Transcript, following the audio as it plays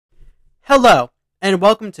Hello, and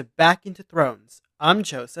welcome to Back into Thrones. I'm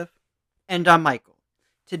Joseph. And I'm Michael.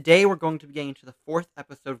 Today we're going to be getting into the fourth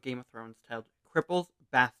episode of Game of Thrones titled Cripples,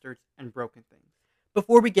 Bastards, and Broken Things.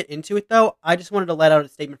 Before we get into it, though, I just wanted to let out a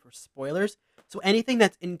statement for spoilers. So anything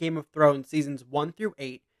that's in Game of Thrones seasons 1 through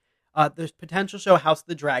 8, the potential show House of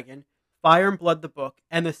the Dragon, Fire and Blood the book,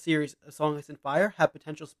 and the series A Song of Ice and Fire have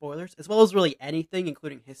potential spoilers, as well as really anything,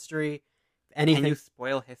 including history, anything. Can you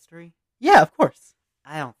spoil history? Yeah, of course.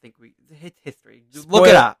 I don't think it's history. Just look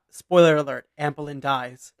it up. Spoiler alert, Anne Boleyn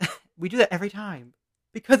dies. We do that every time.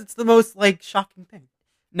 Because it's the most, shocking thing.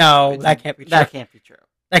 No, that can't be true. That can't be true.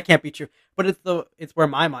 That can't be true. But it's where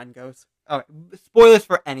my mind goes. Okay. Spoilers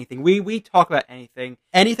for anything. We talk about anything.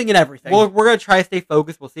 Anything and everything. We're going to try to stay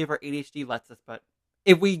focused. We'll see if our ADHD lets us, but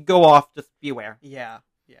if we go off, just be aware. Yeah.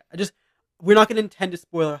 We're not going to intend to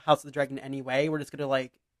spoil House of the Dragon anyway. We're just going to,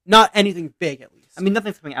 not anything big, at least. I mean,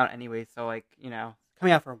 nothing's coming out anyway, so,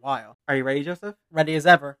 coming out for a while. Are you ready, Joseph? Ready as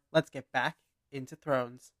ever. Let's get back into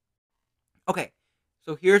Thrones. Okay,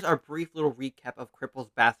 so here's our brief little recap of Cripples,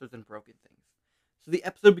 Bastards, and Broken Things. So the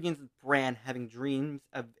episode begins with Bran having dreams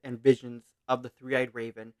and visions of the three-eyed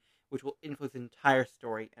raven, which will influence the entire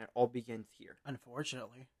story, and it all begins here.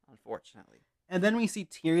 Unfortunately. And then we see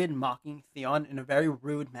Tyrion mocking Theon in a very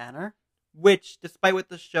rude manner. Which, despite what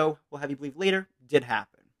the show will have you believe later, did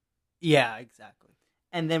happen. Yeah, exactly.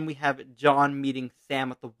 And then we have Jon meeting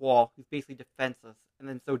Sam at the wall, who's basically defenseless. And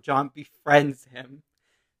then so Jon befriends him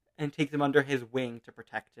and takes him under his wing to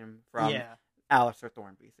protect him from Alistair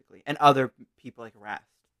Thorne, basically. And other people like Rast.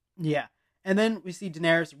 Yeah. And then we see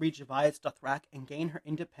Daenerys reach Vias Dothrak and gain her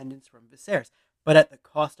independence from Viserys. But at the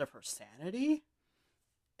cost of her sanity?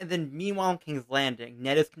 And then meanwhile in King's Landing,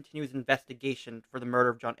 Ned continues his investigation for the murder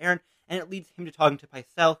of Jon Arryn. And it leads him to talking to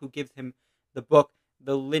Pycelle, who gives him the book,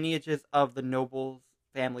 The Lineages of the Nobles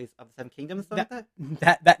Families of the Seven Kingdoms.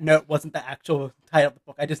 That note wasn't the actual title of the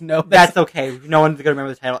book. I just know that's okay. No one's going to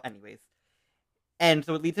remember the title anyways. And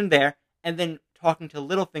so it leads him there. And then talking to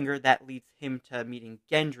Littlefinger, that leads him to meeting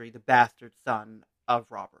Gendry, the bastard son of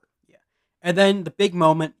Robert. Yeah. And then the big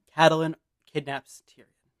moment, Catelyn kidnaps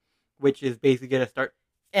Tyrion. Which is basically going to start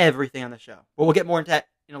everything on the show. But we'll get more into that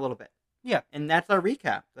in a little bit. Yeah. And that's our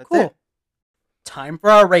recap. That's cool. It. Time for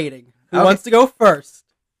our rating. Who wants to go first?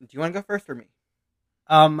 Do you want to go first or me?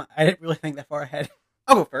 I didn't really think that far ahead.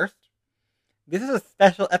 I'll go first. This is a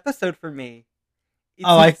special episode for me.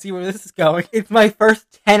 I see where this is going. It's my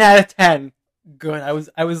first 10 out of 10. Good. I was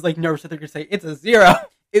nervous that they're going to say it's a 0.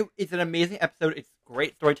 It's an amazing episode. It's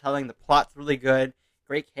great storytelling. The plot's really good.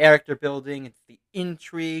 Great character building. It's the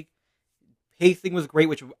intrigue. Pacing was great,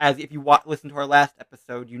 which, as if you listen to our last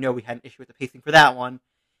episode, you know we had an issue with the pacing for that one.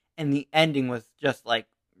 And the ending was just,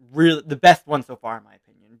 really the best one so far, in my opinion.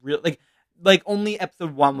 Only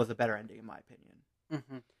episode 1 was a better ending, in my opinion.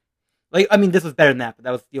 Mm-hmm. This was better than that, but that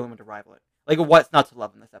was the only one to rival it. What's not to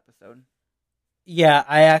love in this episode? Yeah,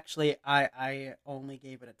 I only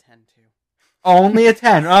gave it a 10, too. Only a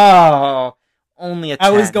 10? Oh, only a 10. I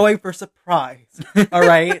was going for surprise, all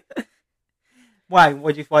right? Why?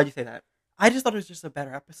 Why'd you say that? I just thought it was just a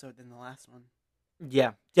better episode than the last one.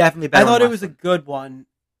 Yeah, definitely better. I thought it was a good one.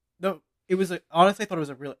 No, honestly, I thought it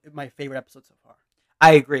was my favorite episode so far.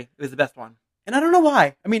 I agree. It was the best one. And I don't know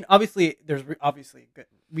why. I mean, obviously, there's obviously good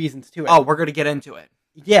reasons to it. Oh, we're going to get into it.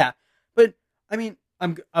 Yeah. But, we're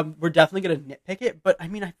definitely going to nitpick it. But,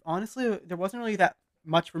 honestly, there wasn't really that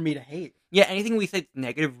much for me to hate. Yeah, anything we say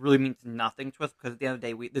negative really means nothing to us because at the end of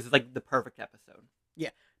the day, this is, the perfect episode. Yeah.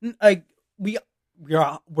 We're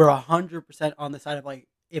 100% on the side of,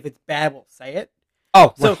 if it's bad, we'll say it.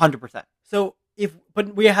 Oh, 100%. So,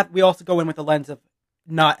 we also go in with the lens of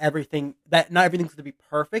not everything's going to be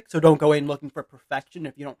perfect, so don't go in looking for perfection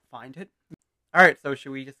if you don't find it. All right, so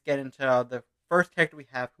should we just get into the first character we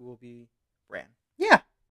have, who will be Bran? Yeah.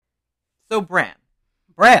 So Bran.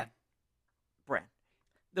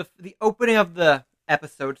 The opening of the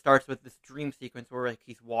episode starts with this dream sequence where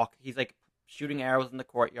he's shooting arrows in the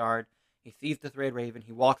courtyard. He sees the three-eyed raven.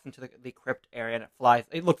 He walks into the crypt area and it flies.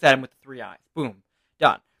 It looks at him with the 3 eyes. Boom,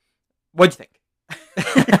 done. What'd you think?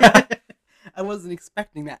 I wasn't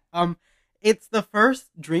expecting that. It's the first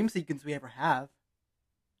dream sequence we ever have.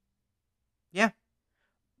 Yeah,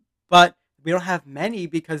 but we don't have many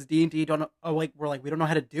because D&D don't. We don't know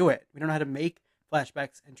how to do it. We don't know how to make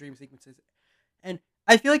flashbacks and dream sequences, and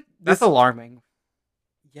I feel like that's alarming.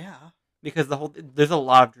 Yeah, because there's a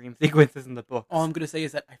lot of dream sequences in the book. All I'm gonna say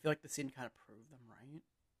is that I feel like the scene kind of proved them right.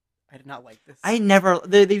 I did not like this.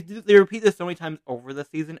 They repeat this so many times over the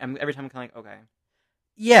season, and every time I'm kind of okay.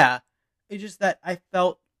 Yeah, it's just that I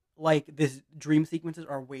felt like this dream sequences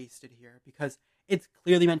are wasted here because it's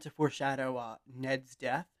clearly meant to foreshadow Ned's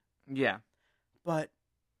death. Yeah. But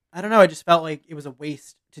I don't know. I just felt like it was a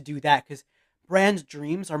waste to do that because Bran's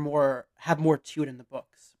dreams have more to it in the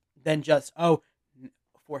books than just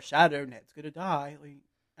foreshadow Ned's gonna die. Like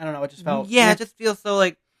I don't know. It just felt it just feels so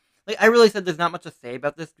like I really said there's not much to say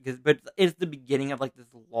about this but it's the beginning of like this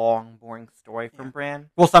long, boring story from Bran.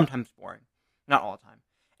 Well, sometimes boring, not all the time.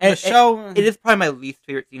 And the show. It is probably my least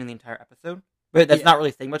favorite scene in the entire episode. But that's not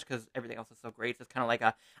really saying much because everything else is so great. So it's kind of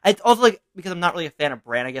like it's also like because I'm not really a fan of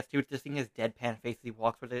Bran, I guess too. It's just seeing his deadpan face as he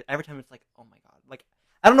walks with it. Every time it's like, oh my god, like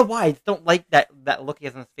I don't know why I just don't like that look he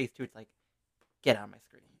has on his face too. It's like, get out of my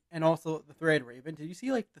screen. And also the Thread Raven. Did you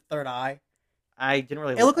see like the third eye? I didn't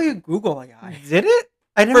really. It looked like a Google eye. Did it?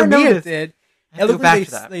 I never noticed. It did. It looked like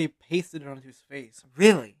they pasted it onto his face.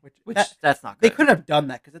 Really? Which that's not good. They couldn't have done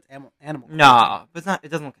that because it's animal. No, but it's not. It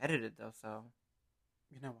doesn't look edited though. So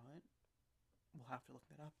you know what? We'll have to look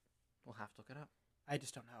it up. We'll have to look it up. I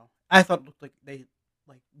just don't know. I thought it looked like they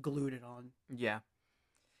glued it on. Yeah.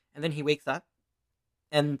 And then he wakes up,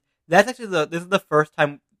 and that's actually this is the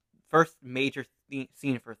first major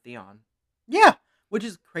scene for Theon. Yeah, which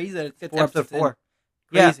is crazy that it's episode 4.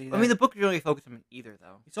 Crazy. Yeah, I mean the book didn't really focus on him either,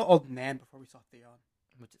 though. We saw Old Nan before we saw Theon,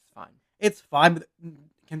 which is fine. It's fine, but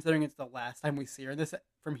considering it's the last time we see her, this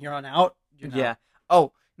from here on out. Yeah.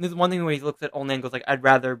 Oh, and there's one thing when he looks at Old Nan and goes like, "I'd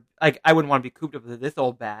rather I wouldn't want to be cooped up with this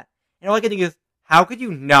old bat." And all I can think is, how could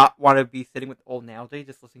you not want to be sitting with Old Nan all day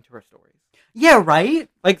just listening to her stories? Yeah, right.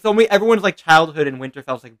 Like everyone's like childhood in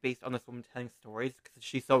Winterfell is like based on this woman telling stories because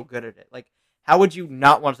she's so good at it. Like, how would you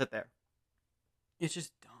not want to sit there? It's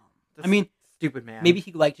just dumb. I mean, stupid man. Maybe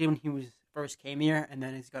he liked it when he first came here, and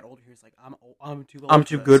then as he got older, he was like, "I'm too old. I'm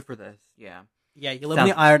too good for this." Yeah. Yeah, you live in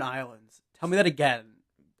the Iron Islands. Tell me that again.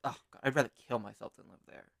 Oh God, I'd rather kill myself than live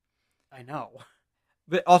there. I know.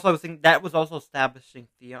 But also, I was thinking that was also establishing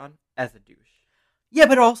Theon as a douche. Yeah,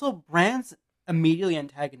 but also Bran's immediately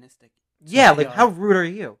antagonistic. Yeah, like how rude are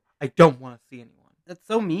you? I don't want to see anyone. That's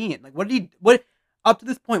so mean. Like, what up to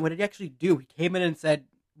this point, what did he actually do? He came in and said,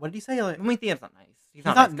 what did he say? Like, I mean, Theon's not nice. He's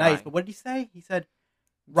not nice, but what did he say? He said,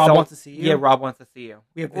 Rob wants to see you. Yeah, Rob wants to see you.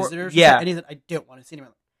 We have visitors. Yeah. And he said, I don't want to see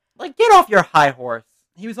anyone. Like, get off your high horse.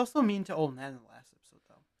 He was also mean to Old Nan in the last episode,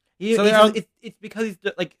 though. It's because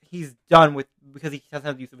he's done with, because he doesn't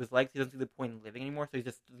have the use of his legs, he doesn't see the point in living anymore, so he's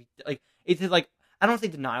just, like, it's his, like, I don't want to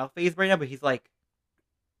say denial phase right now, but he's like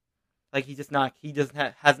he's just not, he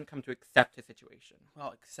hasn't come to accept his situation.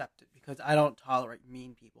 Well, accept it, because I don't tolerate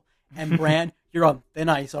mean people. And Bran, you're on thin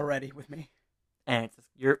ice already with me. And it's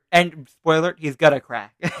just, and spoiler alert, he's got a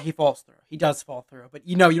crack. He falls through. He does fall through, but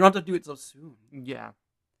you don't have to do it so soon. Yeah.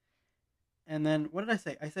 And then, what did I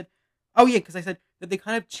say? I said, oh yeah, because I said that they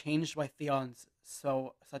kind of changed why Theon's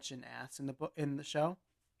such an ass in the show.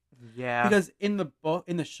 Yeah. Because in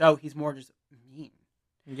the show, he's more just mean.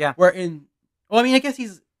 Yeah. I guess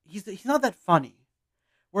he's not that funny.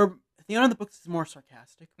 Where Theon in the books is more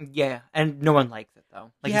sarcastic. Yeah, and no one likes it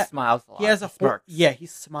though. Like, he smiles a lot. He has he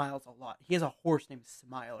smiles a lot. He has a horse named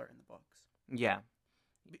Smiler in the books. Yeah.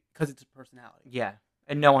 Because it's a personality. Yeah,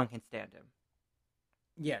 and no one can stand him.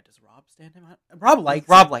 Yeah, does Rob stand him? Rob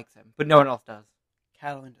likes him, but no one else does.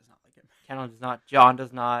 Catelyn does not like him. Catelyn does not. Jon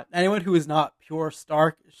does not. Anyone who is not pure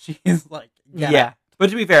Stark, she is like... Yeah. But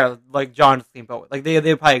to be fair, like, Jon does the same boat. Like, they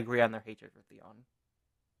probably agree on their hatred for Theon.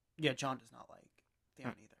 Yeah, Jon does not like Theon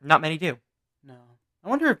either. Not many do. No. I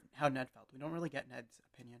wonder how Ned felt. We don't really get Ned's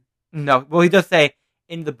opinion. No. Well, he does say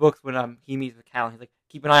in the books when he meets with Catelyn, he's like,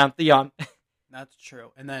 keep an eye on Theon. That's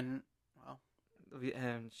true. And then, well...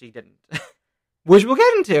 And she didn't. Which we'll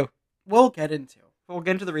get into. We'll get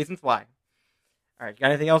into the reasons why. All right, you got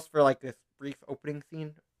anything else for like this brief opening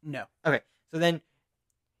scene? No. Okay, so then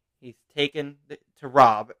he's taken to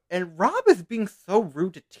Rob, and Rob is being so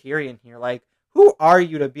rude to Tyrion here. Like, who are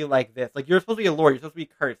you to be like this? Like, you're supposed to be a lord. You're supposed to be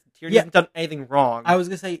cursed. Tyrion hasn't done anything wrong. I was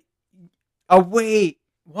gonna say, oh wait,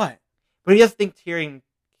 what? But he doesn't think Tyrion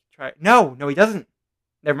tried. No, he doesn't.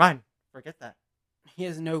 Never mind. Forget that. He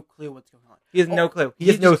has no clue what's going on. He has no clue. He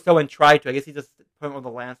just knows someone tried to. I guess he just put him on the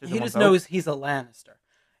Lannisters. He just knows he's a Lannister.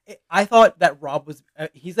 I thought that Rob was...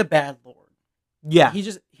 he's a bad lord. Yeah. He's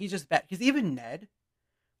just bad. Because even Ned,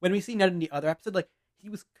 when we see Ned in the other episode, like, he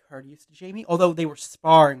was courteous to Jaime. Although they were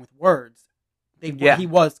sparring with words. He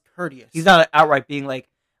was courteous. He's not outright being like,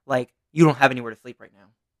 you don't have anywhere to sleep right now.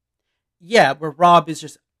 Yeah, where Rob is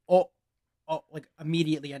just like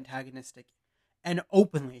immediately antagonistic. And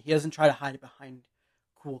openly. He doesn't try to hide it behind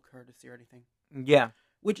cool courtesy or anything. Yeah.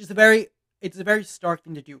 Which is a very Stark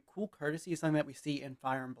thing to do. Cool courtesy is something that we see in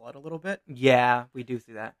Fire and Blood a little bit. Yeah, we do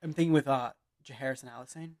see that. I'm thinking with Jaehaerys and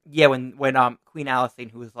Alysanne. Yeah, when Queen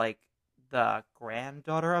Alysanne, who was like the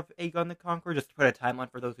granddaughter of Aegon the Conqueror, just to put a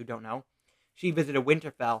timeline for those who don't know, she visited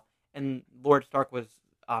Winterfell, and Lord Stark was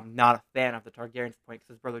not a fan of the Targaryens' point because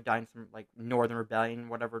his brother died in some like Northern Rebellion,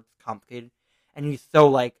 whatever. It's complicated, and he's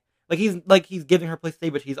so he's giving her a place to stay,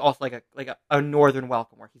 but he's also like a Northern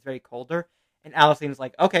welcome where he's very colder. And Alicent's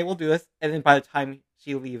like, okay, we'll do this, and then by the time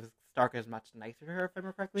she leaves, Stark is much nicer to her, if I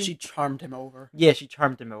remember correctly. She charmed him over. Yeah, she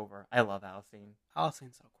charmed him over. I love Alicent.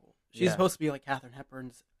 Alicent's so cool. She's supposed to be like Katharine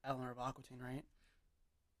Hepburn's Eleanor of Aquitaine, right?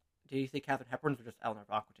 Did you say Katharine Hepburn's or just Eleanor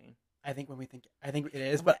of Aquitaine? I think it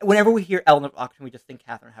is, but Whenever we hear Eleanor of Aquitaine, we just think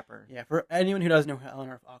Katharine Hepburn. yeah, for anyone who doesn't know who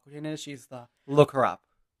Eleanor of Aquitaine is, she's the... Look her up.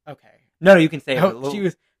 Okay. No, you can say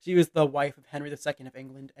it. She was the wife of Henry II of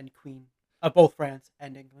England and Queen of both France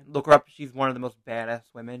and England. Look her up. She's one of the most badass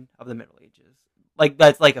women of the Middle Ages. Like,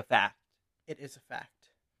 that's like a fact. It is a fact.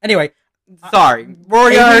 Anyway, sorry.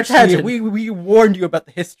 Rory, we warned you about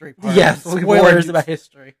the history part. Yes, spoilers about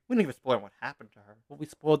history. We didn't even spoil what happened to her. Well, we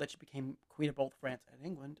spoiled that she became Queen of both France and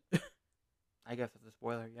England. I guess it's a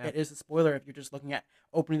spoiler, yeah. It is a spoiler if you're just looking at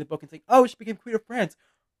opening the book and saying, oh, she became Queen of France.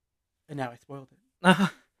 And now I spoiled it.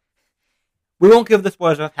 We won't give the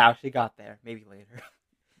spoilers of how she got there. Maybe later.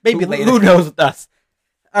 Maybe later. Who knows with us?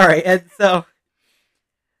 Alright, and so...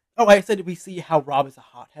 Oh, I said we see how Robb is a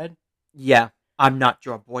hothead. Yeah. I'm not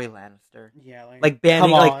your boy Lannister. Yeah, like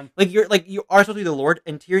banning, come on. you are supposed to be the Lord,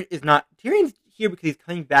 and Tyrion is not. Tyrion's here because he's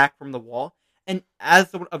coming back from the Wall, and as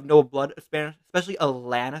someone of noble blood, especially a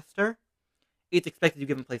Lannister, it's expected you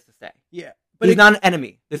give him a place to stay. Yeah, but he's not an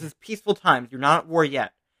enemy. This is peaceful times. You're not at war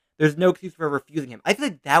yet. There's no excuse for refusing him. I feel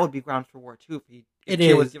like that would be grounds for war too. If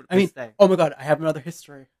Tyrion was given a place to stay. Oh my god, I have another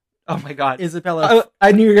history. Oh my god, Isabella.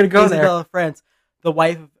 I knew you were gonna go there. Isabella of France, the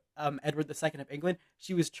wife of Edward II of England.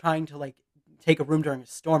 She was trying to take a room during a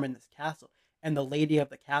storm in this castle, and the lady of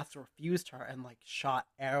the castle refused her and shot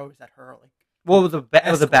arrows at her. Well, it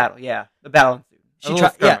was a battle. Yeah, the battle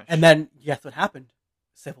ensued. Yeah, and then guess what happened?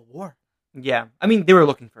 Civil war. Yeah, I mean they were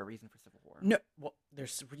looking for a reason for civil war. No, well,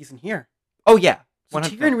 there's a reason here. Oh yeah, 100%.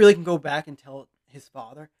 So Tyrion really can go back and tell his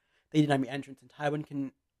father they denied me entrance, and Tywin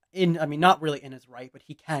can, not really in his right, but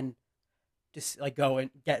he can just go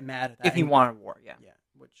and get mad at that if he wanted war. Yeah, yeah,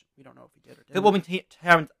 which we don't know if he did or didn't. Well,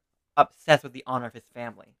 Tywin's obsessed with the honor of his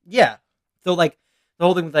family. Yeah. So, the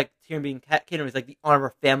whole thing with, Tyrion being Catelyn is, the honor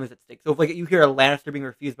of families at stake. So, if, you hear a Lannister being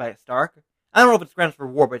refused by a Stark, I don't know if it's grounds for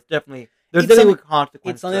war, but it's definitely, there's definitely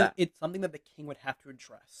consequences to that. It's something that the king would have to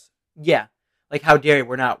address. Yeah. How dare you,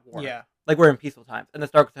 we're not at war. Yeah. We're in peaceful times. And the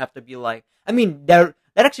Starks have to be that'd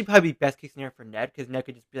actually probably be best case scenario for Ned, because Ned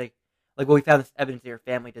could just be well, we found this evidence that your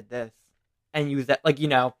family did this, and use that,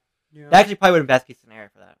 Yeah. That actually probably would have been best case scenario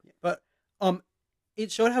for that. Yeah, but, it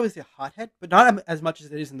showed how he's a hothead, but not as much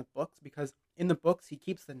as it is in the books, because in the books, he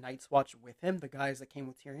keeps the Night's Watch with him, the guys that came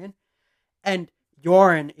with Tyrion. And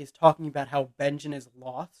Yoren is talking about how Benjen is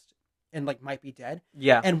lost and, might be dead.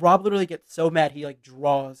 Yeah. And Robb literally gets so mad, he,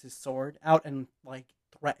 draws his sword out and,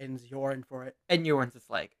 threatens Yoren for it. And Yoren's just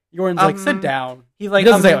Yoren's sit down. He's he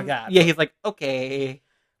doesn't say it like that. Yeah, he's okay.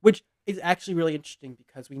 Which is actually really interesting,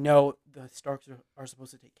 because we know the Starks are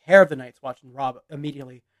supposed to take care of the Night's Watch, and Robb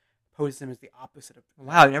immediately poses him as the opposite of...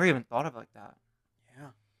 Wow, I never even thought of it like that. Yeah.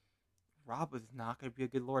 Robb was not going to be a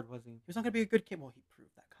good lord, was he? He was not going to be a good king. Well, he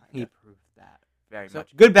proved that kind of. He proved that very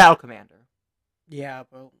much. Good battle commander. Yeah,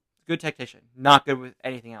 but... Good tactician. Not good with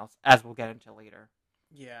anything else, as we'll get into later.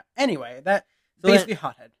 Yeah. Anyway, basically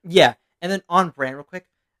hothead. Yeah. And then on Bran real quick,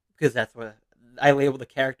 because that's what I labeled the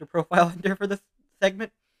character profile under for this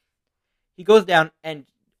segment. He goes down, and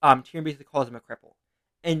Tyrion basically calls him a cripple.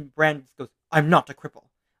 And Bran just goes, I'm not a cripple.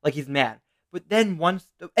 He's mad. But then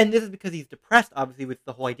and this is because he's depressed, obviously, with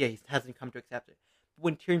the whole idea. He hasn't come to accept it. But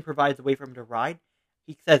when Tyrion provides a way for him to ride,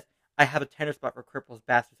 he says, I have a tender spot for cripples,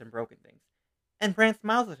 bastards, and broken things. And Bran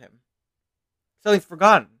smiles at him. So he's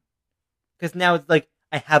forgotten. Because now it's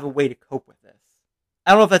I have a way to cope with this.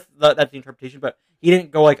 I don't know if that's the interpretation, but he didn't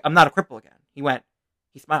go I'm not a cripple again.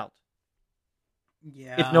 He smiled.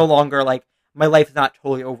 Yeah. It's no longer my life is not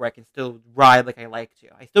totally over. I can still ride like I like to.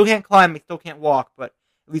 I still can't climb, I still can't walk, but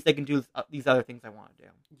at least I can do these other things I want to do.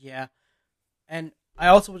 Yeah. And I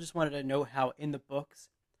also just wanted to note how in the books,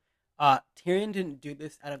 Tyrion didn't do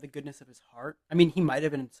this out of the goodness of his heart. I mean, he might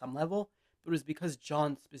have been at some level, but it was because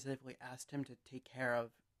Jon specifically asked him to take care of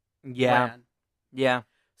Bran. Yeah.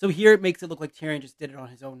 So here it makes it look like Tyrion just did it on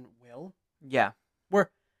his own will. Yeah. Where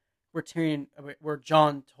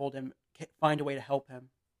Jon told him, find a way to help him.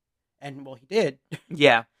 And, well, he did.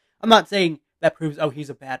 Yeah. I'm not saying that proves, he's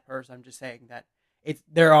a bad person. I'm just saying that it's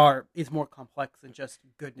more complex than just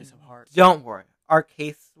goodness of heart. Don't worry. Our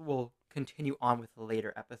case will continue on with the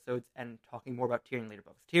later episodes and talking more about Tyrion in later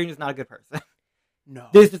books. Tyrion is not a good person. No.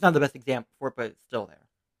 This is not the best example for it, but it's still there.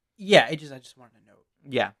 Yeah, I just wanted to note.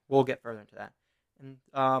 Yeah, we'll get further into that. And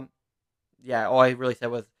Yeah, all I really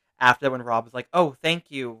said was after that when Rob was like, "Oh, thank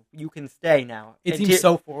you, you can stay now." It seems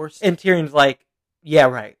so forced. And Tyrion's like, "Yeah,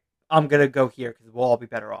 right. I'm gonna go here because we'll all be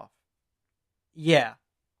better off." Yeah.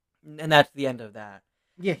 And that's the end of that.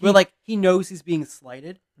 Yeah, he knows he's being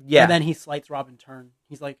slighted. Yeah. And then he slights Rob in turn.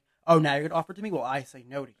 He's like, "Oh, now you're gonna offer it to me? Well, I say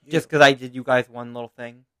no to you." Just because I did you guys one little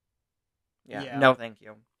thing. Yeah. No, thank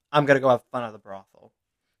you. I'm gonna go have fun at the brothel.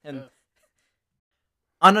 And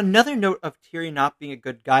on another note of Tyrion not being a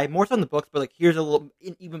good guy, more so in the books, but like here's an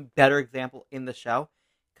even better example in the show,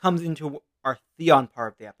 comes into our Theon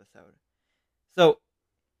part of the episode. So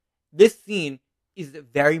this scene is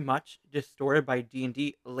very much distorted by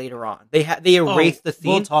D&D later on. They erase the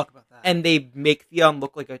scene. We'll talk about that. And they make Theon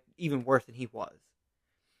look like even worse than he was.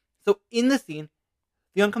 So in the scene,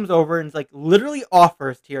 Theon comes over and like literally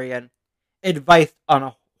offers Tyrion advice on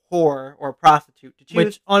a whore or a prostitute to choose.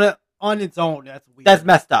 Which on its own, that's weird. That's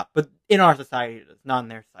messed up, but in our society it is, not on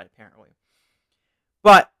their side apparently.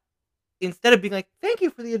 But instead of being like, "Thank you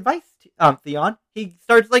for the advice, Theon," he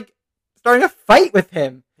starts like starting a fight with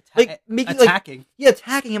him. Like making attacking.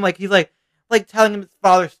 Attacking him. Like he's like telling him his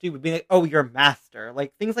father's stupid, being like, "Oh, you're a master,"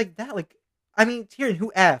 like things like that. Like, I mean, Tyrion,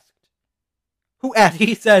 who asked?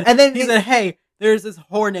 He said, and then he said, "Hey, there's this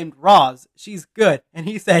whore named Roz. She's good." And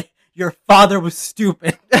he said, "Your father was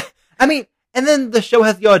stupid." I mean, and then the show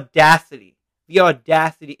has the audacity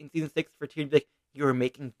in season 6 for Tyrion to be like, "You were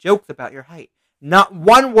making jokes about your height." Not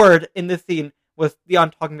one word in this scene was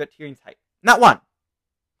Theon talking about Tyrion's height. Not one.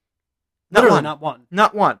 Not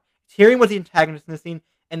one. Tyrion was the antagonist in the scene,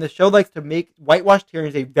 and the show likes to whitewash Tyrion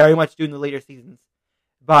as they very much do in the later seasons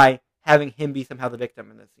by having him be somehow the victim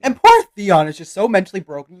in this scene. And poor Theon is just so mentally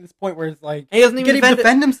broken to this point where it's like, he doesn't even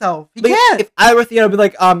defend himself. He like, can't. If I were Theon, I'd be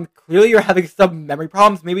like, clearly you're having some memory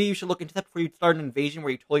problems. Maybe you should look into that before you start an invasion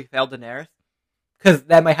where you totally failed Daenerys. Because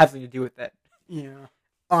that might have something to do with it. Yeah.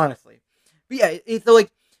 Honestly. But yeah, it's so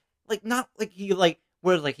not like he's like,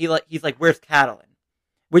 where's Catelyn?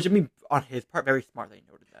 Which, I mean, on his part, very smart that he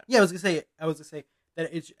noted that. Yeah, I was gonna say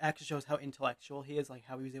that it actually shows how intellectual he is, like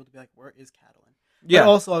how he was able to be like, "Where is Catelyn?" Yeah. But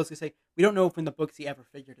also, I was gonna say we don't know if in the books he ever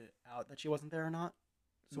figured it out that she wasn't there or not,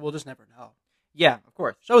 so we'll just never know. Yeah, of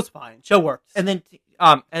course. Show's fine. Show works. And then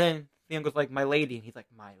Theon goes like, "My lady," and he's like,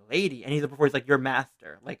 "My lady," and he's like, "Your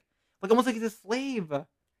master," like almost like he's a slave.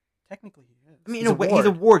 Technically, he is. I mean, in a way, he's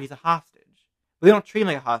a ward. He's a hostage. But they don't treat him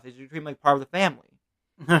like a hostage. They treat him like part of the family.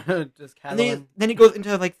 Just Catelyn. Then he goes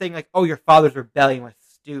into like saying like, "Oh, your father's rebellion was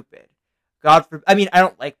stupid." God forbid. I mean, I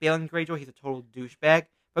don't like Balon Greyjoy. He's a total douchebag.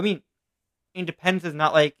 But I mean, independence is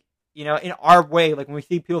not like, in our way. Like when we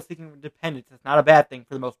see people seeking independence, it's not a bad thing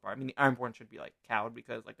for the most part. I mean, the Ironborn should be like cowed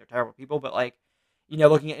because like they're terrible people. But like,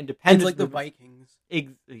 looking at independence, it's like the Vikings.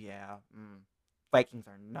 Vikings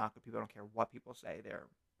are not good people. I don't care what people say.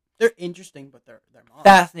 They're interesting, but they're monsters.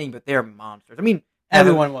 Fascinating, but they're monsters. I mean.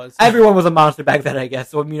 Everyone was a monster back then, I guess.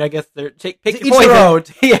 So I mean, I guess they're pick your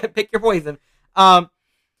poison. Yeah, pick your poison.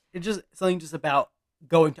 It's just something just about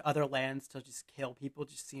going to other lands to just kill people.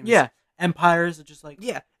 Just seems empires are just like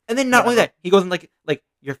and then not only that, he goes in like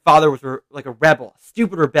your father was like a rebel, a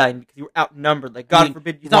stupid rebellion because you were outnumbered. Like God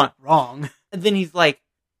forbid you not wrong. And then he's like,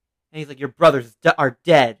 your brothers are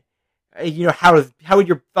dead. How would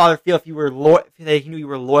your father feel if you were he knew you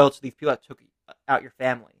were loyal to these people that took out your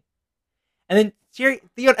family? And then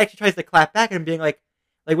Theon actually tries to clap back at him, being like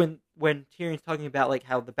when Tyrion's talking about like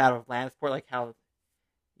how the Battle of Lannisport, like how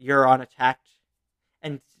Euron attacked,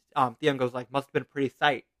 and Theon goes like, "Must have been a pretty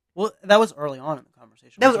sight." Well, that was early on in the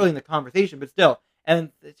conversation. That was early in the conversation, but still.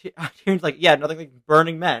 And Tyrion's like, "Yeah, nothing like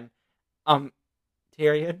burning men."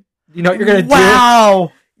 Tyrion, you know what you're gonna do?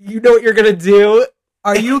 Wow, you know what you're gonna do?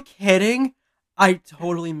 Are you kidding? I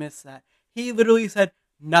totally missed that. He literally said,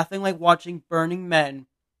 "Nothing like watching burning men."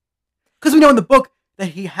 Because we know in the book that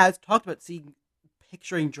he has talked about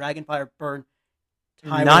picturing Dragonfire burn.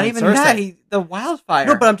 Not even that. The wildfire.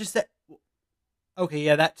 No, but I'm just saying. Okay,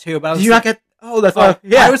 yeah, that too. But did you not get? Oh, that's I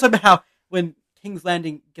was talking about how when King's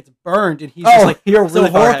Landing gets burned and he's just like, you're so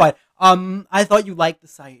really horrified. I thought you liked the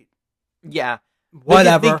sight. Yeah,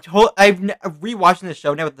 whatever. I've rewatching the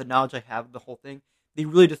show now with the knowledge I have of the whole thing. They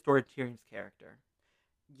really distorted Tyrion's character.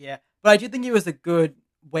 Yeah, but I do think it was a good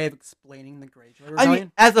way of explaining the Greyjoy rebellion. I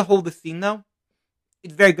mean, as a whole, the scene though,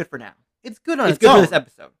 it's very good for now. It's good on its good own. For this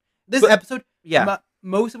episode. This episode, yeah.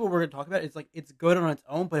 Most of what we're going to talk about is like it's good on its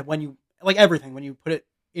own, but when you everything, when you put it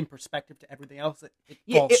in perspective to everything else, it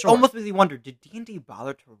falls short. Almost makes me wonder: did D&D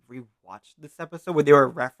bother to rewatch this episode when they were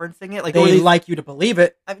referencing it? Like they like you to believe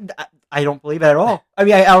it. I don't believe it at all. I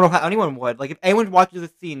mean, I don't know how anyone would. Like, if anyone watches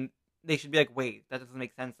this scene, they should be like, "Wait, that doesn't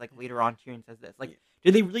make sense." Like later on, Tyrion says this. Like,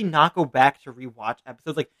 did they really not go back to rewatch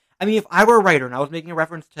episodes? Like, I mean, if I were a writer and I was making a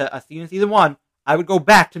reference to a scene in season 1, I would go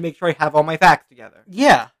back to make sure I have all my facts together.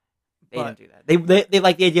 Yeah. They didn't do that. They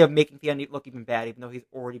like the idea of making Theon look even bad, even though he's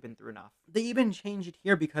already been through enough. They even changed it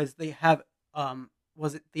here because they have,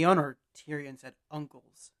 was it Theon or Tyrion said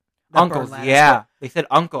uncles? Uncles, yeah. They said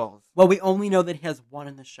uncles. Well, we only know that he has one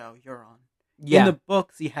in the show, Euron. Yeah. In the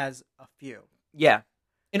books, he has a few. Yeah.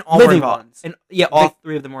 And all living involved. ones. And yeah, all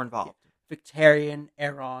three of them were involved. Victarion,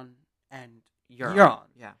 Aeron, and Euron.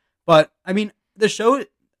 Yeah. But, I mean, the show,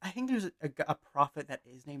 I think there's a prophet that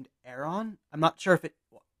is named Aeron. I'm not sure if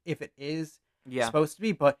it is supposed to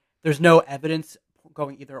be, but there's no evidence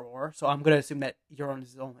going either or, so I'm going to assume that Euron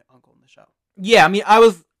is his only uncle in the show. Yeah, I mean,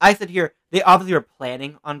 I said here, they obviously were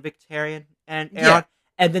planning on Victarion and Aeron,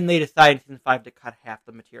 and then they decided in season 5 to cut half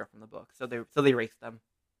the material from the book, so they erased them.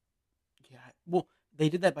 Yeah, well, they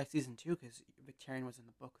did that by season 2 because Victarion was in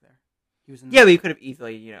the book there. He was in. But you could have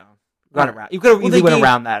easily, gone around. You could have easily went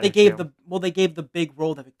around that. They gave the big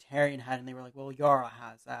role that Victarion had, and they were like, "Well, Yara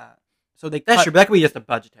has that." So that's true. But that could be just a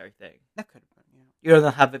budgetary thing. That could have been. You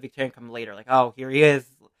don't have the Victarion come later, like, oh, here he is.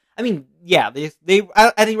 I mean, yeah,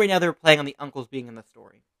 I think right now they're playing on the uncles being in the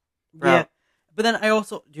story. Yeah, but then do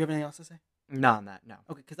you have anything else to say? No, on that, no.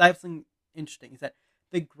 Okay, because I have something interesting. Is that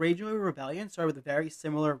the Greyjoy Rebellion started with very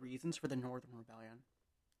similar reasons for the Northern Rebellion.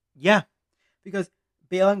 Yeah. Because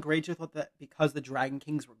Baelon Greyjoy thought that because the Dragon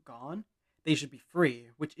Kings were gone, they should be free,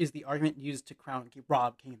 which is the argument used to crown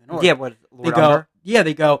Robb King of the North. Yeah, what, Lord Umber?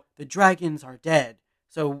 They go, the dragons are dead.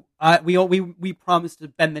 So we promised to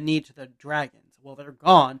bend the knee to the dragons. Well, they're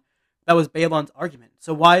gone. That was Baelon's argument.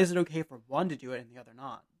 So why is it okay for one to do it and the other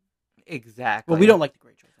not? Exactly. Well, we don't like the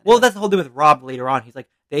Greyjoys. Anyway. Well, that's the whole thing with Robb later on. He's like,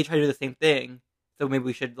 they try to do the same thing, so maybe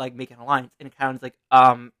we should like make an alliance. And Catelyn's like,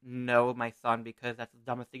 no, my son, because that's the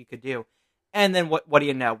dumbest thing you could do. And then what do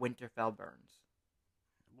you know? Winterfell burns.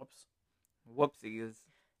 Whoops. Whoopsies.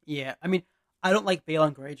 Yeah, I mean, I don't like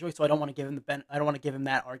Baelon Greyjoy, so I don't want to give him I don't want to give him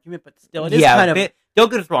that argument. But still, it is kind of. Don't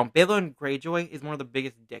get us wrong. Baelon Greyjoy is one of the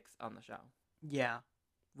biggest dicks on the show. Yeah.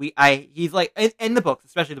 He's like in the books,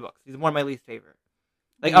 especially the books. He's one of my least favorite.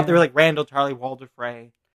 Like up there, like Randyll Tarly, Walder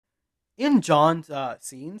Frey. In Jon's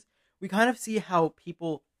scenes, we kind of see how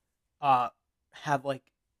people have like,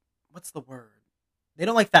 what's the word? They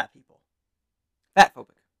don't like fat people.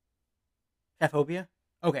 Fatphobic. Fatphobia?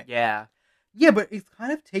 Okay. Yeah. Yeah, but it's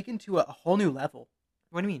kind of taken to a whole new level.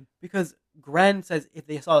 What do you mean? Because Gren says if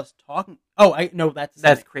they saw us talking... Oh, I no,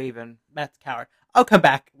 that's Craven. That's Coward. I'll come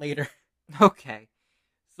back later. Okay.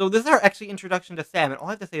 So this is our actually introduction to Sam, and all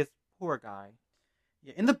I have to say is, poor guy.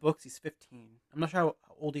 Yeah, in the books, he's 15. I'm not sure how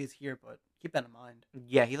old he is here, but keep that in mind.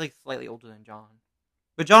 Yeah, he's like slightly older than Jon.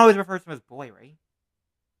 But Jon always refers to him as boy, right?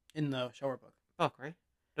 In the shower book. Book, right?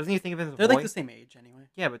 Doesn't he think of him as a boy? They're like the same age, anyway.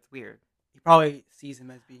 Yeah, but it's weird. He probably sees him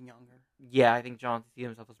as being younger. Yeah, I think Jon sees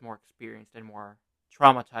himself as more experienced and more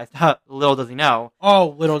traumatized. Little does he know.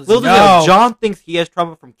 Oh, little does he know. Jon thinks he has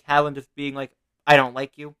trauma from Catelyn just being like, I don't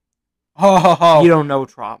like you. Oh. You don't know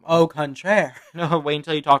trauma. Au contraire. No, wait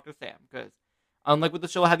until you talk to Sam, because unlike with the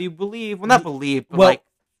show, have you believe? Well, not believe, but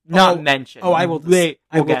not mention. Oh, I will.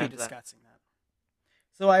 I will be discussing that.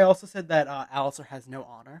 So I also said that Alistair has no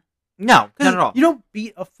honor. No, not at all. You don't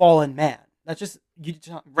beat a fallen man. That's just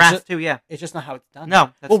Rast too. Yeah, it's just not how it's done.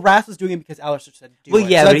 No, well, Rast was doing it because Alistair said do it. Well,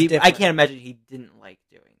 yeah, so but I can't imagine he didn't like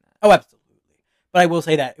doing that. Oh, absolutely. But I will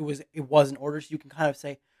say that it was an order, so you can kind of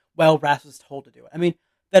say, well, Rast was told to do it. I mean,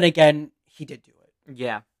 then again, he did do it.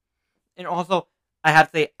 Yeah, and also I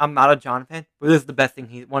have to say I'm not a Jon fan, but this is the best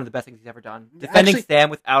thing one of the best things he's ever done. Defending Sam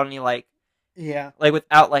without any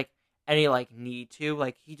without any need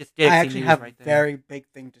to he just did. I actually have a very big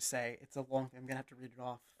thing to say. It's a long thing. I'm gonna have to read it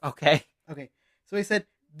off. Okay. So he said,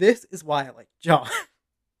 "This is why I like Jon."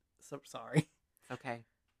 So sorry. Okay.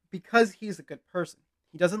 Because he's a good person.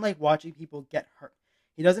 He doesn't like watching people get hurt.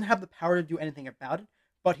 He doesn't have the power to do anything about it,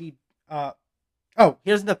 but he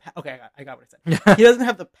doesn't have okay, I got what I said. He doesn't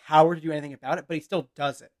have the power to do anything about it, but he still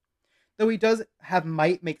does it. Though he does have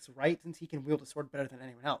might makes right, since he can wield a sword better than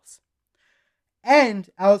anyone else. And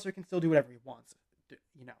Alistair can still do whatever he wants,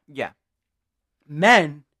 Yeah.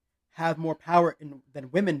 Men have more power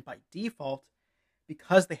than women by default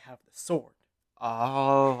because they have the sword.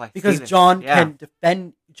 Oh, I see. Because Jon can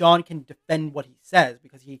defend what he says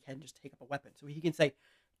because he can just take up a weapon. So he can say,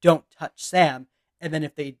 "Don't touch Sam," and then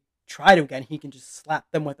if they try to again, he can just slap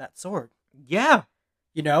them with that sword. Yeah.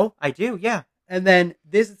 I do, yeah. And then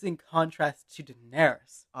this is in contrast to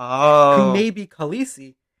Daenerys. Oh. Who may be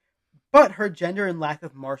Khaleesi, but her gender and lack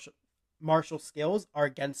of martial skills are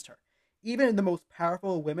against her. Even the most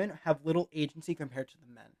powerful women have little agency compared to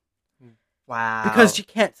the men. Wow. Because she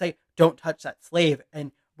can't say, "Don't touch that slave,"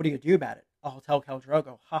 and what do you do about it? I'll tell Khal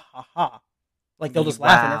Drogo, ha ha ha. Like, they'll just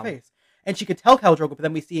laugh in her face. And she could tell Khal Drogo, but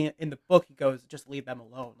then we see in the book, he goes, just leave them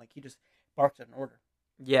alone. Like, he just barks at an order.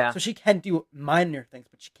 Yeah. So she can do minor things,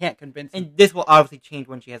 but she can't convince him. And this will obviously change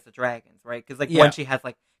when she has the dragons, right? Because, like, when she has,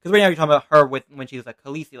 like... Because right now you're talking about her when she's a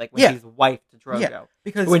Khaleesi, like, when she's wife to Drogo. Yeah,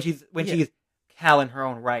 because... When she's Khal in her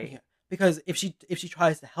own right. Yeah. Because if she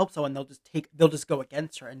tries to help someone, they'll just go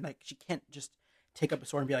against her, and, like, she can't just take up a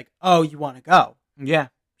sword and be like, oh, you want to go. Yeah.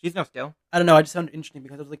 She's no still. I don't know. I just found it interesting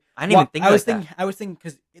because I was like, I didn't even think about that. I was thinking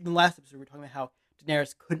because in the last episode we were talking about how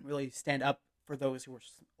Daenerys couldn't really stand up for those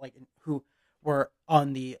who were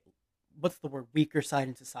on the weaker side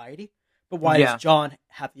in society. But why does Jon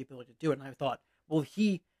have the ability to do it? And I thought, well,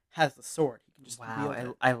 he has the sword. He can just wield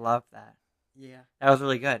it. I love that. Yeah, that was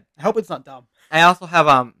really good. I hope it's not dumb. I also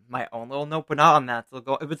have my own little note, but not on that. So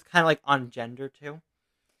it was kind of like on gender too.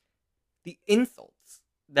 The insults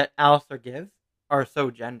that Alistair gives are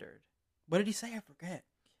so gendered. What did he say? I forget.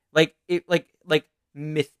 Like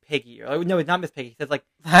Miss Piggy, or no, it's not Miss Piggy. He says like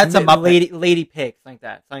that's a lady pig, something like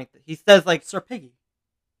that. He says like Sir Piggy.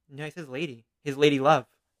 No, he says lady. His lady love.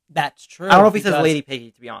 That's true. I don't know if he says Lady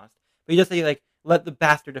Piggy, to be honest, but he just say like let the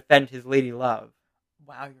bastard defend his lady love.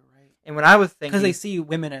 Wow, you're right. And when I was thinking, because they see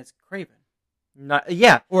women as craven.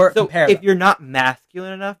 Or so if you're not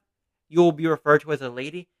masculine enough, you'll be referred to as a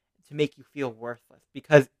lady to make you feel worthless.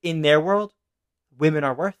 Because in their world, women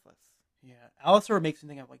are worthless. Yeah, Alistair makes me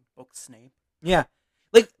think of like Book Snape. Yeah,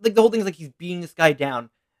 like the whole thing is like he's beating this guy down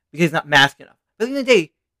because he's not masculine enough. But at the end of the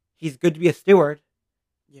day, he's good to be a steward.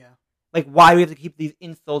 Yeah. Like, why do we have to keep these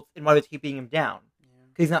insults and why do we have to keep beating him down?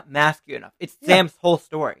 Because he's not masculine enough. It's Sam's whole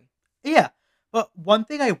story. Yeah, but one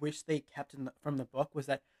thing I wish they kept from the book was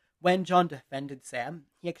that when Jon defended Sam,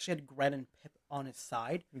 he actually had Gren and Pip on his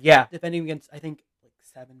side. Yeah. Defending against, I think, like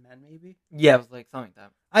 7 men, maybe? Yeah, it was like something like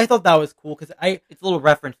that. I thought that was cool, because it's a little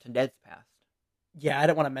reference to Ned's past. Yeah, I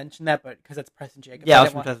didn't want to mention that, but because it's Preston Jacobs. Yeah, it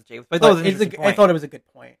was from Preston Jacobs. But I thought it was a good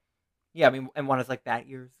point. Yeah, I mean, and one is like bat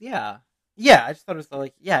ears. Yeah. Yeah, I just thought it was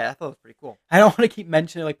like, yeah, I thought it was pretty cool. I don't want to keep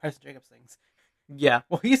mentioning like Preston Jacobs things. Yeah.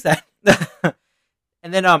 Well, he said.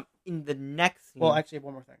 And then in the next scene... Well, actually,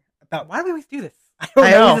 one more thing. Why do we always do this? I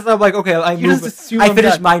don't know. I'm like, okay, I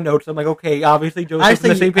finished my notes. I'm like, okay, obviously Joseph's on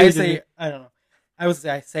the same page. I don't know.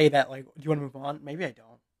 I say that, like, do you want to move on? Maybe I don't.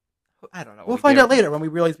 I don't know. We'll find out later when we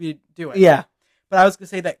realize we do it. Yeah. But I was going to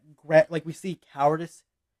say that, like, we see cowardice,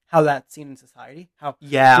 how that's seen in society. How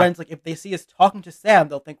friends, like, if they see us talking to Sam,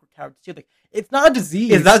 they'll think we're cowards too. Like, it's not a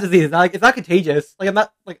disease. It's not a disease. It's not contagious. Like,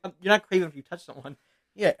 you're not craving if you touch someone.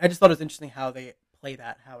 Yeah, I just thought it was interesting how they play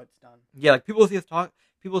that, how it's done. Yeah, like, people see us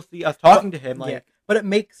talking to him, like... Yeah. But it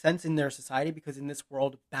makes sense in their society because in this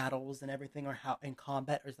world, battles and everything are how in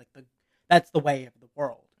combat is like that's the way of the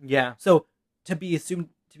world. Yeah. So to be assumed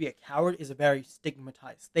to be a coward is a very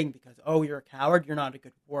stigmatized thing because you're a coward, you're not a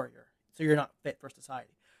good warrior, so you're not fit for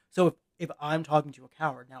society. So if I'm talking to a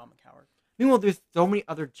coward, now I'm a coward. Meanwhile, there's so many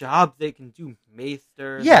other jobs they can do.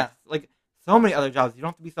 Maester. Yeah. Like so many other jobs. You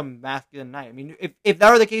don't have to be some masculine knight. I mean, if that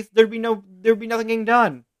were the case, there'd be nothing getting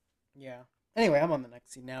done. Yeah. Anyway, I'm on the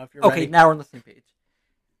next scene now. If you're okay, ready. Now we're on the same page.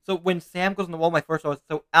 So when Sam goes on the wall, my first thought was,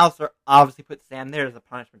 so Alistair obviously put Sam there as a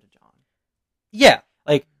punishment to Jon. Yeah.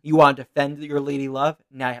 Like, you want to defend your lady love,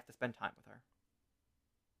 now you have to spend time with her.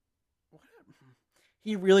 What?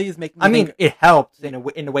 He really is making me think... mean, it helped in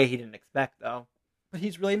a way he didn't expect, though. But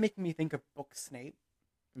he's really making me think of Book Snape.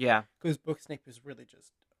 Yeah. Because Book Snape is really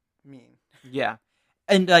just mean. Yeah.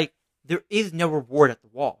 And, like, there is no reward at the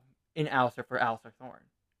wall for Alistair Thorne.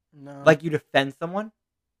 No. Like, you defend someone,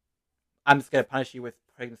 I'm just going to punish you with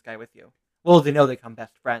putting this guy with you. Well, they know they become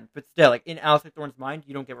best friends. But still, like, in Alistair Thorne's mind,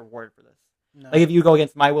 you don't get rewarded for this. No. Like, if you go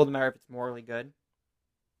against my will, no matter if it's morally good,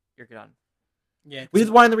 you're done. Yeah. Which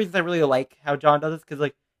is one of the reasons I really like how Jon does this, because,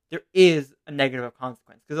 like, there is a negative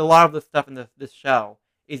consequence. Because a lot of the stuff in this show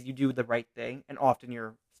is you do the right thing, and often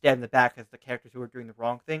you're stabbed in the back because the characters who are doing the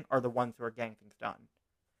wrong thing are the ones who are getting things done.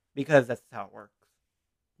 Because that's how it works.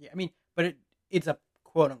 Yeah, I mean, but it's a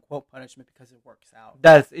quote-unquote punishment because it works out.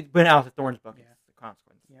 It's been Alistair Thorne's book. Yeah. It's the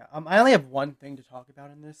consequence. Yeah. I only have one thing to talk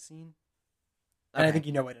about in this scene. And I think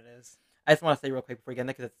you know what it is. I just want to say real quick before we get in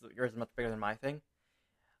there, because yours is much bigger than my thing.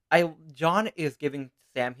 Jon is giving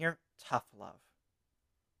Sam here tough love.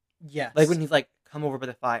 Yes. Like when he's like, come over by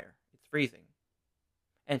the fire. It's freezing.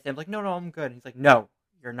 And Sam's like, no, I'm good. And he's like, no,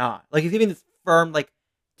 you're not. Like he's giving this firm, like,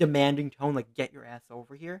 demanding tone, like, get your ass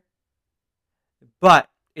over here. But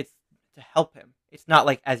it's to help him. It's not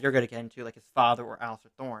like, as you're going to get into, like his father or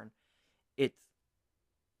Alistair Thorne. It's,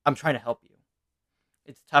 I'm trying to help you.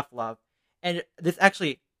 It's tough love. And this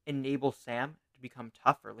actually enables Sam to become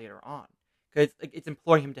tougher later on. Because it's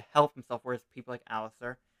imploring him to help himself, whereas people like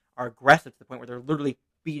Alistair are aggressive to the point where they're literally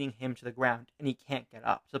beating him to the ground and he can't get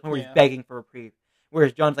up. To the point where Yeah. he's begging for reprieve.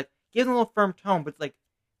 Whereas Jon's like, gives him a little firm tone, but it's like,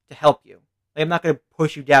 to help you. Like, I'm not going to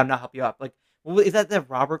push you down, not help you up. Like, well, is that the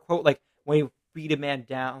Robert quote? Like, when you beat a man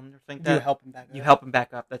down or something like that? You help him back up. You help him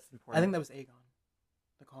back up. That's important. I think that was Aegon,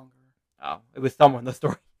 the Conqueror. Oh, it was someone in the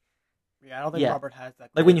story. Yeah, I don't think Robert has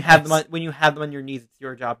that. Like, when you have them on your knees, it's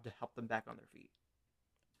your job to help them back on their feet.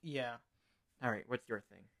 Yeah. All right, what's your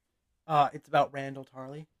thing? It's about Randyll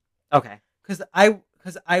Tarly. Okay. Because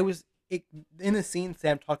I was in the scene.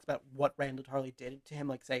 Sam talks about what Randyll Tarly did to him,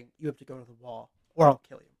 like saying, "You have to go to the wall, or I'll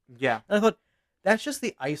kill you." Yeah. And I thought that's just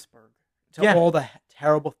the iceberg to all the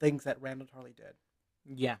terrible things that Randyll Tarly did.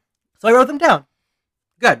 Yeah. So I wrote them down.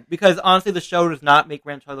 Good, because honestly, the show does not make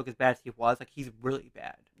Randyll Tarly look as bad as he was. Like, he's really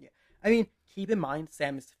bad. Yeah. I mean, keep in mind,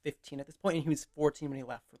 Sam is 15 at this point, and he was 14 when he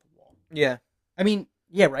left for the wall. Yeah. I mean,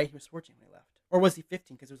 yeah, right? He was 14 when he left. Or was he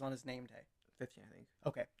 15 because it was on his name day? 15, I think.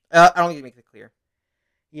 Okay. I don't think it makes it clear.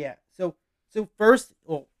 Yeah. So first,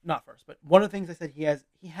 well, not first, but one of the things I said, he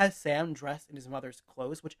has Sam dressed in his mother's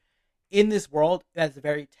clothes, which in this world, that's a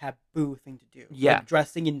very taboo thing to do. Yeah.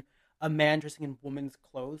 Like, a man dressing in woman's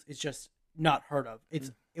clothes is just not heard of.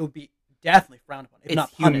 It would be definitely frowned upon, if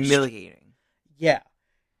not punished. Humiliating. Yeah.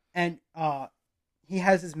 And he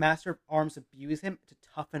has his master of arms abuse him to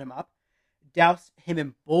toughen him up, douse him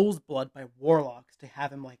in bull's blood by warlocks to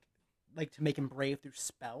have him like to make him brave through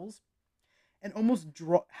spells, and almost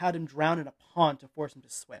had him drown in a pond to force him to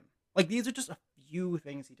swim. Like, these are just a few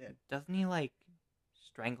things he did. Doesn't he, like,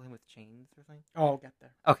 strangle him with chains or something? Oh, I'll get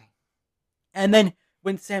there. Okay. And then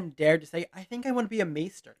when Sam dared to say, "I think I want to be a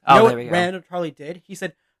maester," Oh, you know there what we go. Randyll Tarly did? He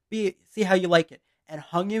said, "See how you like it," and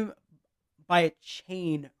hung him by a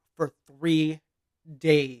chain for 3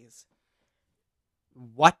 days.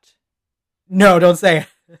 What? No, don't say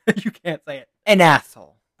it. You can't say it. An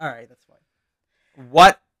asshole. All right, that's fine.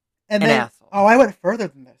 What? And An then, asshole. Oh, I went further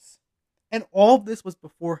than this. And all of this was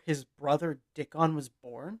before his brother Dickon was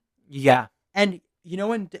born. Yeah. And you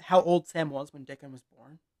know how old Sam was when Dickon was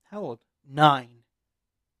born? How old? 9.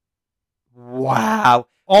 Wow.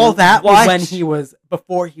 All that What? was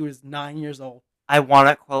before he was 9 years old. I want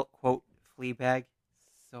to quote Fleabag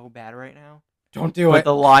so bad right now. Don't do But it.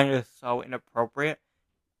 the line is so inappropriate.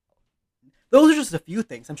 Those are just a few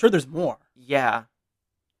things. I'm sure there's more. Yeah.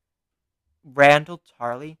 Randyll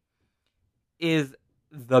Tarly is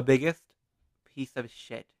the biggest piece of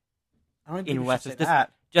shit I don't in think you should West. say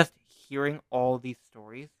that. Just hearing all these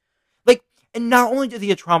stories. Like, and not only is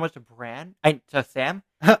he a trauma to Sam,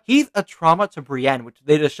 he's a trauma to Brienne, which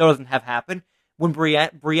the show doesn't have happen, when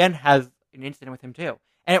Brienne has an incident with him too.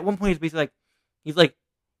 And at one point he basically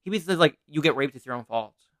says, like, you get raped, it's your own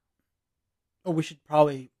fault. Oh, we should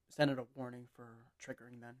probably send it a warning for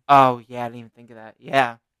triggering then. Oh, yeah, I didn't even think of that.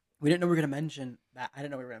 Yeah. We didn't know we were going to mention that. I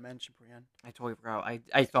didn't know we were going to mention Brienne. I totally forgot.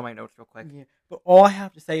 I saw my notes real quick. Yeah. But all I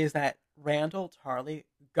have to say is that Randyll Tarly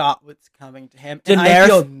got what's coming to him. And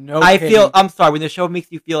Daenerys, I feel I'm sorry, when the show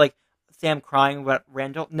makes you feel like Sam crying about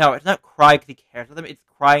Randyll, no, it's not crying because he cares about him, it's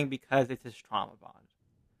crying because it's his trauma bond.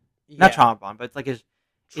 Yeah. Not trauma bond, but it's like his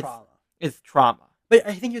trauma. It's trauma. But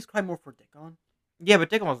I think he was crying more for Dickon. Yeah,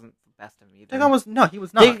 but Dickon wasn't the best to him either. He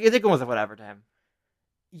was not. Dickon was a whatever to him.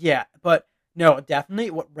 Yeah, but no,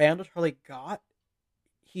 definitely what Randyll Tarly got,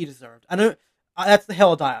 he deserved. I don't. That's the hill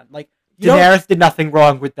I'll die on. Like, Daenerys did nothing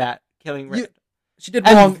wrong with that killing Randyll. She did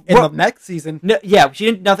wrong in the next season. No, yeah, she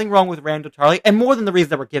did nothing wrong with Randyll Tarly, and more than the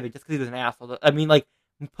reasons that were given, just because he was an asshole. I mean, like,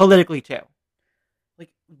 politically too. Like,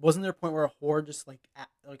 wasn't there a point where a whore just like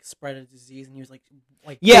spread a disease and he was like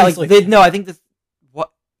yeah, I think this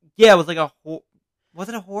what? Yeah, it was like a whore. Was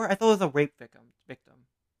it a whore? I thought it was a rape victim.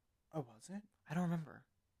 Oh, was it? I don't remember.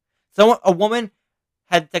 A woman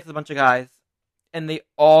had sex with a bunch of guys, and they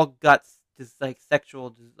all got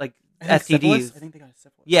sexual STDs. Syphilis? I think they got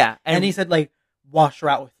syphilis. Yeah, and he said wash her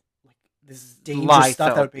out with this dangerous lye stuff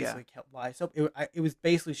soap, that would basically kill lye soap. It was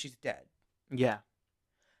basically she's dead. Yeah.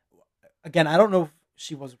 Again, I don't know if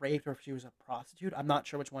she was raped or if she was a prostitute. I'm not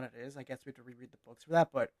sure which one it is. I guess we have to reread the books for that.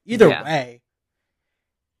 But either way,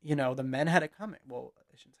 the men had it coming. Well,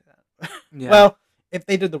 I shouldn't say that. Yeah. Well, if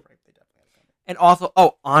they did the rape, they definitely had it coming. And also,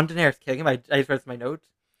 on Daenerys killing him, I just read my notes.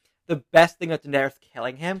 The best thing about Daenerys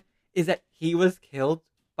killing him is that he was killed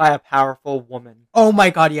by a powerful woman. Oh my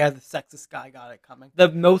god, yeah, the sexist guy got it coming.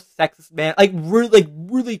 The most sexist man,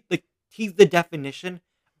 really, he's the definition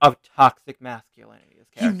of toxic masculinity. This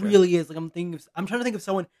character. He really is. I'm trying to think of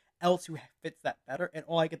someone else who fits that better, and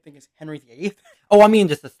all I can think is Henry VIII. Oh, I mean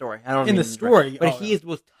just the story. I don't in the story, but he is the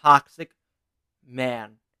most toxic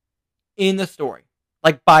man in the story,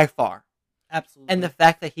 by far. Absolutely. And the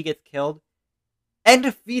fact that he gets killed and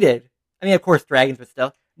defeated. I mean, of course, dragons, but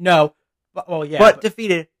still. No. But, well, yeah. but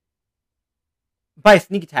defeated by a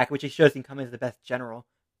sneak attack, which he shows him coming as the best general,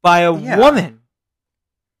 by a woman.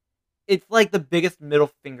 It's like the biggest middle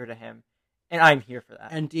finger to him, and I'm here for that.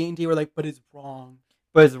 And D&D were like, but it's wrong.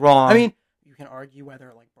 But it's wrong. I mean, you can argue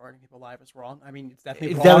whether like burning people alive is wrong. I mean, it's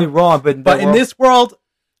definitely wrong. Definitely wrong. But in this world,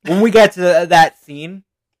 when we get to that scene,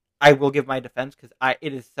 I will give my defense because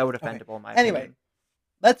it is so defendable in my opinion. Anyway,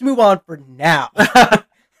 let's move on for now.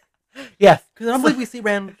 Yes, because I don't believe we see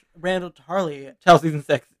Randyll Tarly till season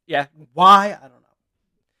 6. Yeah, why? I don't know.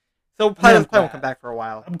 So probably won't come back for a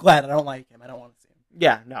while. I'm glad. I don't like him. I don't want to see him.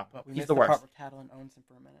 Yeah, no, but we he's missed the the worst. part where Catelyn owns him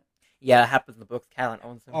for a minute. Yeah, that happens in the books. Catelyn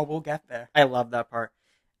owns him. Oh, we'll get there. I love that part.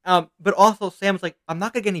 But also Sam's like, I'm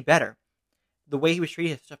not gonna get any better. The way he was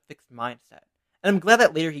treated is such a fixed mindset, and I'm glad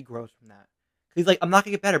that later he grows from that. He's like, I'm not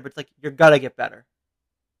gonna get better, but it's like you're gonna get better.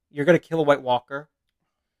 You're gonna kill a White Walker.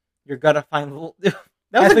 You're gonna find little.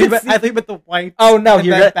 I think with the white. Oh no,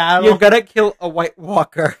 you're gonna kill a White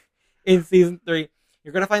Walker in season 3.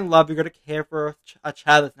 You're gonna find love. You're gonna care for a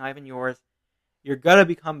child that's not even yours. You're gonna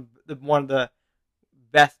become one of the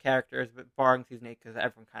best characters, but barring season 8, because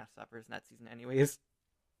everyone kind of suffers in that season, anyways.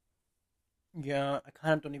 Yeah, I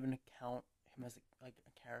kind of don't even count him as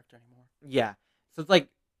a character anymore. Yeah, so it's like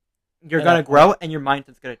you're gonna grow, and your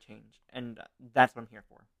mindset's gonna change, and that's what I'm here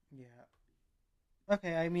for. Yeah.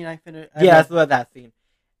 Okay, I mean, I finished. Yeah, so that scene.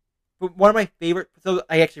 But one of my favorite, so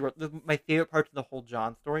I actually wrote my favorite parts of the whole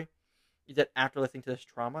Jon story is that after listening to this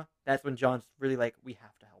trauma, that's when Jon's really like, we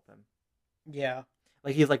have to help him. Yeah.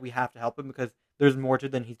 Like, he's like, we have to help him because there's more to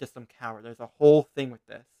than he's just some coward. There's a whole thing with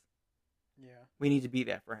this. Yeah. We need to be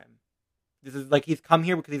there for him. This is like, he's come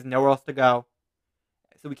here because he's nowhere else to go.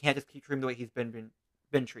 So we can't just keep treating him the way he's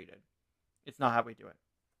been treated. It's not how we do it.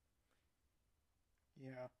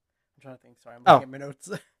 Yeah. I'm trying to think. Sorry, I'm looking at my notes.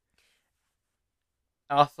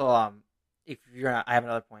 Also, if you're not, I have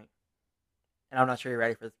another point. And I'm not sure you're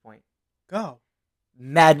ready for this point. Go.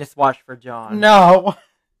 Madness watch for Jon. No.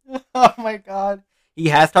 Oh my god. He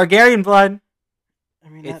has Targaryen blood. I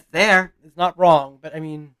mean, it's there. It's not wrong, but I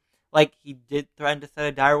mean, like, he did threaten to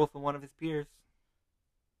set a direwolf in one of his peers.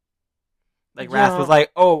 Like, Rast was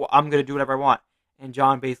like, oh, I'm going to do whatever I want. And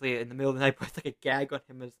Jon basically, in the middle of the night, puts like a gag on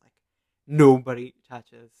him and is like, nobody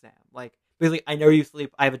touches Sam. Like, basically, I know you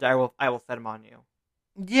sleep, I have a direwolf, I will set him on you.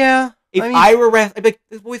 Yeah. If I were Rast, I'd be like,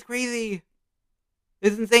 this boy's crazy.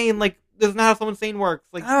 This is insane. Like, this is not how someone sane works.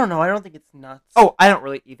 Like, I don't know. I don't think it's nuts. Oh, I don't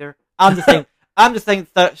really either. I'm just saying.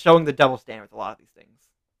 Showing the double standard with a lot of these things.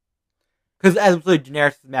 Because absolutely,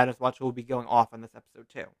 Daenerys' Madness Watch will be going off on this episode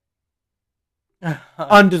too.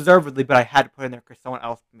 Undeservedly, but I had to put it in there because someone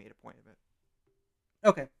else made a point of it.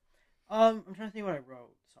 Okay. I'm trying to think what I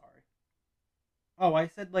wrote. Sorry. Oh, I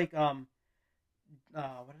said like what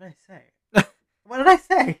did I say? What did I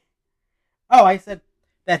say? Oh, I said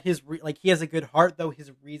that he has a good heart, though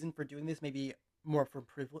his reason for doing this may be more from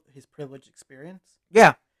his privileged experience.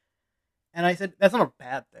 Yeah. And I said that's not a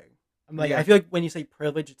bad thing. I'm like, I feel like when you say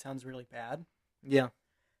privilege, it sounds really bad. Yeah.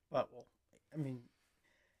 But well, I mean,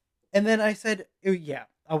 and then I said, yeah.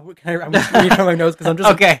 I'm just reading from my notes because I'm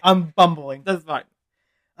just okay. I'm bumbling. That's fine.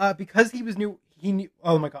 Because he knew.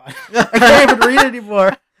 Oh my god, I can't even read it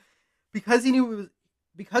anymore. Because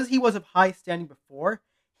he was of high standing before,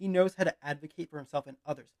 he knows how to advocate for himself and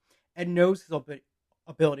others, and knows his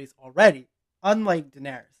abilities already. Unlike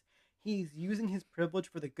Daenerys, he's using his privilege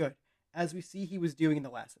for the good, as we see he was doing in the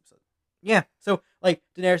last episode. Yeah. So, like,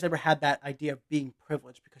 Daenerys never had that idea of being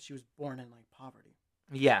privileged because she was born in, like, poverty.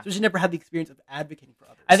 Yeah. So she never had the experience of advocating for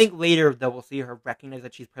others. I think later, though, we'll see her recognize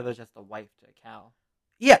that she's privileged as the wife to Cal.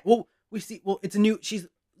 Yeah, well, she's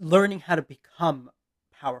learning how to become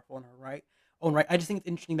powerful in her own right. I just think it's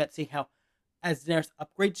interesting that seeing how, as Daenerys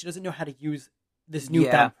upgrades, she doesn't know how to use this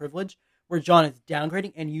newfound privilege, where Jon is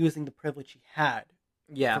downgrading and using the privilege he had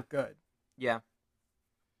for good. Yeah.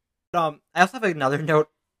 I also have another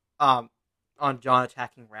note on Jon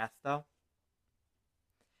attacking Rast, though.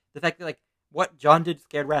 The fact that, like, what Jon did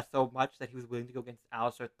scared Rast so much that he was willing to go against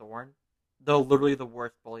Alliser Thorne, though literally the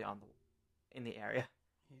worst bully in the area.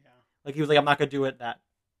 Yeah. Like, he was like, I'm not going to do it that.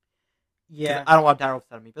 Yeah. I don't want Daryl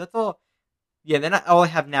upset on me, but that's all. Yeah, then all I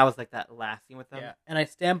have now is, like, that last scene with them. Yeah, and I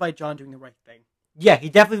stand by Jon doing the right thing. Yeah, he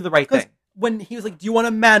definitely did the right thing. When he was like, do you want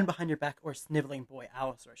a man behind your back or a sniveling boy?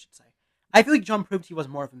 Alliser, I should say. I feel like Jon proved he was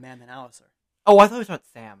more of a man than Alliser. Oh, I thought it was about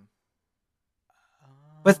Sam.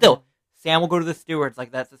 But still, Sam will go to the stewards.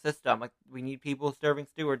 Like, that's the system. Like, we need people serving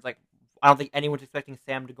stewards. Like, I don't think anyone's expecting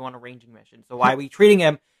Sam to go on a ranging mission. So why are we treating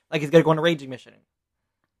him like he's going to go on a ranging mission?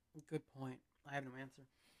 Good point. I have no answer.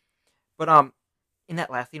 But, in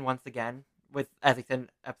that last scene, once again, with, as I said in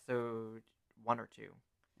episode 1 or 2,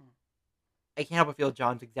 I can't help but feel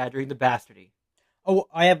Jon's exaggerating the bastardy. Oh,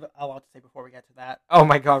 I have a lot to say before we get to that. Oh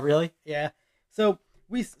my god, really? Yeah. So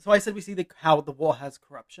I said we see how the wall has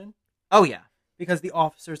corruption Oh yeah. because the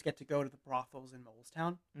officers get to go to the brothels in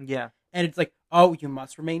Molestown, Yeah. and it's like, oh, you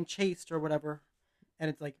must remain chaste or whatever, and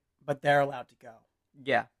it's like, but they're allowed to go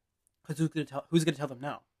Yeah. because who's gonna tell them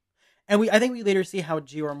no? And I think we later see how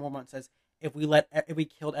G.R. Mormont says if we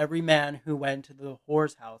killed every man who went to the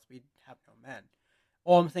whore's house, we'd have no men.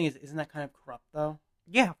 All I'm saying is, isn't that kind of corrupt though?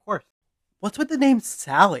 Yeah, of course. What's with the name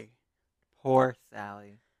Sally? Poor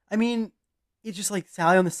Sally. I mean, it's just like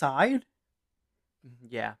Sally on the side.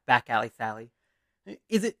 Yeah, back alley Sally.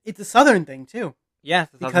 It's a southern thing too. Yes,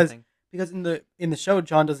 yeah, because in the show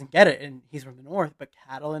Jon doesn't get it and he's from the north, but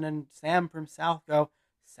Catelyn and Sam from south go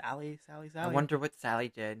Sally. I wonder what Sally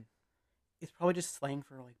did. It's probably just slang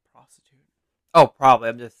for like prostitute. Oh, probably.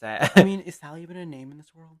 I'm just saying. I mean, is Sally even a name in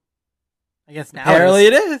this world? I guess now apparently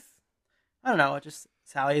it is. I don't know. It just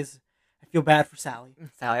Sally's. I feel bad for Sally.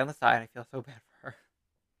 Sally on the side. I feel so bad for her.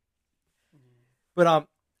 But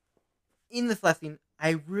in this lesson,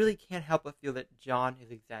 I really can't help but feel that Jon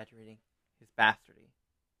is exaggerating his bastardy.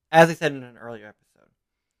 As I said in an earlier episode.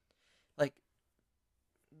 Like,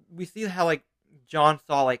 we see how, like, Jon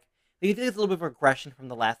saw, like, he did a little bit of regression from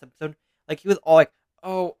the last episode. Like, he was all like,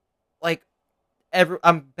 oh, like,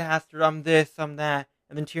 I'm bastard, I'm this, I'm that.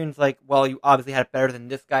 And then Tyrion's like, well, you obviously had it better than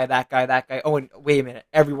this guy, that guy, that guy. Oh, and wait a minute,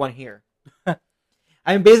 everyone here.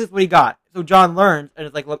 I mean, basically what he got. So Jon learns, and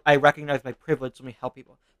it's like, look, I recognize my privilege, let me help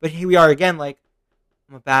people. But here we are again, like,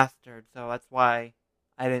 I'm a bastard, so that's why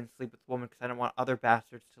I didn't sleep with the woman, because I didn't want other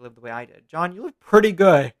bastards to live the way I did. Jon, you live pretty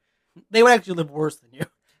good. They would actually live worse than you.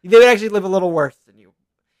 They would actually live a little worse than you.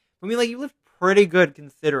 I mean, like, you live pretty good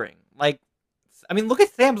considering. Like, I mean, look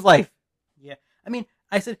at Sam's life. Yeah. I mean,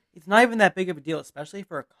 I said, it's not even that big of a deal, especially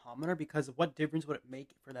for a commoner, because what difference would it make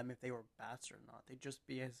for them if they were bastard or not? They'd just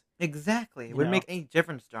be as... Exactly. It wouldn't make any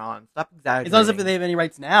difference, Jon. Stop exaggerating. It's not as if they have any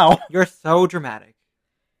rights now. You're so dramatic.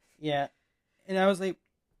 Yeah. And I was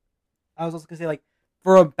also going to say, like,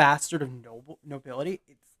 for a bastard of nobility,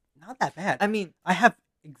 it's not that bad. I mean, I have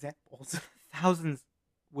examples. Thousands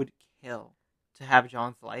would kill to have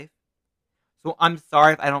Jon's life. So I'm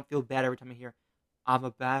sorry if I don't feel bad every time I hear, I'm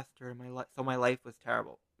a bastard, so my life was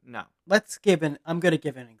terrible. No. I'm going to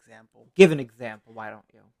give an example. Give an example, why don't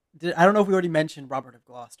you? I don't know if we already mentioned Robert of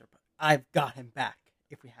Gloucester, but I've got him back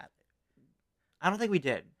if we had it. I don't think we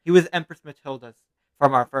did. He was Empress Matilda's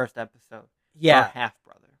from our first episode. Yeah. Our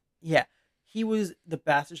half-brother. Yeah. He was the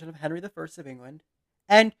bastard son of Henry I of England,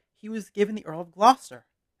 and he was given the Earl of Gloucester.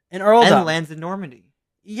 And lands in Normandy.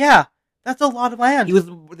 Yeah. That's a lot of land. He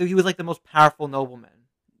was like the most powerful nobleman.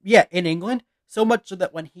 Yeah, in England. So much so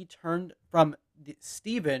that when he turned from King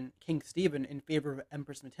Stephen, in favor of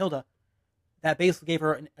Empress Matilda, that basically gave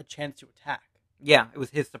her a chance to attack. Yeah, it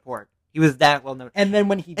was his support. He was that well known. And then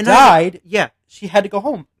when he died, yeah, she had to go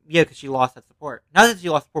home. Yeah, because she lost that support. Not that she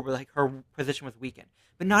lost support, but like her position was weakened.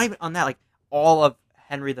 But not even on that. Like all of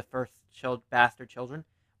Henry I's bastard children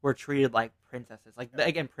were treated like princesses. Like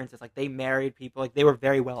again, princess. Like they married people. Like they were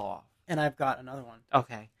very well off. And I've got another one.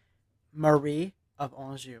 Okay, Marie of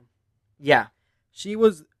Anjou. Yeah. She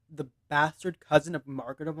was the bastard cousin of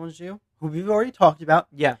Margaret of Anjou, who we've already talked about.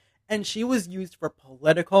 Yeah. And she was used for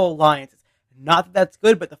political alliances. Not that that's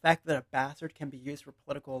good, but the fact that a bastard can be used for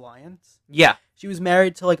political alliance. Yeah. She was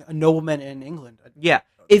married to like a nobleman in England. Yeah.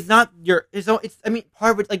 It's not your. I mean,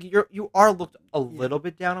 part of it, like you are looked a little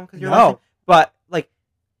bit down on because you're no, but like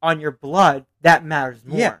on your blood that matters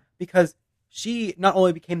more. Yeah, because she not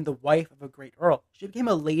only became the wife of a great earl, she became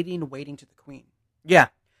a lady in waiting to the queen. Yeah.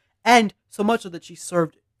 And so much so that she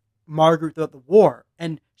served Margaret throughout the war,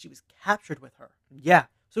 and she was captured with her. Yeah.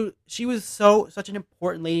 So she was such an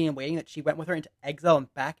important lady in waiting that she went with her into exile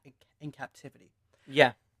and back in captivity.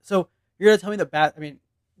 Yeah. So you're gonna tell me that I mean,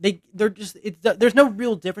 they're just there's no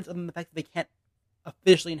real difference other than the fact that they can't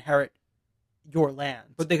officially inherit your land,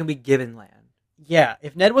 but they can be given land. Yeah.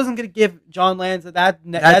 If Ned wasn't gonna give Jon lands, that's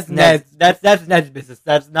Ned's business.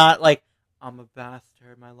 That's not like I'm a bastard.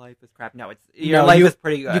 My life is crap. No, your life is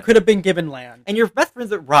pretty good. You could have been given land, and you're best friends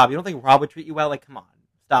with Rob. You don't think Rob would treat you well? Like, come on,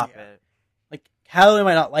 stop it. Like, Catelyn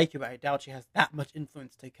might not like you, but I doubt she has that much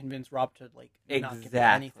influence to convince Rob to like not give you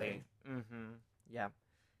anything. Mm-hmm. Yeah.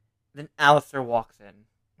 Then Alistair walks in,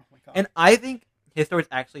 oh my God. And I think his story is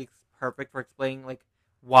actually perfect for explaining like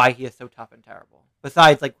why he is so tough and terrible.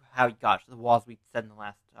 Besides, like how he got to the walls we said in the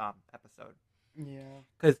last episode. Yeah.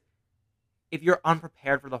 Because if you're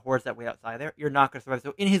unprepared for the hordes that wait outside there, you're not going to survive.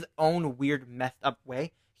 So in his own weird, messed up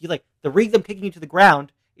way, he's like, the reason I'm kicking you to the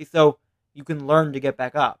ground is so you can learn to get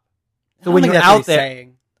back up. So when you're out there,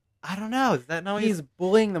 I don't know. Is that no? He's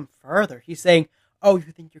bullying them further. He's saying, "Oh,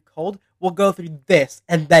 you think you're cold? We'll go through this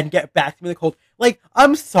and then get back to me the cold." Like,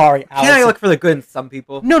 I'm sorry, Allison. Can't I look for the good in some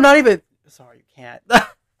people? No, not even. Sorry, you can't.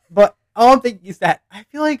 But all I'm thinking is that I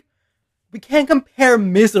feel like we can't compare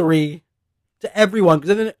misery to everyone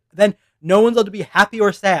because then no one's allowed to be happy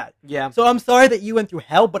or sad. Yeah. So I'm sorry that you went through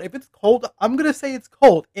hell, but if it's cold, I'm gonna say it's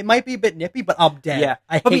cold. It might be a bit nippy, but I'm dead. Yeah.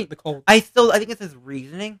 I hate the cold. I think it's his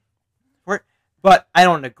reasoning for it, but I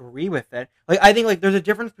don't agree with it. Like, I think, like, there's a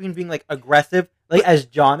difference between being, like, aggressive, like, as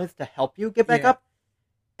John is to help you get back up,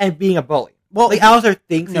 and being a bully. Well, like, Alistair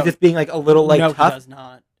thinks he's just being, like, a little, like, tough. No, he does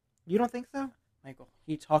not. You don't think so? Michael,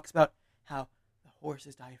 he talks about how the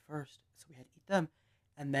horses die first, so we had to eat them,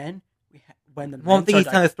 and then when the one thing he's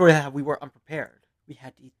telling the story how we were unprepared. We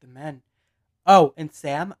had to eat the men. Oh, and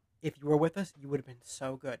Sam, if you were with us, you would have been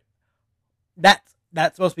so good. That's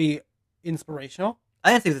supposed to be inspirational.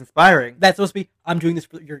 I didn't say it was inspiring. That's supposed to be, I'm doing this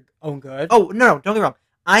for your own good. Oh, no, don't get me wrong.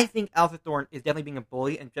 I think Alistair Thorne is definitely being a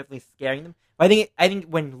bully and definitely scaring them. But I think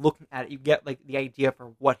when looking at it, you get, like, the idea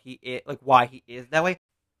for what he is, like, why he is that way.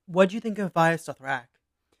 What do you think of Vias Dothrak?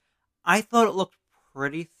 I thought it looked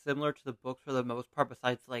pretty similar to the books for the most part,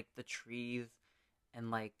 besides, like, the trees and,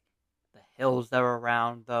 like, the hills that were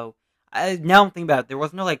around, though. Now I'm thinking about it, there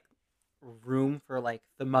was no, like, room for, like,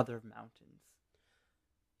 the Mother of Mountains.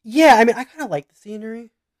 Yeah, I mean, I kind of like the scenery.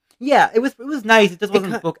 Yeah, it was nice. It just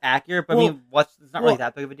wasn't book accurate, but I mean, it's not really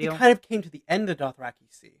that big of a deal. It kind of came to the end of Dothraki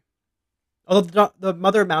Sea. Although the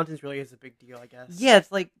Mother of Mountains really is a big deal, I guess. Yeah,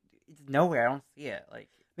 it's like, it's nowhere. I don't see it. Like,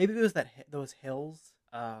 maybe it was those hills.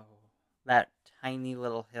 Oh, that tiny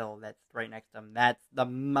little hill that's right next to them. That's the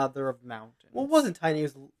Mother of Mountains. Well, it wasn't tiny.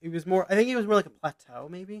 It was more. I think it was more like a plateau,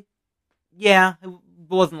 maybe. Yeah, it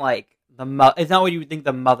wasn't like it's not what you would think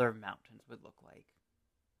the Mother of Mountains would look like.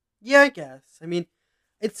 Yeah, I guess. I mean,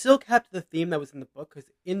 it still kept the theme that was in the book,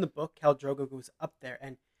 because in the book, Khal Drogo goes up there,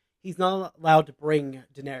 and he's not allowed to bring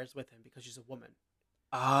Daenerys with him because she's a woman.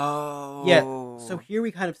 Oh. Yeah, so here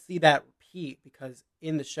we kind of see that repeat, because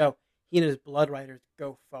in the show, he and his blood riders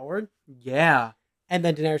go forward. Yeah. And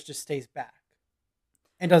then Daenerys just stays back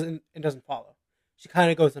and doesn't follow. She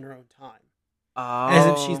kind of goes on her own time. Oh. As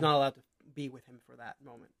if she's not allowed to be with him for that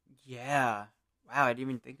moment. Yeah. Wow, I didn't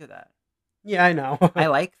even think of that. Yeah, I know. I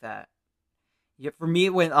like that. Yeah, for me,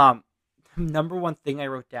 when number one thing I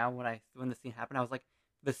wrote down when the scene happened, I was like,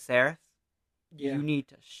 Viserys, you need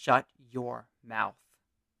to shut your mouth.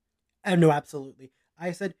 No, absolutely.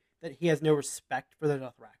 I said that he has no respect for the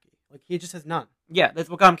Dothraki. Like, he just has none. Yeah, that's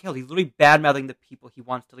what got him killed. He's literally bad-mouthing the people he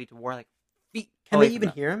wants to lead to war. Like, can they even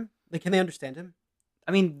hear him? Like, can they understand him?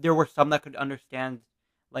 I mean, there were some that could understand,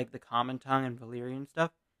 like, the common tongue and Valyrian stuff.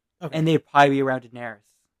 Okay. And they'd probably be around Daenerys.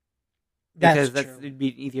 Because it'd be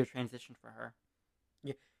an easier transition for her.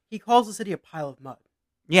 Yeah. He calls the city a pile of mud.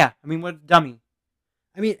 Yeah, I mean, what a dummy.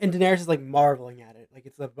 I mean, and Daenerys is, like, marveling at it. Like,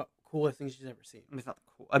 it's the coolest thing she's ever seen. I mean, it's not the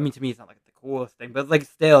cool. I mean, to me, it's not, like, the coolest thing. But, like,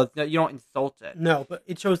 still, you don't insult it. No, but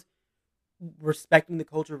it shows respecting the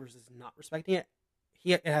culture versus not respecting it.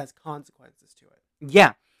 It has consequences to it.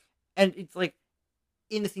 Yeah. And it's, like,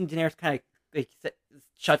 in the scene, Daenerys kind of, like,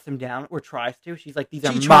 shuts him down, or tries to. She's like, these are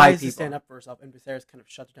my people. She tries to stand up for herself, and Viserys kind of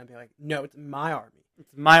shuts her down, being like, no, it's my army.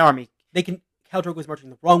 It's my army. Khal Drogo is marching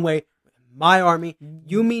the wrong way. My army,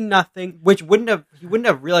 you mean nothing. Which he wouldn't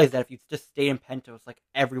have realized that if you just stayed in Pentos like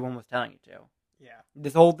everyone was telling you to. Yeah.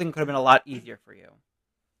 This whole thing could have been a lot easier for you.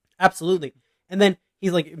 Absolutely. And then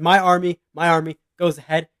he's like, my army goes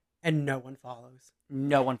ahead, and no one follows.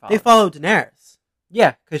 No one follows. They follow Daenerys.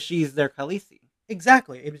 Yeah, because she's their Khaleesi.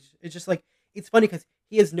 Exactly. It's just like, it's funny because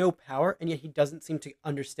he has no power, and yet he doesn't seem to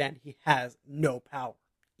understand he has no power.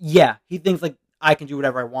 Yeah, he thinks like, I can do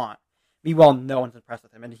whatever I want. Meanwhile, no one's impressed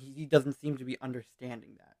with him, and he doesn't seem to be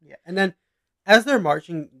understanding that. Yeah, and then as they're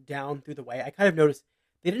marching down through the way, I kind of noticed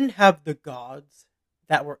they didn't have the gods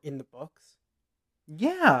that were in the books.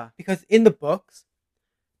 Yeah. Because in the books,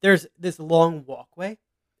 there's this long walkway,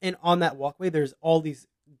 and on that walkway, there's all these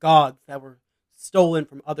gods that were stolen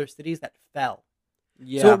from other cities that fell.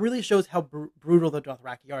 Yeah. So it really shows how brutal the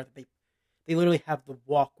Dothraki are, that they literally have the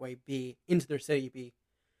walkway be into their city,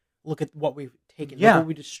 look at what we've taken, look what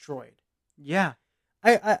we destroyed. Yeah.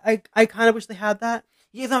 I kind of wish they had that.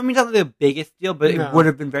 Yeah, I mean, it's not like the biggest deal, but it would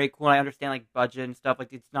have been very cool. And I understand, like, budget and stuff.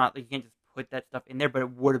 Like, it's not, like, you can't just put that stuff in there, but it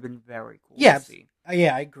would have been very cool to see.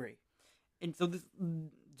 Yeah, I agree. And so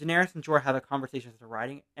Daenerys and Jorah have a conversation as they're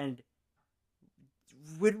riding, and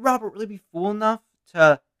would Robert really be fool enough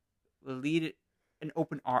to lead an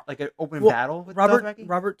open battle with Dothraki?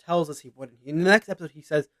 Robert tells us he wouldn't. In the next episode, he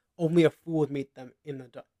says only a fool would meet them in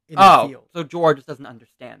the field. So Jorah just doesn't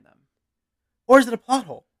understand them. Or is it a plot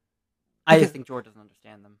hole? I just think George doesn't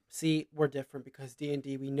understand them. See, we're different because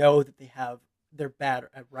D&D, we know that they're bad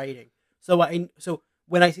at writing. So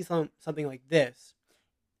when I see something like this,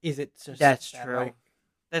 is it just That's bad true. writing?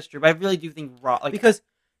 That's true. But I really do think because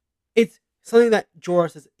it's something that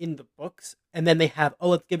Jorah says in the books, and then they have,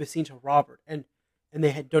 let's give a scene to Robert, and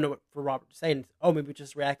they don't know what for Robert to say, and maybe we're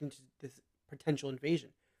just reacting to this potential invasion.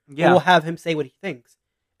 Yeah, we'll have him say what he thinks,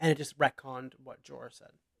 and it just retconned what Jorah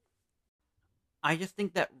said. I just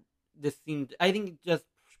think that this scene, I think it just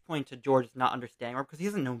points to George not understanding Robert because he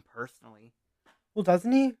doesn't know him personally. Well,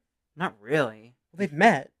 doesn't he? Not really. Well, they've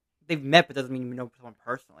met. They've met, but doesn't mean you know someone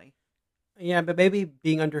personally. Yeah, but maybe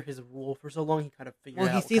being under his rule for so long, he kind of figured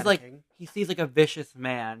out. He sees like a vicious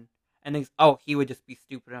man and thinks, oh, he would just be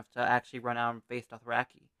stupid enough to actually run out and face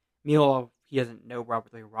Dothraki. Meanwhile, he doesn't know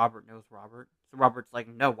Robert like Robert knows Robert. So Robert's like,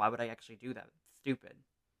 no, why would I actually do that? It's stupid.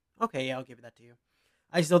 Okay, yeah, I'll give that to you.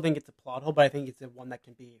 I still think it's a plot hole, but I think it's one that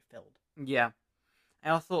can be filled. Yeah. I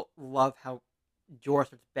also love how Jorah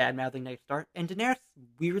starts bad-mouthing Ned Stark, and Daenerys,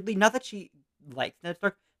 weirdly, not that she likes Ned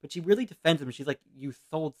Stark, but she really defends him. She's like, you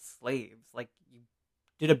sold slaves. Like, you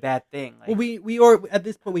did a bad thing. Like, well, we are, at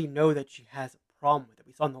this point, we know that she has a problem with it.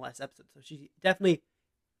 We saw in the last episode, so she definitely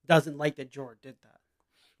doesn't like that Jorah did that.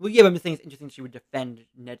 Well, yeah, but I'm just saying it's interesting she would defend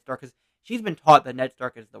Ned Stark, because she's been taught that Ned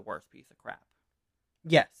Stark is the worst piece of crap.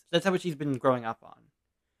 Yes. So that's how she's been growing up on.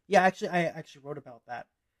 Yeah, I actually wrote about that.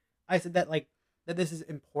 I said that, that this is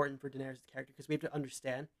important for Daenerys' character, because we have to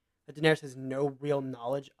understand that Daenerys has no real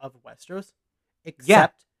knowledge of Westeros,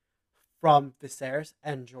 except from Viserys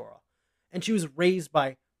and Jorah. And she was raised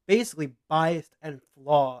by basically biased and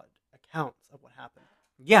flawed accounts of what happened.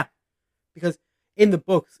 Yeah. Because in the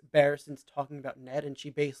books, Barristan's talking about Ned, and she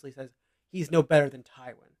basically says, he's no better than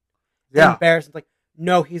Tywin. Yeah. And Barristan's like,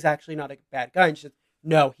 no, he's actually not a bad guy. And she says,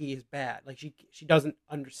 no, he is bad. Like, she doesn't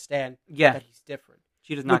understand that he's different.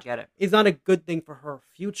 She does not get it. It's not a good thing for her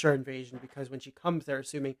future invasion, because when she comes there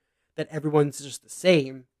assuming that everyone's just the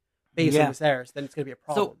same based on Viserys, then it's going to be a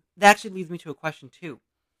problem. So that actually leads me to a question, too.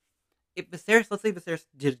 If Viserys, let's say Viserys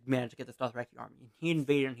did manage to get the Dothraki army, and he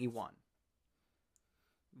invaded and he won,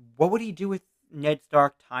 what would he do with Ned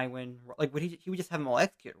Stark, Tywin? Like, he would just have them all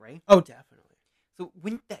executed, right? Oh, definitely. So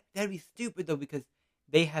wouldn't that'd be stupid, though, because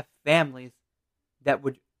they have families that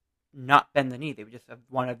would not bend the knee. They would just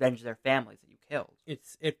want to avenge their families that you killed.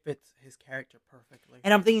 It fits his character perfectly.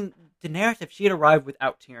 And I'm thinking, Daenerys, if she had arrived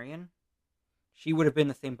without Tyrion, she would have been in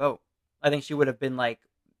the same boat. I think she would have been like,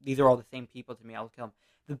 these are all the same people to me, I'll kill them.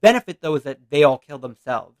 The benefit, though, is that they all kill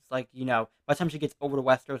themselves. Like, by the time she gets over to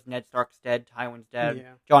Westeros, Ned Stark's dead, Tywin's dead,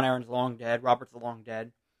 Jon Arryn's long dead, Robert's long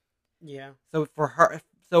dead. Yeah. So for her,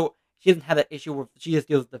 she doesn't have that issue where she just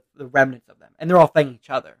deals with the remnants of them. And they're all fighting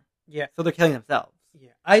each other. Yeah. So they're killing themselves.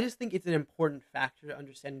 Yeah. I just think it's an important factor to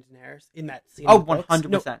understand Daenerys in that scene. Oh,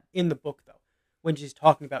 100%. No, in the book, though, when she's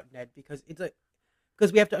talking about Ned, because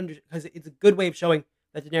we have to because it's a good way of showing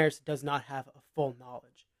that Daenerys does not have a full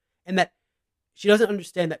knowledge, and that she doesn't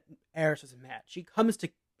understand that Aerys was mad. She comes to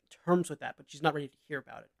terms with that, but she's not ready to hear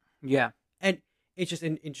about it. Yeah. And it's just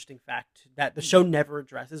an interesting fact that the show never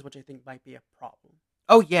addresses, which I think might be a problem.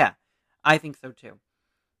 Oh, yeah. I think so, too.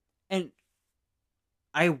 And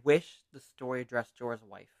I wish the story addressed Jorah's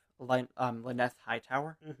wife, Lynette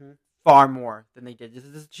Hightower, far more than they did.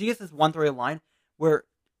 She has this one storyline where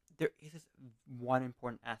there is this one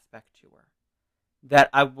important aspect to her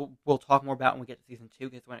that we'll talk more about when we get to season 2,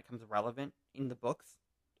 because when it comes relevant in the books.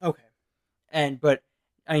 Okay. But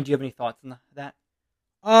do you have any thoughts on that?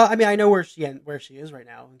 I know where she is right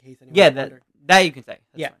now, in case anyone. Yeah, that you can say.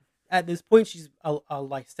 That's fine. At this point, she's a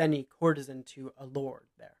Lyseni courtesan to a lord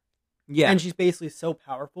there. Yeah. And she's basically so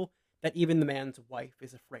powerful that even the man's wife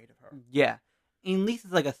is afraid of her. Yeah. And Lys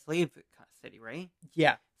is like a slave city, right?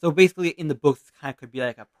 Yeah. So basically, in the books, it kind of could be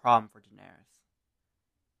like a problem for Daenerys.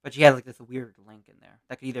 But she has like this weird link in there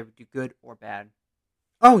that could either do good or bad.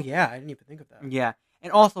 Oh, yeah. I didn't even think of that. Yeah.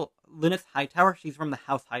 And also, Lynette Hightower, she's from the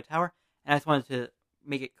House Hightower. And I just wanted to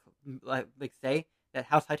make it, say that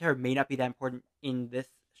House Hightower may not be that important in this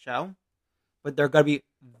show. But they're going to be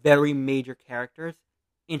very major characters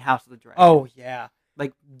in House of the Dragon. Oh, yeah.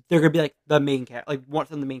 Like, they're going to be like the main character, like one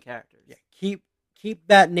of the main characters. Yeah. Keep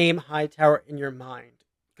that name Hightower in your mind.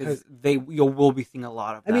 Because we'll be seeing a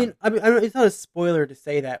lot of them. I mean, it's not a spoiler to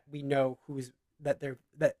say that we know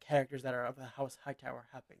that characters that are of the House Hightower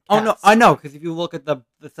have been cast. Oh, no, I know, because if you look at the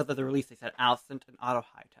stuff that they released, they said Alicent and Otto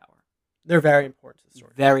Hightower. They're very important to the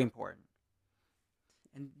story. Very important.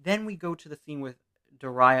 And then we go to the scene with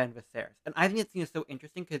Doria and Viserys. And I think that scene is so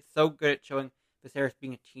interesting because it's so good at showing Viserys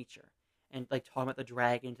being a teacher and like talking about the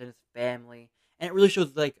dragons and his family. And it really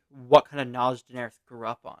shows like what kind of knowledge Daenerys grew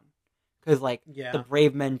up on. Because, like, Yeah. the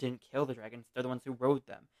brave men didn't kill the dragons. They're the ones who rode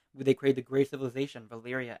them. They created the greatest civilization,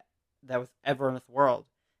 Valyria, that was ever in this world.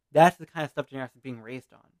 That's the kind of stuff Daenerys is being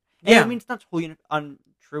raised on. And, Yeah. I mean, it's not totally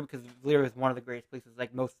untrue, because Valyria is one of the greatest places,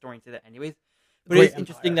 like, most historians say that anyways. But Great it's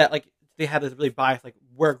interesting that, like, they have this really bias, like,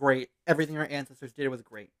 we're great. Everything our ancestors did was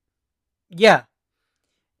great. Yeah.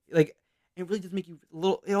 Like, it really does make you a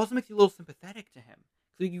little. It also makes you a little sympathetic to him,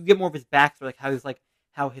 so you get more of his backstory, like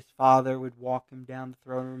how his father would walk him down the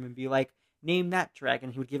throne room and be like, "Name that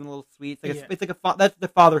dragon." He would give him a little sweets. Like it's like that's the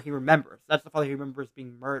father he remembers. That's the father he remembers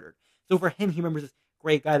being murdered. So for him, he remembers this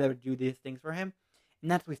great guy that would do these things for him, and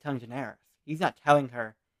that's what he's telling Daenerys. He's not telling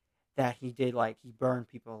her that he did he burned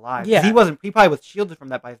people alive. Yeah, he wasn't. He probably was shielded from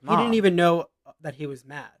that by his mom. He didn't even know that he was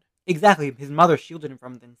mad. Exactly, his mother shielded him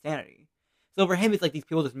from the insanity. So for him, it's like these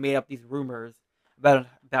people just made up these rumors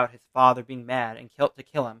about his father being mad and to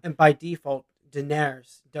kill him. And by default,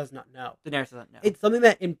 Daenerys does not know. Daenerys doesn't know. It's something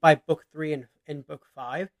that by book 3 and in book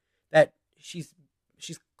 5 that she's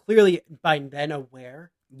clearly by then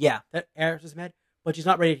aware. Yeah, that Aerys is mad, but she's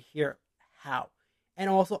not ready to hear how. And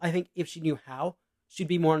also, I think if she knew how, she'd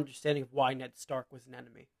be more understanding of why Ned Stark was an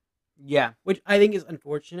enemy. Yeah, which I think is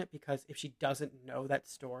unfortunate because if she doesn't know that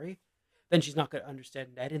story, then she's not going to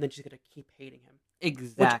understand Ned, and then she's going to keep hating him.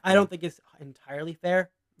 Exactly. Which I don't think is entirely fair.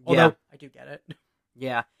 Although I do get it.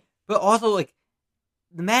 Yeah, but also the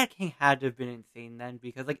Mad King had to have been insane then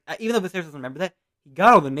because even though Viserys doesn't remember that, he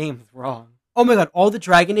got all the names wrong. Oh my god! All the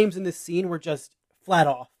dragon names in this scene were just flat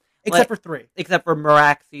off, except for 3. Except for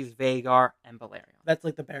Meraxes, Vhagar, and Balerion. That's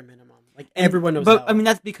the bare minimum. Everyone knows. But I mean,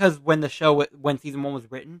 that's because when season 1 was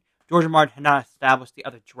written, George R. Martin had not established the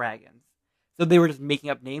other dragons. So they were just making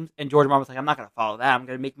up names, and George R. Martin was like, I'm not going to follow that. I'm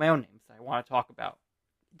going to make my own names that I want to talk about.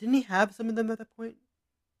 Didn't he have some of them at that point?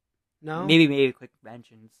 No? Maybe quick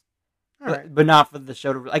mentions. But not for the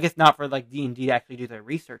show I guess not for D&D to actually do their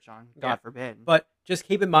research on. God forbid. But just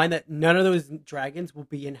keep in mind that none of those dragons will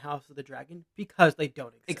be in House of the Dragon because they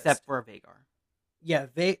don't exist. Except for Vhagar. Yeah,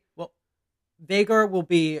 Vhagar will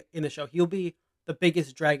be in the show. He'll be the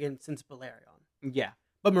biggest dragon since Balerion. Yeah.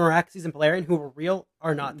 But Meraxes and Balerion, who were real,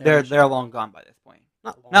 are not there. They're long gone by this point.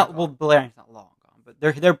 Not long gone. Well, Balerion's not long gone, but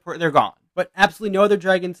they're gone. But absolutely no other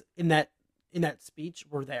dragons in that speech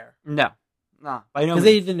were there. No. Nah. By no means. Because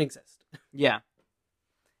they didn't exist. Yeah.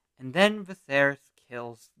 And then Viserys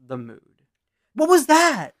kills the mood. What was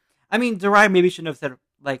that? I mean, Darai maybe shouldn't have said,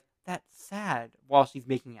 that's sad while she's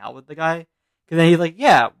making out with the guy. Because then he's like,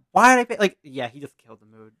 yeah, why did I pay? Yeah, he just killed the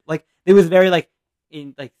mood. It was very,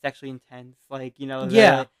 sexually intense.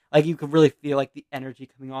 Yeah. You could really feel, the energy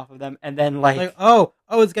coming off of them. And then, oh,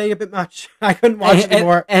 it's getting a bit much. I couldn't watch it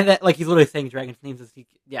anymore. And then, he's literally saying dragons' names as he,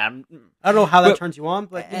 yeah. I don't know how that turns you on,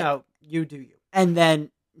 but, you do you. And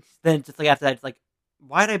then just, after that, it's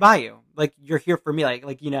why did I buy you? You're here for me, and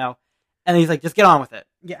then he's like, just get on with it.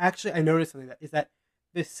 Yeah, actually, I noticed something is that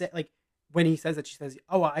this, when he says that, she says,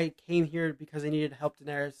 oh, I came here because I needed to help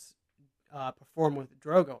Daenerys perform with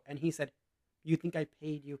Drogo. And he said, you think I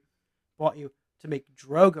bought you to make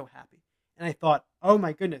Drogo happy? And I thought, oh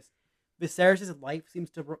my goodness, Viserys' life seems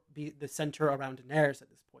to be the center around Daenerys at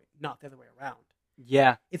this point, not the other way around.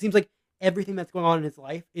 Yeah. It seems like everything that's going on in his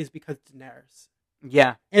life is because of Daenerys.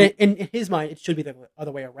 Yeah. And in his mind, it should be the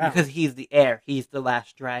other way around. Because he's the heir. He's the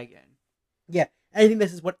last dragon. Yeah. And I think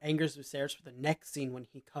this is what angers Viserys for the next scene when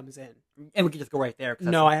he comes in. And we can just go right there.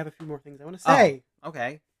 No, I have a few more things I want to say. Oh,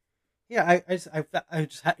 okay. Yeah,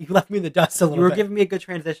 you left me in the dust a little bit. You were giving me a good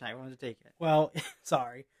transition. I wanted to take it. Well,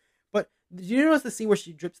 sorry. But did you notice the scene where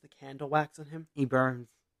she drips the candle wax on him? He burns.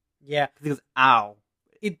 Yeah. Because he goes, ow.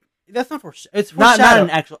 That's not for it's not an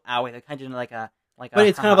actual owie. They're kind of but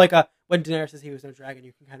it's kind of when Daenerys says he was no dragon,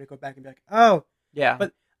 you can kind of go back and be like, oh. Yeah.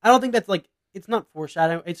 But I don't think that's it's not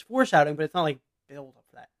foreshadowing. It's foreshadowing, but it's not build up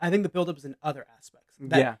for that. I think the build up is in other aspects.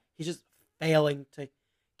 Yeah. He's just failing to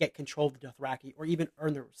get control of the Dothraki or even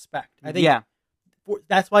earn their respect. I think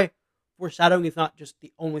that's why foreshadowing is not just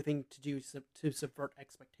the only thing to do to subvert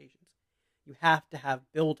expectations. You have to have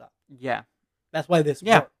build up. Yeah. That's why this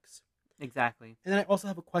works. Exactly. And then I also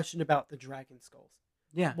have a question about the dragon skulls.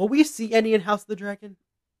 Yeah. Will we see any in House of the Dragon?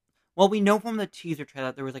 Well, we know from the teaser trailer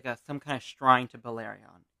that there was some kind of shrine to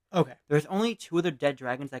Balerion. Okay. There's only 2 other dead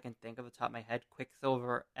dragons I can think of at the top of my head,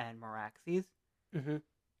 Quicksilver and Meraxes. Mm-hmm.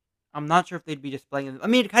 I'm not sure if they'd be displaying them. I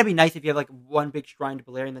mean, it'd kind of be nice if you have one big shrine to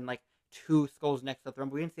Balerion and then 2 skulls next to the throne,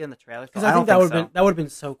 but we didn't see it in the trailer. Because I think that would have been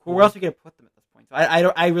so cool. Well, where else are you going to put them at this point? So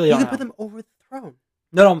I really don't know. You can put them over the throne.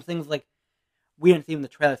 No, things we didn't see them in the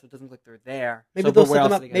trailer, so it doesn't look like they're there. Maybe they'll set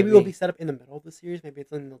them up. Maybe they'll be set up in the middle of the series. Maybe it's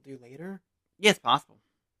something they'll do later. Yeah, it's possible.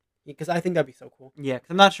 Because I think that'd be so cool. Yeah, because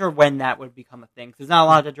I'm not sure when that would become a thing. Because there's not a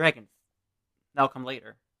lot of dead dragons. That'll come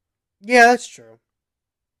later. Yeah, that's true.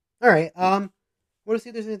 All right. Want to see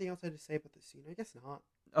if there's anything else I had to say about this scene? I guess not.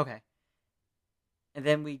 Okay. And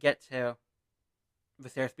then we get to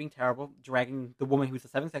Viserys being terrible, dragging the woman he was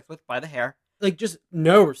having sex with by the hair. Like, just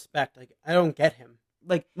no respect. Like, I don't get him.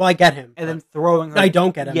 Like, well, I get him. And then throwing her. I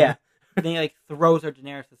don't get him. Yeah. And then he, like, throws her at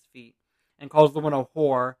Daenerys' feet and calls the woman a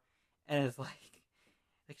whore and is like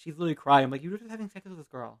she's literally crying. I'm like, you were just having sex with this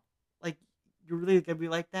girl. Like, you're really gonna be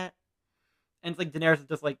like that? And it's like Daenerys is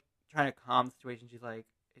just like trying to calm the situation. She's like,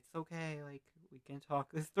 it's okay. Like, we can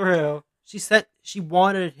talk this through. She said she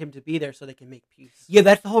wanted him to be there so they can make peace. Yeah,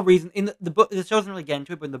 that's the whole reason. In the book, the show doesn't really get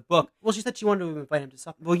into it, but in the book... Well, she said she wanted to invite him to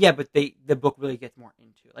supper. Well, yeah, but the book really gets more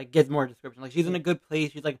into it. Like, gets more description. Like, she's in a good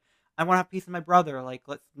place. She's like, I want to have peace with my brother. Like,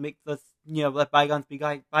 let's, let bygones be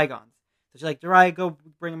bygones. So she's like, Jirai, go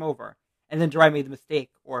bring him over. And then Jirai made the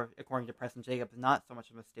mistake, or according to Preston Jacobs, not so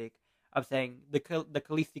much a mistake, of saying, the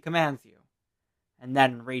Khaleesi commands you. And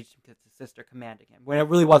that enraged him because his sister commanded him. When it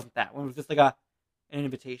really wasn't that. When it was just like an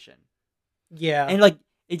invitation. Yeah. And, like,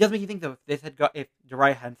 it does make you think, though, if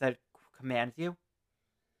Jirai hadn't said commands you.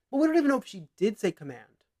 Well, we don't even know if she did say command.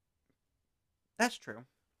 That's true.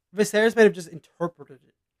 Viserys might have just interpreted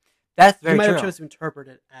it. That's very true. He might have chosen to interpret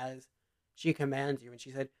it as she commands you. And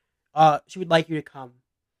she said, she would like you to come.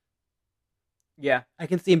 Yeah. I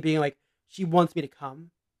can see him being like, she wants me to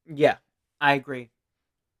come. Yeah, I agree.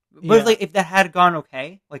 But it's like, if that had gone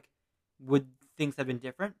okay, like, would things have been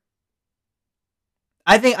different?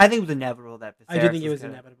 I think it was inevitable that Viserys I do think it was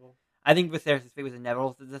inevitable. I think Viserys' fate was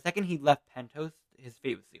inevitable. So the second he left Pentos, his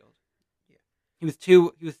fate was sealed. Yeah. He was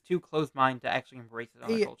too close-minded to actually embrace his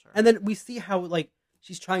own culture. And then we see how, like,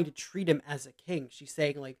 she's trying to treat him as a king. She's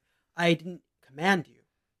saying, like, I didn't command you.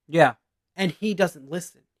 Yeah. And he doesn't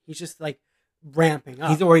listen. He's just, like, ramping up.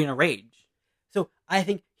 He's already in a rage. So I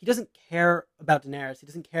think he doesn't care about Daenerys. He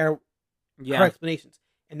doesn't care her explanations.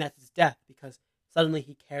 And that's his death, because suddenly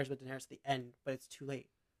he cares about Daenerys at the end, but it's too late.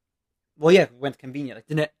 Well, yeah, when it's convenient.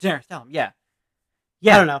 Like, Daenerys, tell him, yeah.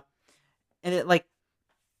 Yeah. I don't know. And it,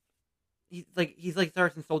 he's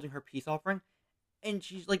starts insulting her peace offering. And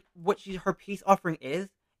she's like, her peace offering is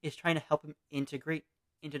trying to help him integrate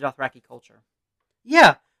into Dothraki culture.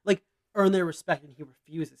 Yeah, like, earn their respect, and he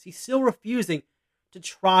refuses. He's still refusing to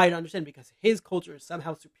try to understand, because his culture is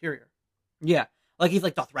somehow superior. Yeah. Like, he's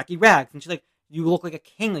like, Dothraki rags. And she's like, you look like a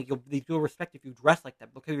king. Like, these people respect if you dress like that.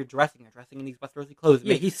 Look how you're dressing. You're dressing in these Westerosi clothes.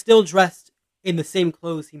 Yeah, he's still dressed in the same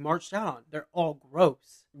clothes he marched out on. They're all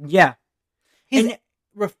gross. Yeah. His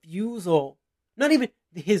refusal, not even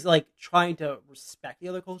his, like, trying to respect the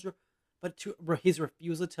other culture, but his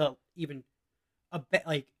refusal to even,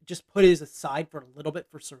 just put his aside for a little bit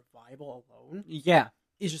for survival alone. Yeah.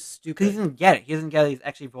 Is just stupid. Because he doesn't get it. He doesn't get it. He's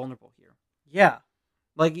actually vulnerable here. Yeah.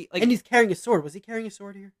 And he's carrying a sword. Was he carrying a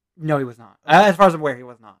sword here? No, he was not. Okay. As far as I'm aware, he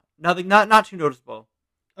was not. Nothing, not too noticeable.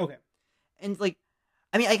 Okay. And like,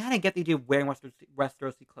 I mean, I kind of get the idea of wearing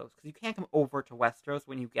Westerosi clothes, because you can't come over to Westeros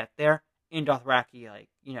when you get there in Dothraki,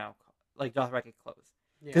 Dothraki clothes.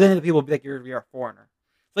 Because then the people will be like, you're a foreigner.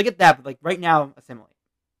 So I get that, but like right now, assimilate.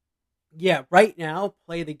 Yeah, right now,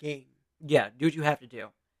 play the game. Yeah, do what you have to do.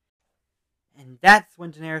 And that's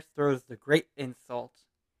when Daenerys throws the great insult.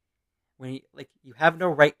 When you have no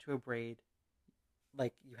right to a braid.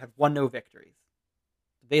 Like, you have won no victories.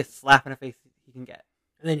 The biggest slap in the face he can get.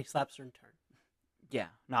 And then he slaps her in turn. Yeah,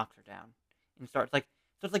 knocks her down. And starts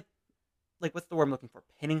what's the word I'm looking for?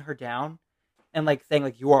 Pinning her down. And like saying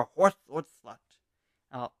like, you are a horse lord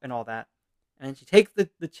slut. And all that. And then she takes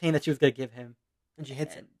the chain that she was going to give him. And she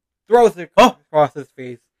hits it. Throws it across his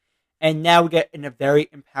face. And now we get in a very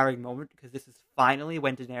empowering moment, because this is finally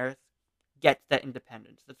when Daenerys gets that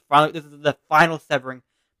independence. This is the final severing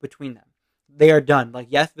between them. They are done. Like,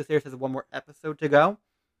 yes, Viserys has one more episode to go.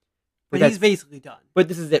 But he's basically done. But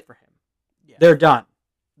this is it for him. Yeah. They're done.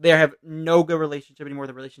 They have no good relationship anymore.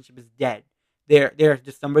 The relationship is dead. They're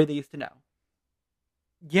just somebody they used to know.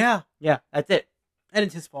 Yeah. Yeah, that's it. And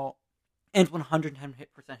it's his fault. And it's 110%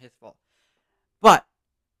 his fault. But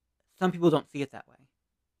some people don't see it that way.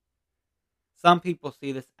 Some people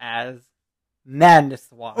see this as Madness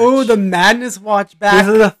Watch. Oh, the Madness Watch back.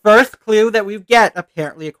 This is the first clue that we get,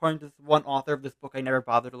 apparently, according to this one author of this book I never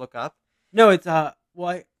bothered to look up. No, it's, I'm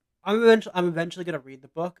eventually going to read the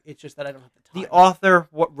book. It's just that I don't have the time. The author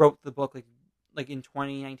wrote the book, like in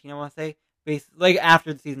 2019, I want to say,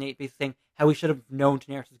 after the season 8, basically saying how we should have known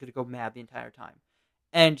Daenerys was going to go mad the entire time.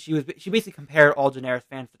 And she basically compared all Daenerys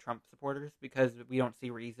fans to Trump supporters, because we don't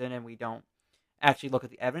see reason and we don't actually look at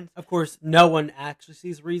the evidence. Of course, no one actually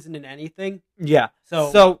sees reason in anything. Yeah.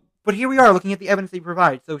 So, but here we are looking at the evidence they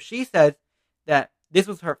provide. So she says that this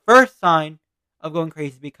was her first sign of going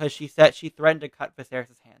crazy, because she said she threatened to cut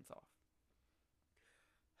Viserys' hands off.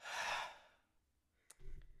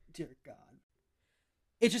 Dear God.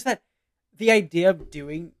 It's just that the idea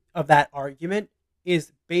of that argument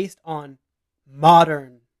is based on a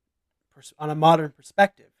modern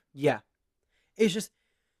perspective. Yeah. It's just,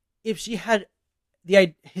 if she had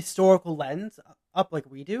the historical lens up like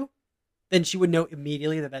we do, then she would know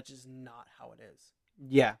immediately that that's just not how it is.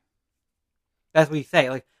 Yeah. That's what you say.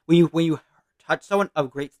 Like, when you touch someone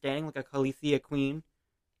of great standing, like a Khaleesi, a queen,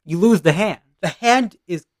 you lose the hand. The hand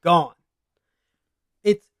is gone.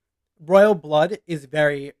 It's royal blood is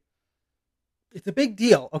it's a big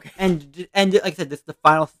deal. Okay. And like I said, this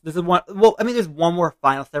is one. Well, I mean, there's one more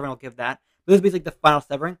final severing. I'll give that. But this is basically the final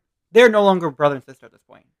severing. They're no longer brother and sister at this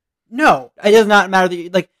point. No, it does not matter.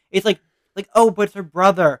 It's like oh, but it's her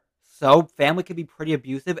brother. So family can be pretty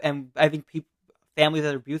abusive, and I think families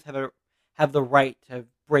that are abused have the right to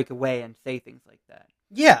break away and say things like that.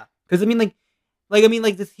 Yeah, because I mean,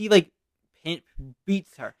 this he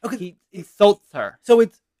beats her. Okay, he insults her. So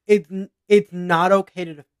it's not okay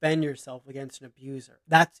to defend yourself against an abuser.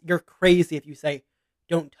 You're crazy if you say,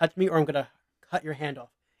 "Don't touch me, or I'm gonna cut your hand off."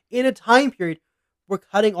 In a time period where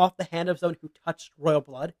cutting off the hand of someone who touched royal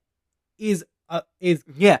blood is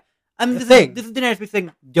yeah. I mean, this is Daenerys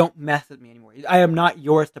saying, "Don't mess with me anymore. I am not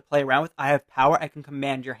yours to play around with. I have power. I can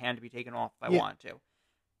command your hand to be taken off if I want to."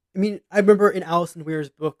 I mean, I remember in Alison Weir's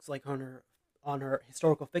books, like on her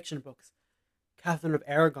historical fiction books, Catherine of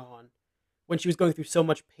Aragon, when she was going through so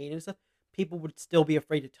much pain and stuff, people would still be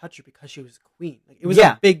afraid to touch her because she was queen. Like, it was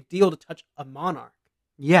a big deal to touch a monarch.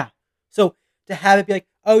 Yeah. So to have it be like,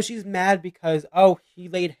 oh, she's mad because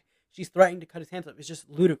she's threatening to cut his hands off, it's just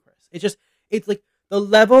ludicrous. It's like the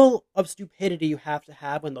level of stupidity you have to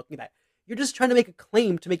have when looking at that. You're just trying to make a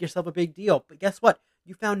claim to make yourself a big deal, but guess what?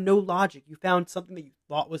 You found no logic. You found something that you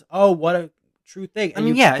thought was, oh, what a true thing. And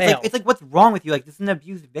it's like what's wrong with you? Like, this is an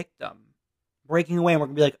abused victim breaking away, and we're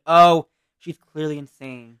gonna be like, oh, she's clearly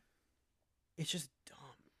insane. It's just dumb.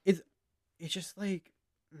 It's just like,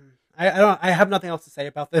 I have nothing else to say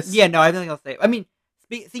about this. Yeah, no, I have nothing else to say. I mean,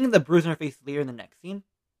 seeing the bruise on her face later in the next scene,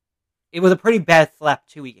 it was a pretty bad slap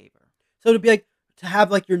too he gave her. So to have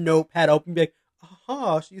like your notepad open and be like,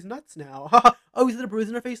 aha, she's nuts now. Oh, is it a bruise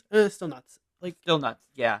in her face? Still nuts. Like, still nuts,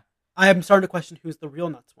 yeah. I am starting to question who's the real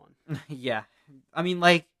nuts one. Yeah. I mean,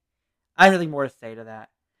 like, I have nothing more to say to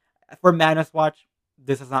that. For Madness Watch,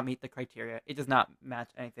 this does not meet the criteria. It does not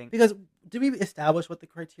match anything. Because, did we establish what the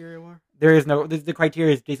criteria were? There is no... The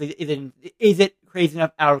criteria is basically, is it crazy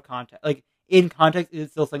enough out of context? Like, in context, is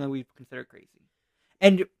it still something we consider crazy?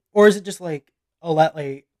 Or is it just like,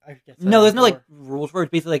 I guess... No, there's no, like, rules for it.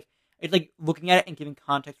 It's basically, like, it's like looking at it and giving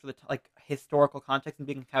context for the historical context and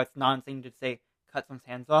being how it's non-insane to say cut someone's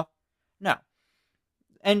hands off. No.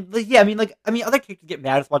 And other characters get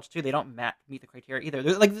Madness Watch too. They don't meet the criteria either.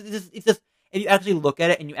 It's just if you actually look at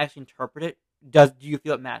it and you actually interpret it, do you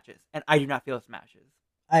feel it matches? And I do not feel it matches.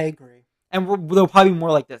 I agree. And there'll probably be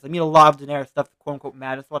more like this. I mean, a lot of Daenerys stuff, quote unquote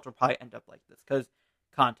Madness Watch, will probably end up like this because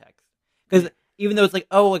context. Because even though it's like,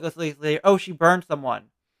 oh, like let's say, oh, she burned someone.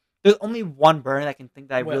 There's only one burn I can think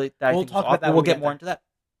that I think is off. We'll get more into that.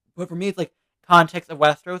 But for me, it's like context of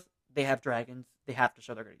Westeros. They have dragons. They have to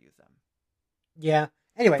show they're going to use them. Yeah.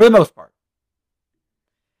 Anyway, for the most part.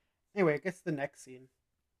 Anyway, I guess the next scene.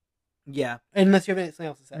 Yeah. Unless you have anything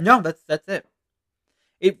else to say. No, that's it.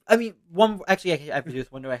 I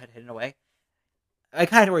produced one that I had hidden away. I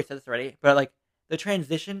kind of already said this already, but like the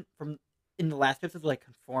transition from in the last episode, like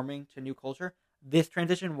conforming to new culture, this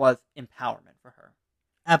transition was empowerment for her.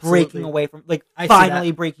 Absolutely. Breaking away from,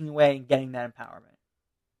 finally breaking away and getting that empowerment.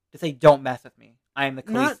 To say, don't mess with me. I am the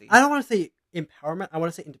Khaleesi. I don't want to say empowerment. I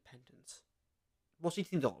want to say independence. Well, she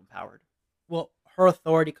seems all empowered. Well, her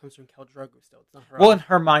authority comes from Khal Drogo still. It's not her own. Well, in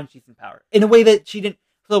her mind, she's empowered. In a way that she didn't...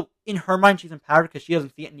 So, in her mind, she's empowered because she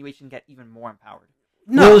doesn't see it any way she can get even more empowered.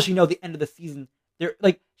 No. Little does she know, the end of the season,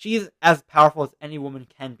 she's as powerful as any woman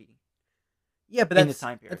can be. Yeah, but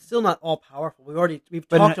that's still not all powerful. We've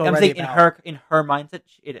talked already about... in her mindset,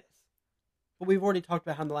 it is. But we've already talked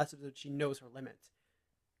about how in the last episode she knows her limits.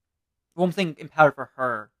 Well, I'm saying empowered for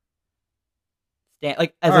her. As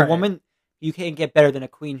a woman, you can't get better than a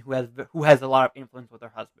queen who has a lot of influence with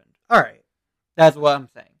her husband. All right. That's what I'm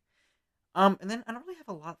saying. And then I don't really have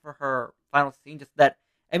a lot for her final scene. Just that,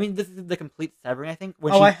 I mean, this is the complete severing, I think.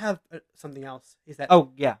 I have something else. Is that...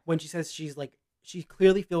 Oh, yeah. When she says she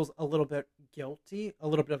clearly feels a little bit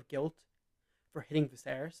of guilt for hitting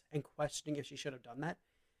Viserys and questioning if she should have done that.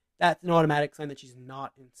 That's an automatic sign that she's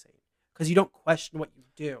not insane. Because you don't question what you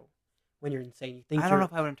do when you're insane. You think I don't know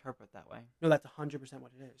if I would interpret it that way. No, that's 100%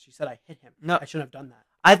 what it is. She said, I hit him. No. I shouldn't have done that.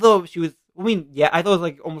 I thought she was... I thought it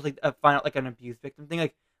was almost like a final, like an abuse victim thing.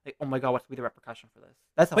 Like, like, oh my god, what's to be the repercussion for this?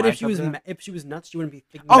 That's how But I if she was interpret it. if she was nuts, she wouldn't be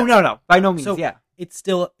thinking. Oh about no, by no means, So yeah. it's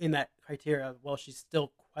still in that criteria. Well, she's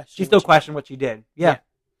still questioning. She still what questioned what she did. Yeah. Yeah.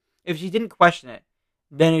 If she didn't question it,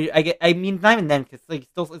 then I mean, not even then, because like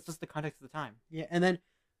it's just the context of the time. Yeah, and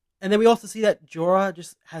then we also see that Jorah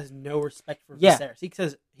just has no respect for Yeah. Viserys. He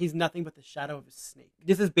says he's nothing but the shadow of a snake.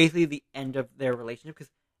 This is basically the end of their relationship,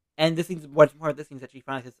 and this is what's more of this thing that she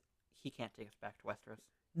finally says he can't take us back to Westeros.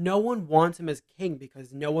 No one wants him as king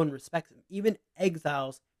because no one respects him. Even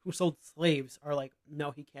exiles who sold slaves are like,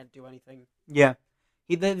 no, he can't do anything. Yeah,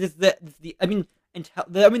 I mean, there's that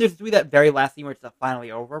very last scene where it's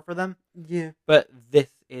finally over for them. Yeah, But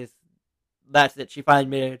that's it. She finally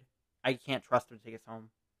admitted, I can't trust him to take us home.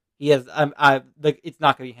 He has, it's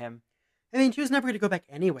not gonna be him. I mean, she was never going to go back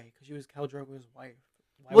anyway because she was Khal Drogo's wife.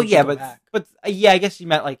 Why Well, would she yeah, go but back? yeah, I guess she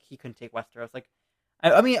meant like he couldn't take Westeros. Like,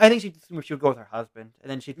 I mean, I think she would go with her husband, and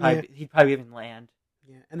then he'd probably even land.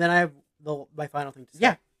 Yeah, and then I have my final thing to say.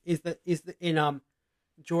 Yeah. is that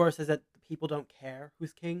Jorah says that the people don't care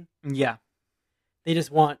who's king. Yeah, They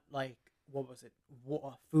just want like what was it,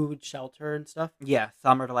 food, shelter, and stuff. yeah,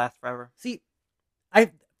 summer to last forever. See,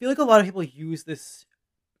 I feel like a lot of people use this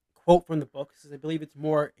quote from the books. I believe it's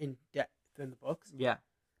more in depth than the books. Yeah,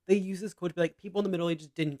 They use this quote to be like, people in the Middle Ages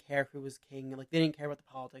didn't care who was king, and like they didn't care about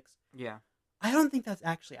the politics. yeah. I don't think that's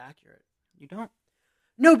actually accurate. You don't.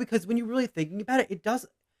 No, because when you're really thinking about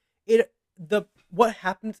it, what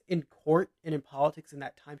happens in court and in politics in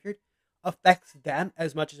that time period affects them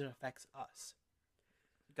as much as it affects us.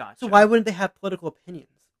 Gotcha. So why wouldn't they have political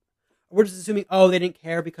opinions? We're just assuming, oh, they didn't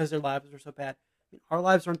care because their lives were so bad. I mean, our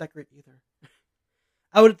lives aren't that great either.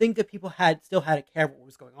 I would think that people still had to care what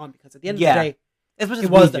was going on because at the end of the day, as much as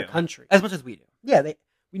it was we their do. country. As much as we do. Yeah,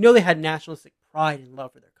 we know they had nationalistic pride and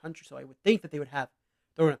love for their country, so I would think that they would have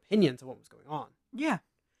their own opinions of what was going on. Yeah,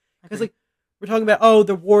 because like we're talking about, oh,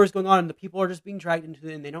 the war is going on and the people are just being dragged into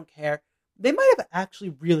it and they don't care. They might have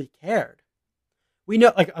actually really cared. We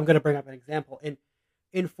know, like, I'm going to bring up an example in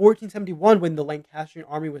 1471 when the Lancastrian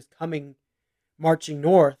army was marching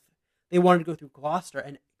north. They wanted to go through Gloucester,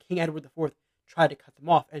 and King Edward IV tried to cut them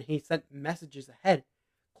off, and he sent messages ahead,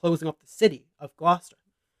 closing up the city of Gloucester.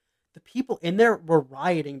 The people in there were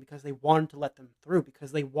rioting because they wanted to let them through,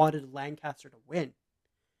 because they wanted Lancaster to win.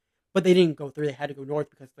 But they didn't go through. They had to go north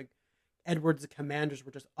because like Edward's commanders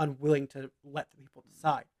were just unwilling to let the people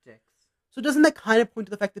decide. Dicks. So doesn't that kind of point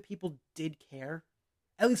to the fact that people did care,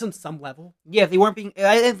 at least on some level? Yeah, if they weren't being,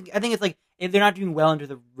 I think it's like if they're not doing well under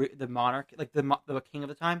the monarch, like the king of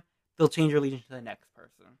the time, they'll change their allegiance to the next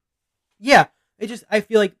person. Yeah, I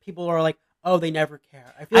feel like people are like, oh, they never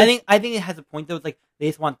care. I think it has a point though. It's like they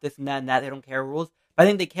just want this and that and that. They don't care rules, but I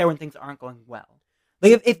think they care when things aren't going well.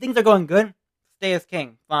 Like if things are going good, stay as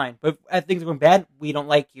king, fine. But if things are going bad, we don't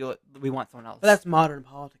like you. We want someone else. But that's modern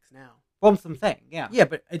politics now. Well, I'm saying, yeah. Yeah,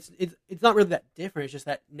 but it's not really that different. It's just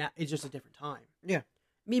that it's just a different time. Yeah.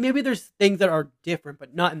 I mean, maybe there's things that are different,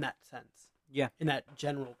 but not in that sense. Yeah. In that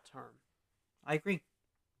general term. I agree.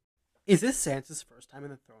 Is this Sansa's first time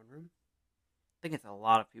in the throne room? I think it's a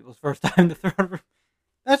lot of people's first time in the throne room.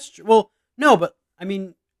 That's true. Well, no, but I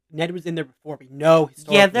mean, Ned was in there before. We know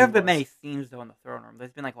historically. Yeah, there have been many scenes though in the throne room.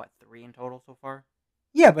 There's been like 3 in total so far.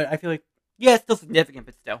 Yeah, but I feel like it's still significant,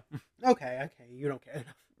 but still. Okay, you don't care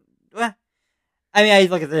enough. Well, I mean, I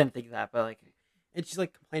didn't think that, but like, and she's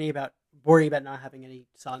like worrying about not having any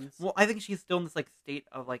sons. Well, I think she's still in this like state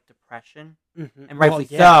of like depression, mm-hmm. and rightfully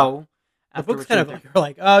so. The books kind of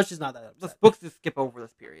like, oh, she's not that upset. The books just skip over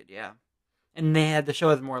this period, yeah. And the show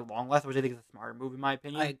has more long lasting, which I think is a smarter move in my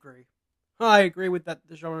opinion. I agree with that.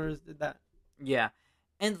 The showrunners did that. Yeah,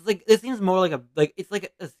 and it's like it seems more like it's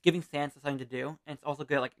like it's giving Sansa something to do, and it's also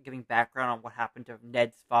good at like giving background on what happened to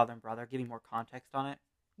Ned's father and brother, giving more context on it.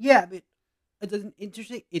 Yeah, but it's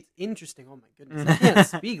interesting. It's interesting. Oh my goodness, I can't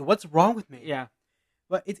speak. What's wrong with me? Yeah,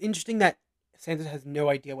 but it's interesting that Sansa has no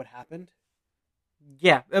idea what happened.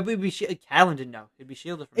 Yeah, it would be Catelyn didn't know. It'd be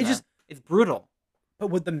shielded from them. It's brutal. But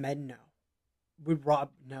would the men know? Would Rob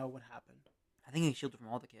know what happened? I think he's shielded from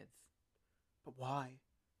all the kids. But why?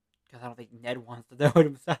 Because I don't think Ned wants to know it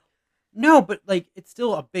himself. No, but like it's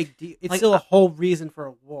still a big deal. It's still a whole reason for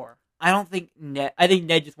a war. I don't think Ned. I think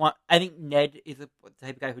Ned I think Ned is the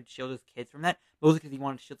type of guy who'd shield his kids from that, mostly because he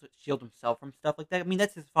wanted to shield himself from stuff like that. I mean,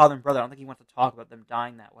 that's his father and brother. I don't think he wants to talk about them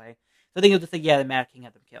dying that way. So I think he'll just say, "Yeah, the Mad King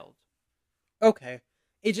had them killed." Okay,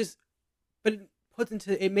 but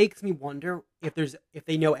it makes me wonder if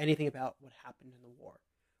they know anything about what happened in the war,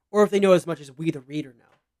 or if they know as much as we, the reader,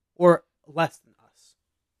 know, or less than us.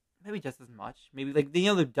 Maybe just as much. Maybe like they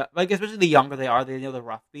know especially the younger they are, they know the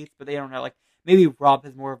rough beats, but they don't know like maybe Rob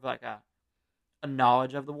has more of like a a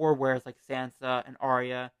knowledge of the war, whereas like Sansa and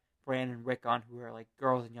Arya, Bran and Rickon, who are like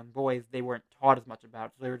girls and young boys, they weren't taught as much about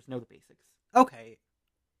it, so they just know the basics. Okay.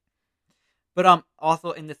 But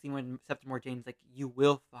also in the scene when Septimore Jane's like, "You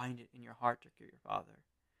will find it in your heart to kill your father,"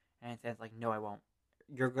 and Sansa's like, "No, I won't.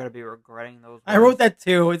 You're gonna be regretting those words." I wrote that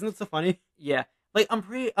too. Isn't it so funny? Yeah, like I'm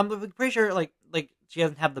pretty sure like she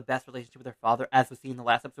doesn't have the best relationship with her father, as was seen in the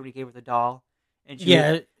last episode when he gave her the doll, and she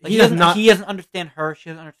he doesn't understand her, she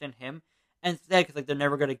doesn't understand him, and it's sad because like they're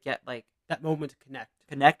never gonna get like that moment to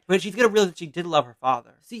connect, but she's gonna realize that she did love her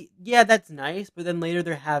father. See, yeah, that's nice, but then later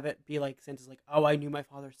they have it be like Sansa's like, "Oh, I knew my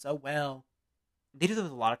father so well." They do this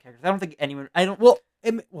with a lot of characters. I don't think anyone. Well,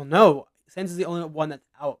 no. Sansa's the only one that's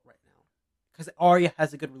out right now because Arya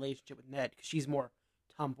has a good relationship with Ned because she's more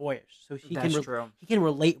tomboyish, so he can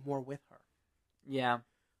relate more with her. Yeah.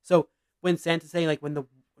 So when Sansa's saying like when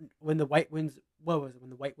the white winds, what was it? When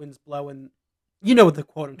the white winds blow, and you know the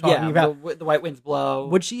quote I'm talking about. The white winds blow.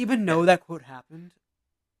 Would she even know that quote happened?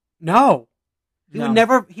 No. He would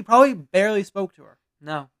never. He probably barely spoke to her.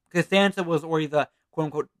 No, because Sansa was already the quote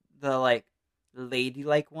unquote the like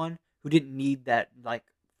ladylike one who didn't need that like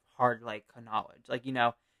hard like knowledge. Like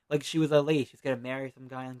like she was a lady. She's gonna marry some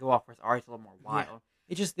guy and go off. Whereas Arya's a little more wild. Yeah.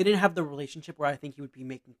 It just they didn't have the relationship where I think he would be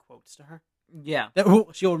making quotes to her. Yeah, that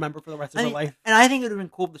she'll remember for the rest of her life. And I think it would have been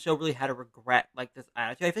cool if the show really had a regret like this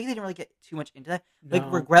attitude. I think they didn't really get too much into that. Like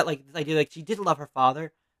regret, like this idea, like she did love her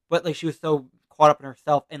father, but like she was so caught up in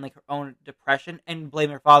herself and like her own depression and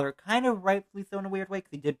blamed her father, kind of rightfully so in a weird way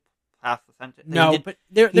because he did pass the sentence. No, but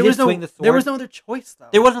there was no other choice though.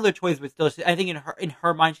 There was no other choice, but still, I think in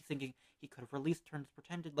her mind she's thinking he could have released her and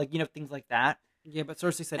pretended, like things like that. Yeah, but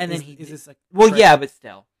Cersei said, and then is this like? Well, yeah, but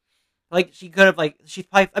still. Like, she could have, like, she's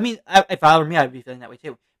probably, I mean, if I were me, I'd be feeling that way,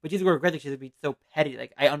 too. But she's going to regret that she's be so petty.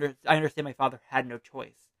 Like, I understand my father had no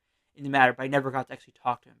choice in the matter, but I never got to actually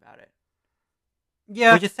talk to him about it.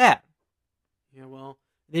 Yeah. Which is sad. Yeah, well,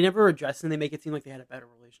 they never address it, and they make it seem like they had a better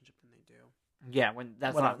relationship than they do. Yeah, when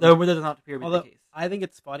that's not appear to be the case. I think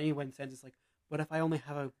it's funny when Sansa's like, what if I only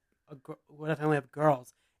have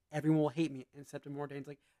girls? Everyone will hate me. And Septimore Mordane's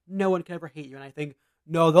like, no one can ever hate you. And I think,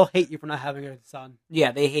 no, they'll hate you for not having a son.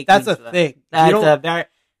 Yeah, they hate. That's a thing.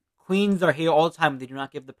 Queens are hated all the time when they do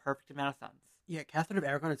not give the perfect amount of sons. Yeah, Catherine of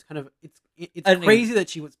Aragon is kind of it's crazy that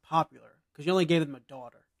she was popular because she only gave them a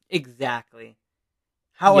daughter. Exactly.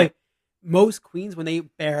 How like most queens when they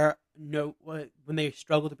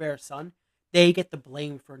struggle to bear a son, they get the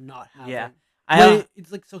blame for not having. Yeah,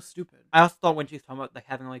 it's like so stupid. I also thought when she was talking about like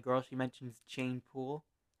having only girls, she mentions Jane Poole,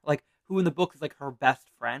 like who in the book is like her best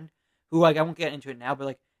friend. Who, like, I won't get into it now, but,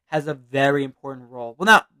 like, has a very important role. Well,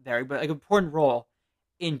 not very, but, like, an important role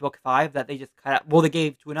in Book 5 that they just cut out. Well, they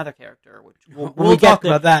gave to another character, which we'll talk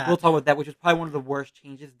about that. We'll talk about that, which is probably one of the worst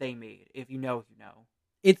changes they made. If you know, you know.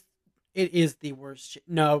 It is the worst.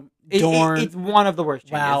 Dorne. It's one of the worst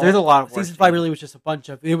changes. Wow. There's a lot of worst Season 5 really was just a bunch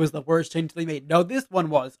of, it was the worst change they made. No, this one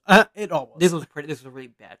was. It all was. This was a really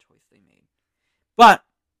bad choice they made. But,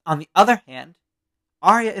 on the other hand,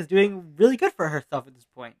 Arya is doing really good for herself at this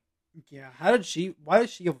point. Yeah, why is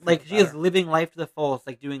she like she is living life to the fullest,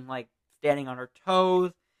 like doing like standing on her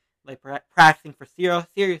toes, like practicing for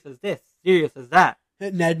serious as this, serious as that.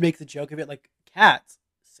 Ned makes a joke of it, like cats.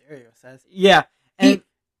 Serious says, yeah, and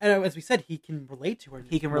as we said, he can relate to her.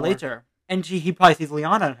 He can relate to her, and he probably sees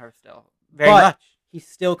Lyanna in her still very much. He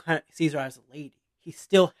still kind of sees her as a lady. He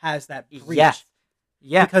still has that breach. Yes.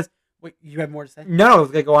 Yeah, because wait, you have more to say? No, I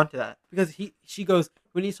was gonna go on to that because she goes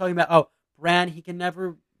when he's talking about Bran, he can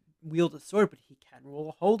never wield a sword, but he can rule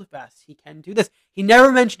a holdfast. He can do this. He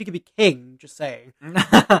never mentioned he could be king, just saying.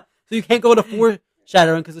 So you can't go to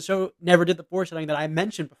foreshadowing because the show never did the foreshadowing that I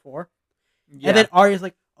mentioned before. Yeah. And then Arya's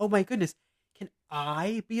like, oh my goodness, can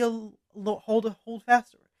I be a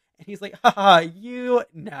holdfast? And he's like,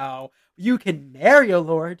 you can marry a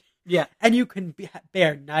lord. Yeah. And you can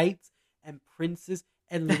bear knights and princes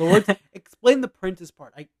and lords. Explain the princess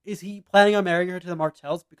part. Like, is he planning on marrying her to the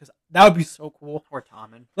Martells? Because that would be so cool. Or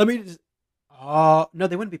Tommen. Let me just. No,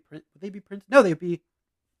 they wouldn't be prince. Would they be prince? No, they'd be.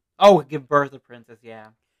 Oh, give birth to princess. Yeah.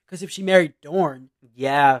 Because if she married Dorne,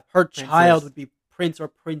 yeah, her child would be Prince or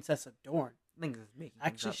Princess of Dorne. I think this is making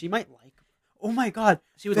actually she might like. Oh my God,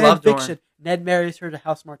 she would love Dorne. Ned marries her to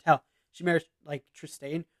House Martell. She marries like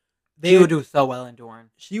Trystane. She would do so well in Dorne.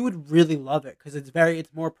 She would really love it because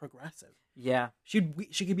it's more progressive. Yeah, she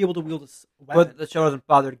could be able to wield a weapon. But the show doesn't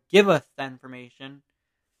bother to give us that information.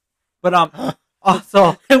 But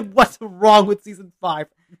also, what's wrong with season 5?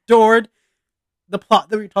 Dorne, the plot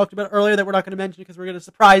that we talked about earlier that we're not going to mention because we're going to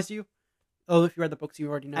surprise you. Oh, if you read the books, you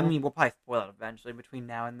already know. I mean, we'll probably spoil it eventually between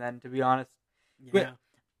now and then. To be honest, yeah.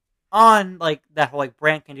 On like that whole like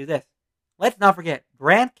Bran can do this. let's not forget,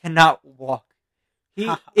 Bran cannot walk.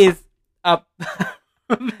 He is a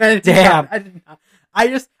damn. I did not.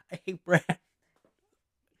 I hate Bran.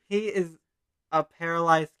 He is a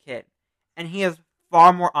paralyzed kid, and he has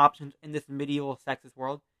far more options in this medieval sexist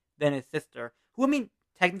world than his sister, who, I mean,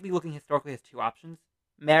 technically looking historically, has 2 options: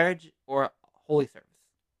 marriage or holy service.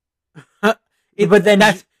 But then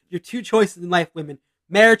that's your 2 choices in life, women: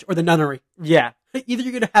 marriage or the nunnery. Yeah. Either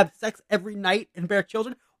you're gonna have sex every night and bear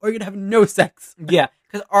children, or you're gonna have no sex. Yeah,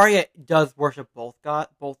 because Arya does worship both the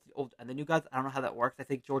old and the new gods. I don't know how that works. I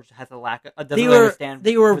think George has a lack of doesn't really understand.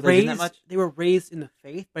 They were religion raised. that much. They were raised in the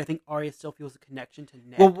faith, but I think Arya still feels a connection to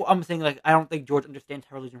Ned. Well, I'm saying, like, I don't think George understands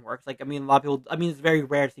how religion works. Like, I mean, a lot of people. I mean, it's very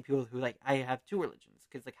rare to see people who, like, I have 2 religions,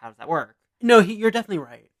 because, like, how does that work? No, you're definitely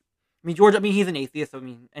right. I mean, George. I mean, he's an atheist. So, I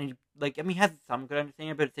mean, and he has some good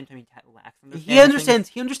understanding, but at the same time, he lacks understanding.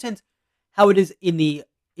 He understands how it is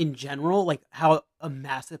in general, like how a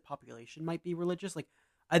massive population might be religious. Like,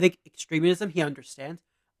 I think extremism he understands.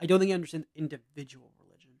 I don't think he understands individual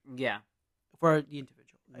religion. Yeah, for the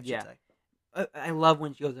individual, I should say. I love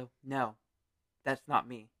when she goes, "Oh, no, that's not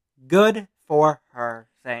me." Good for her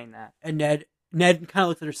saying that. And Ned kind of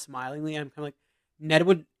looks at her smilingly. I'm kind of like, Ned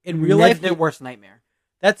would in real life their worst nightmare.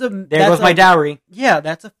 There goes my dowry. Yeah,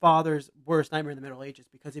 that's a father's worst nightmare in the Middle Ages,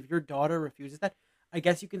 because if your daughter refuses that, I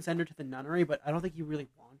guess you can send her to the nunnery, but I don't think you really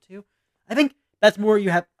want to. I think that's more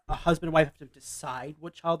you have a husband and wife have to decide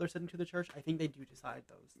what child they're sending to the church. I think they do decide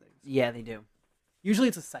those things. Yeah, they do. Usually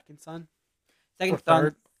it's a second son. Second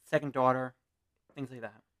son, second daughter, things like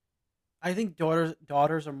that. I think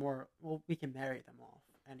daughters are more, well, we can marry them off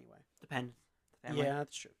anyway. Depends. Yeah,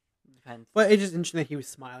 that's true. Depends. But it's just interesting that he was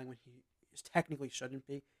smiling when he technically shouldn't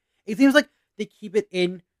be. It seems like they keep it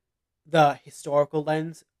in the historical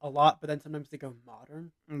lens a lot, but then sometimes they go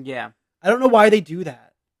modern. Yeah. I don't know why they do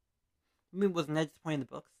that. I mean, was Ned disappointed in the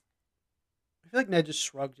books? I feel like Ned just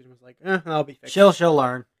shrugged and was like, I'll be fixed. She'll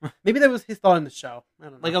learn. Maybe that was his thought in the show. I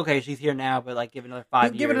don't know. Like, okay, she's here now, but, like, give it another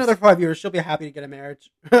 5 years. Give it another 5 years. She'll be happy to get a marriage.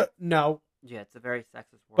 No. Yeah, it's a very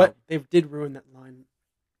sexist world. But they did ruin that line.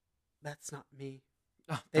 That's not me.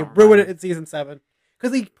 They Don't ruined it in season 7.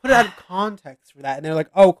 Because they put it out of context for that. And they're like,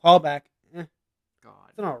 oh, callback. God.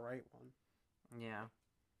 It's an alright one. Yeah.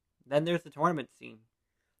 Then there's the tournament scene.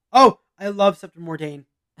 Oh, I love Septim Mordain.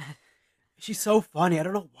 She's so funny. I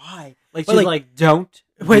don't know why. Like, she's like, don't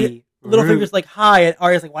be Littlefinger's like, hi. And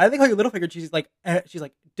Arya's like, why do they call you Littlefinger? She's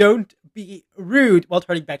like, don't be rude, while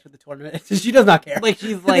turning back to the tournament. She does not care. Like,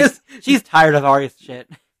 she's tired of Arya's shit.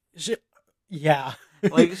 Yeah.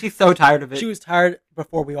 Like, she's so tired of it. She was tired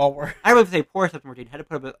before we all were. I would say poor Septim Mordain had to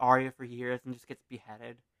put up with Arya for years and just gets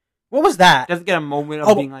beheaded. What was that? Doesn't get a moment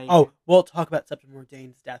of being like... Oh, we'll talk about Septim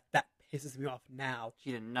Mordain's death. That pisses me off now.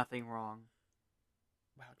 She did nothing wrong.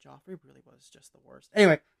 Wow, Joffrey really was just the worst.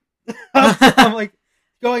 Anyway, I'm like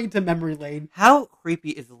going to memory lane. How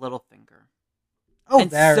creepy is Littlefinger? Oh,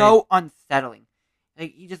 and very. So unsettling.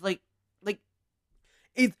 Like, he just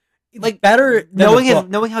it's like better than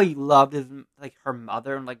knowing how he loved his her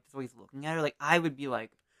mother and the way he's looking at her. Like, I would be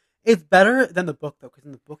like, it's better than the book though, because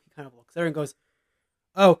in the book he kind of looks at her and goes,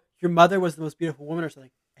 "Oh, your mother was the most beautiful woman," or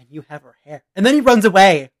something, and you have her hair, and then he runs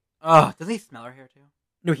away. Oh, does he smell her hair too?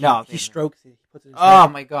 No, he strokes it. He puts it in his hair. Oh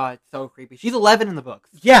my god, so creepy. She's 11 in the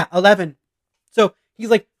books. Yeah, 11. So he's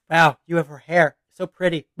like, "Wow, you have her hair, so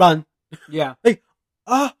pretty. Run." Yeah.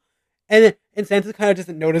 And Sansa kind of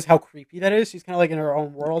doesn't notice how creepy that is. She's kind of like in her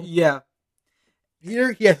own world. Yeah.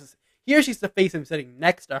 Here she's to face him sitting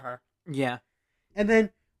next to her. Yeah. And then,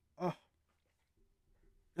 I don't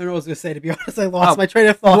know what I was going to say, to be honest. I lost my train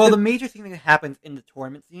of thought. Well, the major thing that happens in the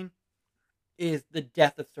tournament scene is the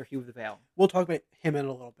death of Sir Hugh of the Vale. We'll talk about him in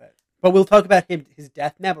a little bit. But we'll talk about his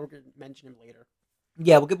death now, but we're going to mention him later.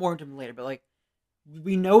 Yeah, we'll get more into him later. But,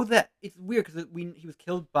 we know that it's weird because he was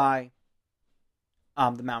killed by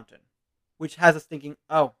the Mountain, which has us thinking,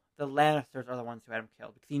 oh, the Lannisters are the ones who had him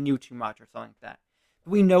killed because he knew too much or something like that.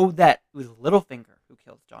 But we know that it was Littlefinger who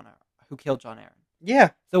killed Jon Arryn. Yeah.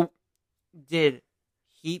 So, did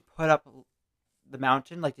he put up the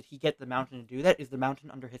Mountain? Did he get the Mountain to do that? Is the Mountain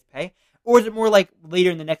under his pay? Or is it more like later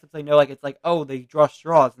in the next episode, it's like, oh, they draw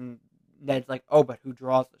straws, and Ned's like, oh, but who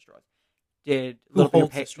draws the straws? Did Littlefinger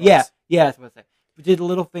pay? Yeah, that's what I say. But did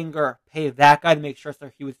Littlefinger pay that guy to make sure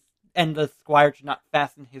he was, and the squire to not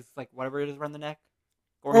fasten his, whatever it is around the neck?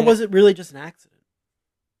 Or was it really just an accident?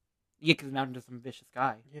 Yeah, because the Mountain is some vicious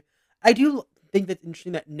guy. Yeah. I do think that's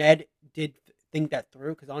interesting that Ned did think that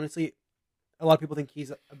through, because honestly, a lot of people think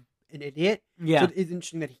he's an idiot. Yeah. So it is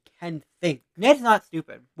interesting that he can think. Ned's not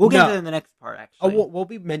stupid. We'll get into it in the next part, actually. Oh, we'll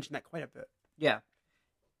be mentioning that quite a bit. Yeah.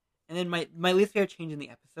 And then my least favorite change in the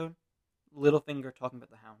episode, Littlefinger talking about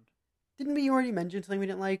the Hound. Didn't we already mention something we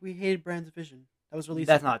didn't like? We hated Bran's vision. That was released.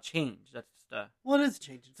 That's not a change. That's just Well, it is a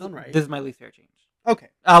change. It's done right. This is my least favorite change. Okay.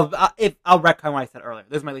 I'll retcon what I said earlier.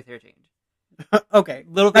 This is my least favorite change. Okay.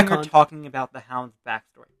 Littlefinger talking about the Hound's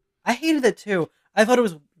backstory. I hated it too. I thought it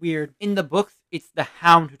was weird. In the books, it's the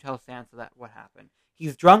Hound who tells Sansa that what happened.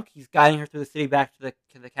 He's drunk. He's guiding her through the city back to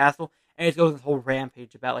the castle, and it goes this whole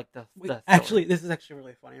rampage about like the actually, this is actually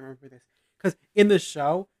really funny. I remember this because in the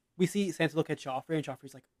show we see Sansa look at Joffrey, and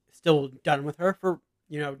Joffrey's like still done with her for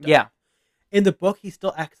done. Yeah. In the book, he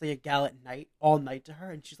still acts like a gallant knight all night to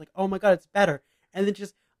her, and she's like, "Oh my god, it's better." And then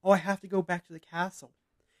just, "Oh, I have to go back to the castle,"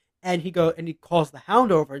 and he calls the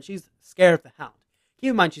Hound over, and she's scared of the Hound. Keep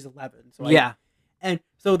in mind she's 11, so yeah. And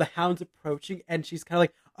so the Hound's approaching, and she's kind of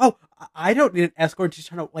like, "Oh, I don't need an escort." And she's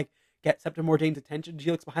trying to like get Septim Mordane's attention.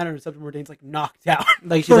 She looks behind her, and Septim Mordane's like knocked out.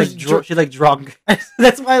 Like she's like drunk.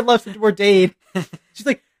 That's why I love Septim Mordane. She's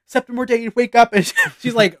like, "Septim Mordane, wake up!" And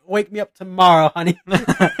she's like, "Wake me up tomorrow, honey.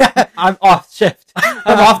 I'm off shift.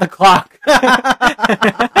 I'm off the clock."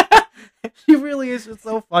 She really is just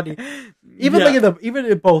so funny. Even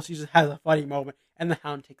in both, she just has a funny moment, and the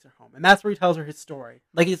Hound takes her home, and that's where he tells her his story.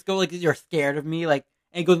 Like he just goes like, "You're scared of me," like,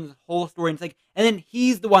 and it goes into this whole story, and it's like, and then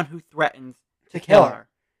he's the one who threatens to kill her,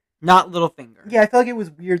 not Littlefinger. Yeah, I felt like it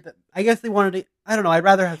was weird that I guess they wanted to. I don't know. I'd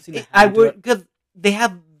rather have seen. I would because they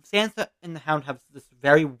have Sansa and the Hound have this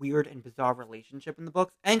very weird and bizarre relationship in the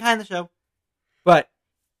books and kind of the show, but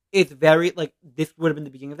it's very like this would have been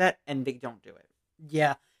the beginning of that, and they don't do it.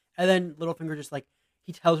 Yeah. And then Littlefinger just like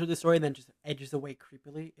he tells her the story and then just edges away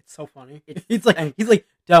creepily. It's so funny. He's like,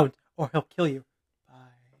 "Don't, or he'll kill you." Bye.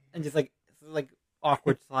 And just like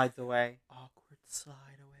awkward slides away. Awkward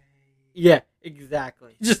slide away. Yeah,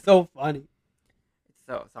 exactly. It's just so funny. It's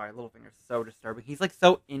so sorry, Littlefinger's so disturbing. He's like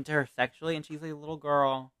so into her sexually, and she's like a little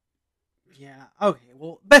girl. Yeah. Okay.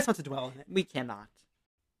 Well, best not to dwell on it. We cannot.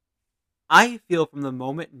 I feel from the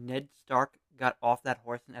moment Ned Stark got off that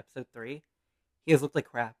horse in episode 3, he has looked like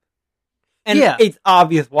crap. And it's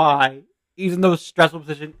obvious why. He's in those stressful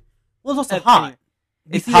positions. Well, it's also hot.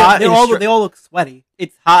 It's hot. They all look sweaty.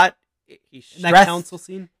 It's hot. He's stressed. In that council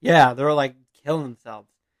scene? Yeah, they're like killing themselves.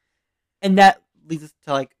 And that leads us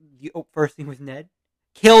to like the first thing with Ned.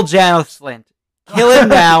 Kill Janos Slynt. Kill him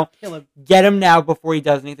now. Kill him. Get him now before he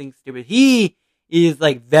does anything stupid. He is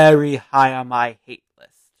like very high on my hate list.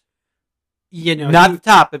 Not the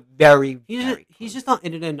top, but very. He's just not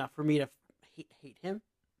in it enough for me to hate him.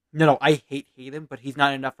 No, I hate him, but he's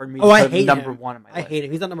not enough for me to put him number 1 on my list. I hate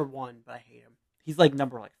him. He's not number 1, but I hate him. He's like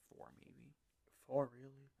number 4, maybe. 4,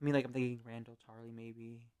 really? I mean, like I'm thinking Randyll Tarly,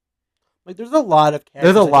 maybe. Like, there's a lot of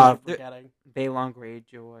characters. There's a lot of forgetting. Balon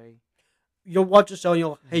Greyjoy. You'll watch the show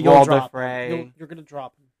and you'll drop him. You're gonna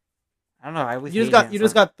drop him. I don't know. You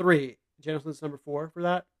just got 3. Janoson's number 4 for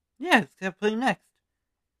that. Yeah, it's gonna put him next.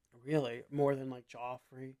 Really, more than like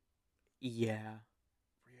Joffrey. Yeah,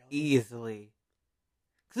 really? Easily.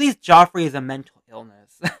 Because at least Joffrey is a mental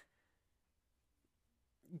illness.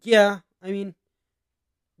 Yeah, I mean,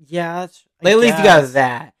 yeah. At least you got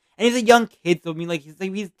that, and he's a young kid, so I mean, like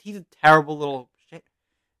he's a terrible little shit.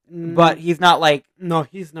 But he's not like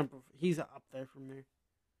he's up there for me.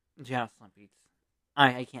 Janos Slynt beats.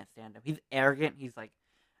 I can't stand him. He's arrogant. He's like,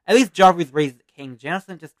 at least Joffrey's raised the king. Janos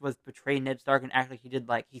Slynt just was betraying Ned Stark and acted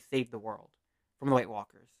like he saved the world from the White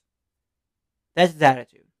Walkers. That's his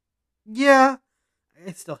attitude. Yeah.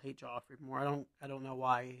 I still hate Joffrey more. I don't know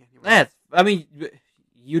why. Anyway. I mean,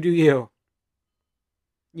 you do you.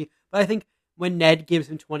 Yeah, but I think when Ned gives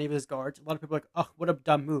him 20 of his guards, a lot of people are like, "Oh, what a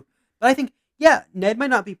dumb move." But I think, yeah, Ned might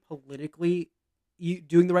not be politically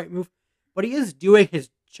doing the right move, but he is doing his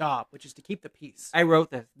job, which is to keep the peace. I wrote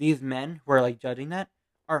this. These men who are like judging that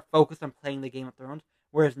are focused on playing the Game of Thrones,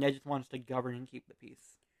 whereas Ned just wants to govern and keep the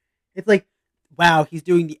peace. It's like, wow, he's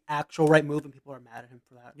doing the actual right move, and people are mad at him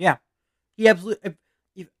for that. Yeah, he absolutely.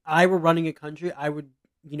 If I were running a country, I would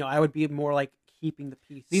be more like keeping the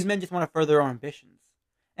peace. These men just want to further their own ambitions.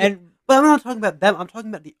 But I'm not talking about them. I'm talking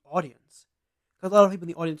about the audience. Because a lot of people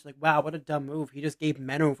in the audience are like, "Wow, what a dumb move! He just gave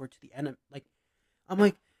men over to the enemy." Like, I'm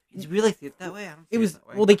like, did you really see it that way? I don't see it that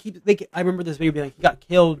way. Well, I remember this video being like, he got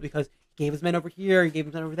killed because he gave his men over here, he gave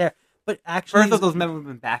his men over there. But actually, first of those men would have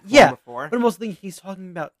been back before. But most of the thing, he's talking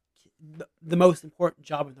about the most important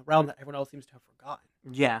job in the realm that everyone else seems to have forgotten.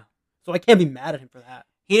 Yeah. So I can't be mad at him for that.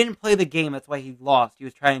 He didn't play the game. That's why he lost. He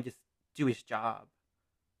was trying to just do his job.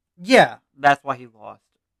 Yeah. That's why he lost.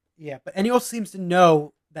 Yeah, but and he also seems to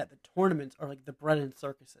know that the tournaments are like the Brennan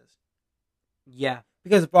circuses. Yeah.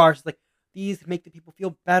 Because Var's like, these make the people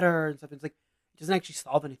feel better and stuff. It's like, it doesn't actually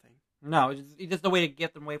solve anything. No, it's just a way to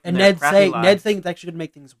get them away from and their crappy lives. Ned's saying it's actually going to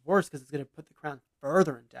make things worse because it's going to put the crown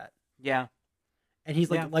further in debt. Yeah. And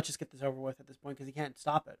he's like, Yeah. let's just get this over with at this point because he can't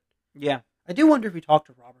stop it. Yeah. I do wonder if he talked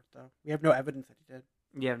to Robert, though. We have no evidence that he did.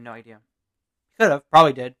 You have no idea. Could have.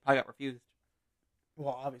 Probably did. Probably got refused.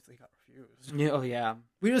 Well, obviously he got refused. Yeah, oh, yeah.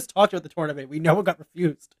 We just talked about the tournament. We know it got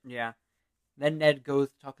refused. Yeah. Then Ned goes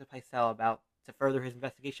to talk to Pycelle to further his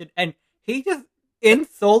investigation, and he just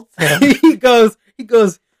insults him. he goes,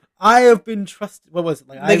 I have been trusted. What was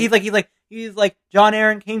it? He's like, John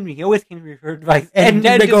Aaron came to me. He always came to me for advice. And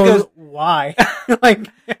Ned just goes, why? like,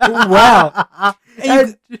 wow.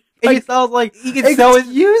 And Pycelle's like, he gets so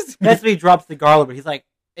excuse me. That's when he drops the garlic, but he's like,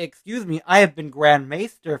 excuse me, I have been Grand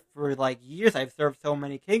Maester for like years. I've served so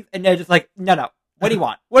many kings. And Ned's just like, no. What do you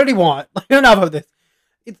want? What did he want? Like, enough of this.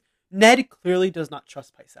 Ned clearly does not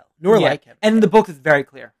trust Pycelle, nor like him. And the book is very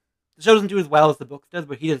clear. The show doesn't do as well as the book does,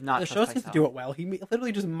 but he does not trust The show Pycelle. seems to do it well. He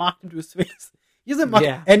literally just mocked him to his face. He doesn't mock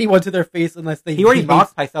Yeah. anyone to their face unless they... He already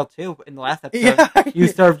mocked Pycelle, too, in the last episode. Yeah. You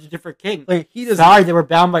served a different king. Like, he does. Sorry, they were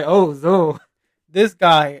bound by oaths. Oh. This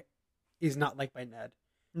guy is not liked by Ned.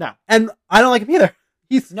 No. And I don't like him either.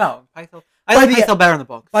 No, Pycelle. I like Pycelle better in the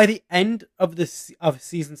books. By the end of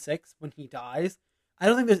season 6, when he dies, I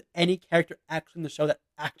don't think there's any character actually in the show that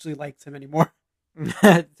actually likes him anymore.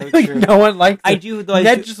 That's so like, true. no one likes him.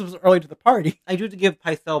 Ned just was early to the party. I do have to give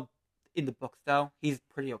Pycelle in the books, though. He's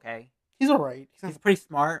pretty okay. He's alright. He's pretty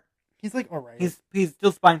smart. He's like alright. He's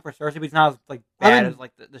still spying for Cersei, but he's not as like bad as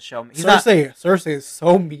like the show. Cersei is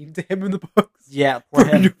so mean to him in the books. Yeah, poor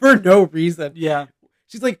him. For no reason. Yeah.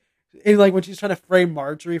 She's like, when she's trying to frame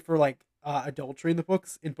Marjorie for like adultery in the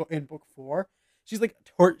books in book 4, she's like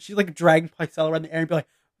dragging Pycelle around the air and be like,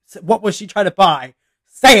 what was she trying to buy?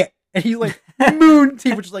 Say it. And he's like, moon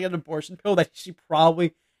tea, which is like an abortion pill that she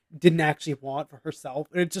probably didn't actually want for herself.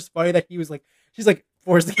 And it's just funny that he was like, she's like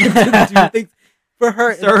forcing him to do things for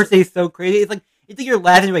her. Cersei's so crazy. It's like you're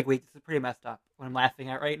laughing. You're like, wait, this is pretty messed up. What I'm laughing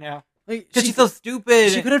at right now, like, because she's so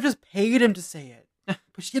stupid. She could have just paid him to say it,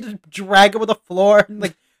 but she had to drag him on the floor and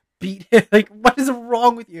like beat him. Like, what is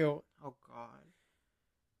wrong with you? Oh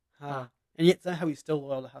God. And yet somehow he's still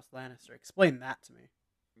loyal to House Lannister. Explain that to me.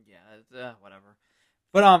 Yeah, whatever.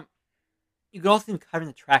 But you could also see him covering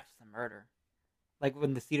the tracks to the murder. Like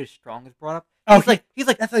when the seed of strong is brought up. Oh, he's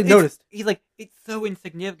like that's what I noticed. He's like, it's so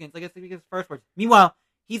insignificant. It's like his first words. Meanwhile,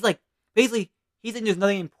 he's like, basically, he's saying there's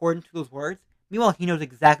nothing important to those words. Meanwhile, he knows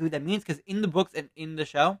exactly what that means because in the books and in the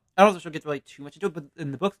show, I don't know if the show gets really too much into it, but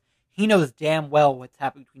in the books, he knows damn well what's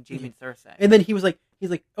happening between Jaime and Cersei. And then he's like,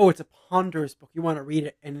 oh, it's a ponderous book. You want to read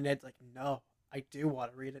it? And Ned's like, no, I do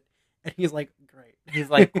want to read it. And he's like, great. He's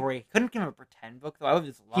like, great. Couldn't give him a pretend book, though. I would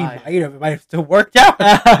have just lied. It might have still worked out.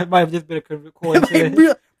 It might have just been a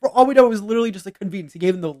coincidence. For all we know, it was literally just a convenience. He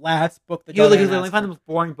gave him the last book that he was like, the most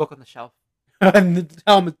boring book on the shelf. And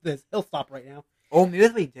tell him this. He'll stop right now. Oh, maybe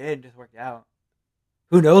that's what he did. It just worked out.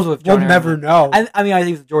 Who knows what We'll never know. I mean, I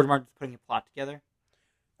think it's George Martin just putting a plot together.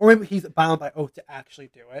 Or maybe he's bound by oath to actually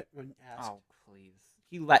do it when asked. Oh, please.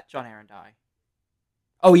 He let John Aaron die.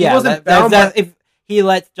 Oh, yeah. He wasn't bound by... If he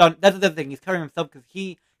lets John... That's the other thing. He's covering himself because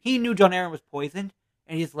he knew John Aaron was poisoned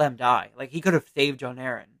and he just let him die. Like, he could have saved John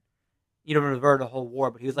Aaron. You know, averted a whole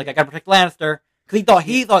war, but he was like, I gotta protect Lannister. Because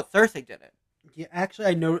he thought Cersei did it. Yeah,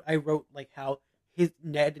 actually, I wrote, like, how his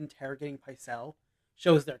Ned interrogating Pycelle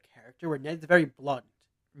shows their character, where Ned's very blunt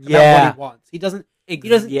about what he wants. He doesn't take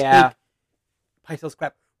Pycelle's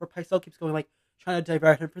crap, where Pycelle keeps going, like, trying to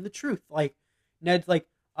divert him from the truth. Like, Ned's like,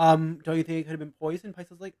 don't you think it could have been poison?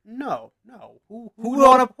 Pycelle's like, no. Who would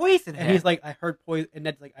want to poison him? And he's like, I heard poison, and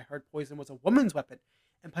Ned's like, I heard poison was a woman's weapon.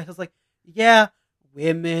 And Pycelle's like, yeah,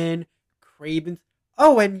 women, cravens,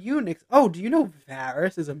 and eunuchs. Oh, do you know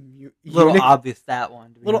Varys is a eunuch? Little obvious, that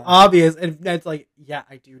one. Obvious, and Ned's like, yeah,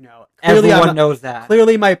 I do know. Clearly, everyone knows that.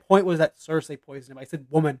 Clearly, my point was that Cersei poisoned him. I said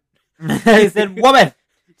woman. I said woman.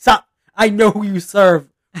 Stop. I know who you serve.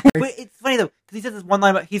 But it's funny, though, because he says this one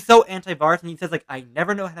line about he's so anti-Varys, and he says, like, I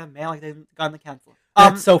never know how to have a man like that got in the council.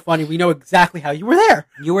 That's so funny. We know exactly how you were there.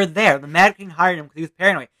 You were there. The Mad King hired him because he was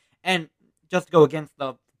paranoid. And just to go against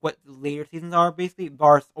what later seasons are, basically,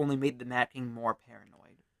 Varys only made the Mad King more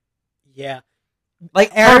paranoid. Yeah.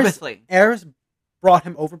 Like, purposely. Aerys brought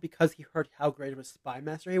him over because he heard how great of a spy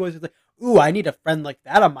master he was. He was like, ooh, I need a friend like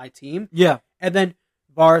that on my team. Yeah. And then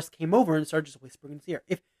Varys came over and started just whispering in his ear.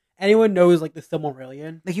 If anyone knows, like, the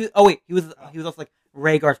Silmarillion... Like, he was also, like,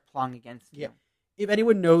 Rhaegar's plotting against him. If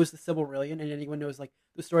anyone knows the Silmarillion and anyone knows, like,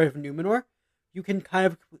 the story of Numenor, you can kind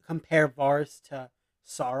of compare Varys to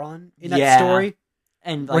Sauron in that story.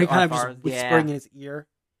 And, like, where he kind of Varys, just whispering in his ear.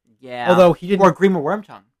 Yeah. Although he didn't... Or Grima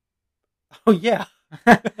Wormtongue. Oh, yeah.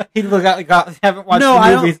 He haven't watched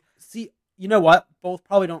the movies. See, you know what? Both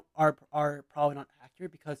probably are probably not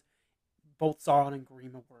accurate because both Sauron and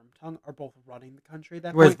Grima Wormtongue are both running the country at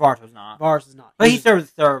that Whereas point. Varys was not. Varys is not. But he served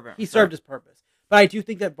his purpose. But I do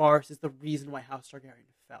think that Varys is the reason why House Targaryen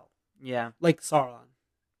fell. Yeah. Like Sauron.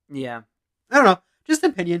 Yeah. I don't know. Just an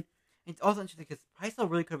opinion. It's also interesting because Pycelle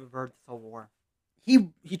really could have averted this whole war. He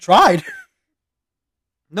tried.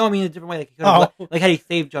 No, I mean in a different way. Like he could have, like had he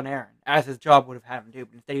saved Jon Arryn, as his job would have had him do.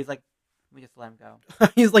 But instead, he was like, "Let me just let him go."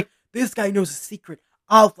 He's like, "This guy knows a secret.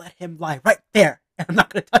 I'll let him lie right there, and I'm not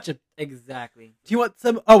going to touch him." Exactly. Do you want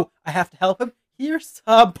some? Oh, I have to help him. Here's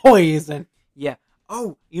some poison. Yeah.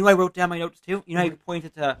 Oh, you know, I wrote down my notes too. You know, how you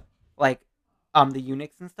pointed to like, the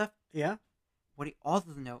eunuchs and stuff. Yeah. What he also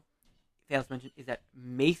doesn't know, fails to mention, is that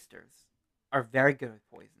maesters are very good with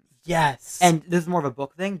poisons. Yes. And this is more of a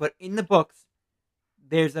book thing, but in the books,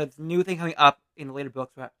 there's a new thing coming up in the later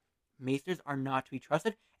books about maesters are not to be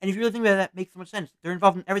trusted. And if you really think about it, that makes so much sense. They're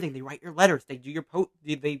involved in everything. They write your letters. They do your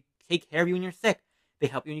they take care of you when you're sick. They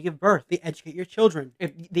help you when you give birth. They educate your children.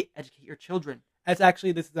 They educate your children. This is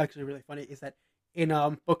actually really funny. Is that in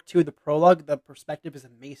book 2, the prologue, the perspective is a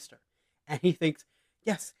maester, and he thinks,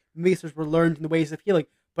 yes, maesters were learned in the ways of healing,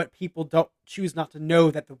 but people don't choose not to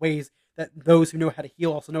know that the ways that those who know how to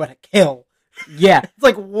heal also know how to kill. Yeah. It's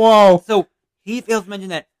like, whoa. So he fails to mention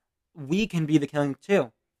that we can be the killing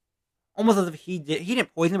too. Almost as if he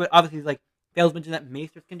didn't poison him, but obviously he's like, fails to mention that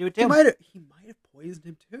maesters can do it too. He might have poisoned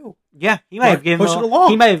him too. Yeah, he might have given push it along.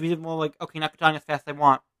 He might have given him like, okay, not cutting as fast as I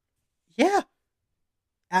want. Yeah.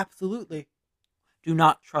 Absolutely. Do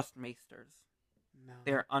not trust maesters. No.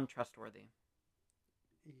 They're untrustworthy.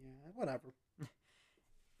 Yeah, whatever.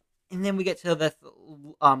 And then we get to this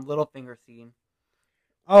Littlefinger scene.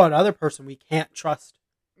 Oh, another person we can't trust.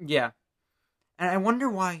 Yeah. And I wonder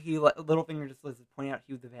why Littlefinger just was pointing out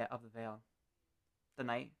he was of the Vale. The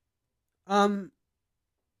knight.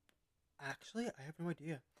 Actually, I have no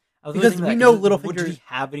idea. Because we know Littlefinger. Did he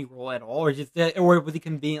have any role at all, or was he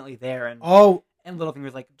conveniently there? And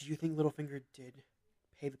Littlefinger's like, do you think Littlefinger did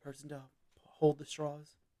pay the person to hold the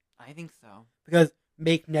straws? I think so. Because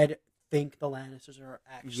make Ned think the Lannisters are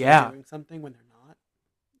actually doing something when they're not.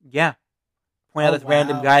 Yeah. Point out this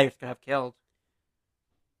random guy who's gonna have killed.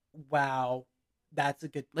 Wow, that's a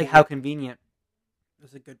good point. Like how convenient.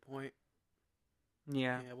 That's a good point.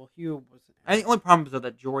 Yeah. Yeah. Well, Hugh wasn't. I think the only problem is though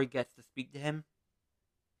that Jory gets to speak to him,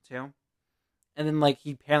 too, and then like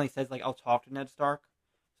he apparently says like I'll talk to Ned Stark.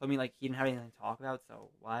 So I mean like he didn't have anything to talk about. So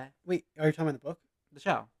what? Wait, are you talking about the book? The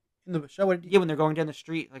show. In the show, what did Yeah, when they're going down the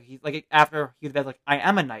street, like he's like after he was like I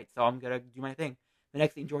am a knight, so I'm gonna do my thing. The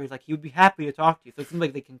next thing Jory's like he would be happy to talk to you. So it seems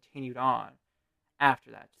like they continued on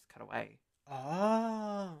after that, just cut away.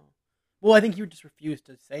 Oh. Well, I think he would just refuse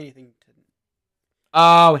to say anything to.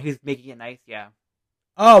 Oh, he was making it nice, yeah.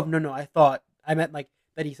 Oh no! I meant like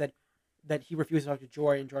that. He said that he refused to talk to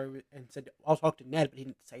Jory, and said I'll talk to Ned, but he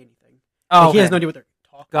didn't say anything. Oh, like, he has no idea what they're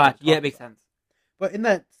talking. God, yeah, it makes sense. But in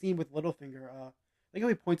that scene with Littlefinger, like how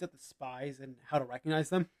he points out the spies and how to recognize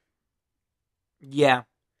them. Yeah.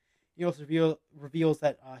 He also reveals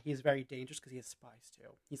that he is very dangerous because he has spies too.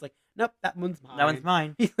 He's like, nope, that one's mine. That one's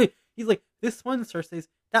mine. He's like, this one's Cersei's,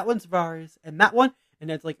 that one's Varys, and that one. And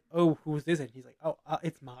Ned's like, oh, whose is it? He's like, oh,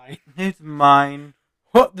 it's mine. It's mine.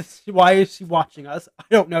 What? Why is she watching us? I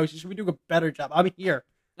don't know. She should be doing a better job. I'm here.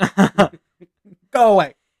 Go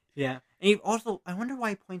away. Yeah. And he also, I wonder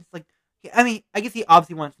why he points like, I mean, I guess he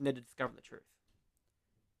obviously wants Ned to discover the truth.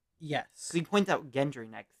 Yes. So he points out Gendry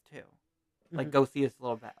next too. Like, go see his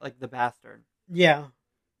little like the bastard. Yeah.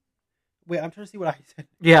 Wait, I'm trying to see what I said.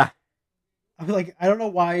 Yeah. I'm like, I don't know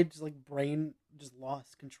why just like brain just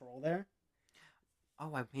lost control there.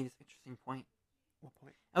 Oh, I made this interesting point. What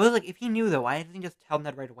point? I was like, if he knew though, why didn't he just tell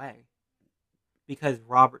Ned right away? Because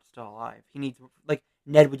Robert's still alive. He needs like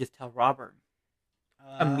Ned would just tell Robert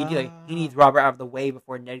immediately. He needs Robert out of the way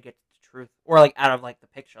before Ned gets the truth, or like out of like the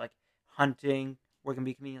picture, like hunting. We're gonna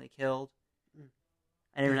be conveniently killed.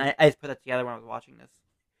 I just put that together when I was watching this.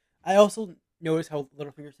 I also noticed how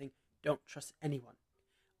Littlefinger's saying, "Don't trust anyone."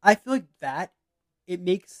 I feel like that it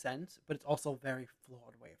makes sense, but it's also a very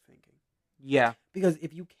flawed way of thinking. Yeah, because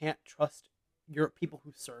if you can't trust your people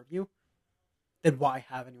who serve you, then why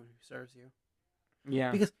have anyone who serves you?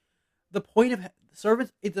 Yeah, because the point of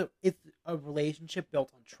servants it's a relationship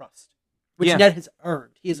built on trust, which Ned has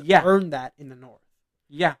earned. He has earned that in the North.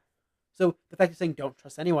 Yeah. So the fact of saying don't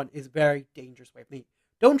trust anyone is a very dangerous way of thinking.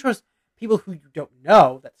 Don't trust people who you don't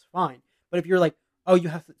know. That's fine. But if you're like, oh, you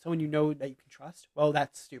have someone you know that you can trust, well,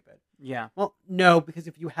 that's stupid. Yeah. Well, no, because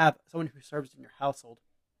if you have someone who serves in your household,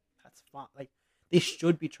 that's fine. Like, they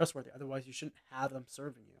should be trustworthy. Otherwise, you shouldn't have them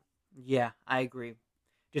serving you. Yeah, I agree.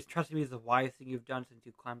 Just trusting me is the wisest thing you've done since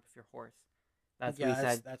you climbed off your horse. That's what he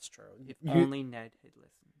said. That's true. If only Ned had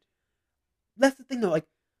listened. that's the thing though. Like,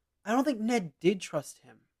 I don't think Ned did trust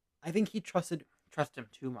him. I think he trusted. Trust him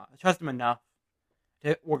too much. Trust him enough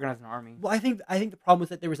to organize an army. Well, I think the problem was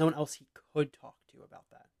that there was no one else he could talk to about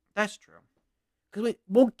that. That's true. Because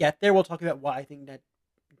we'll get there. We'll talk about why I think Ned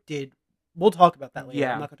did. We'll talk about that later.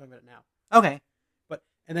 Yeah. I'm not going to talk about it now. Okay.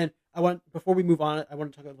 And then before we move on, I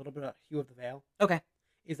want to talk a little bit about Hugh of the Vale. Okay.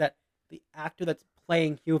 Is that the actor that's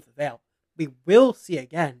playing Hugh of the Vale, we will see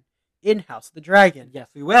again in House of the Dragon. Yes,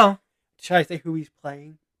 we will. Should I say who he's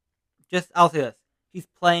playing? I'll say this. He's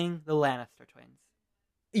playing the Lannister twins.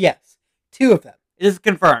 Yes. 2 of them. It is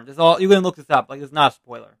confirmed. It's all, you can look this up. Like, it's not a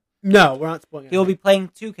spoiler. No, we're not spoiling it. He'll be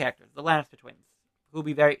playing 2 characters, the Lannister twins, who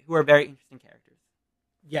are very interesting characters.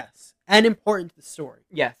 Yes. And important to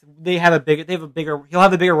the he'll have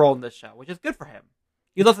a bigger role in this show, which is good for him.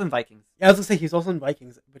 He loves in Vikings. Yeah, I was going to say, he's also in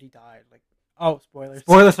Vikings, but he died. Spoilers.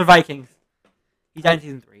 Spoilers for Vikings. He died in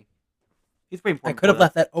season 3. He's pretty important. I could have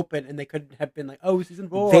left that open, and they could have been like, "Oh, season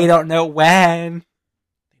 4." They don't know when.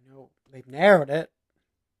 They know they've narrowed it.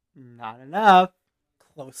 Not enough.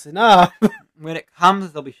 Close enough. When it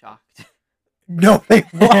comes, they'll be shocked. No, they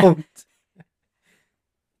won't.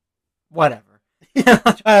 Whatever.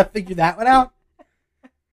 Try to figure that one out.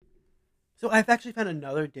 So I've actually found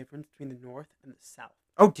another difference between the North and the South.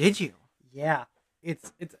 Oh, did you? Yeah,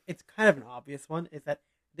 it's kind of an obvious one. Is that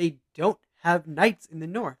they don't have knights in the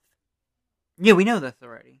North. Yeah, we know this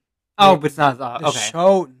already. Oh, but it's not. The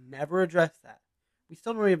show never addressed that. We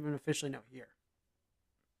still don't even officially know here.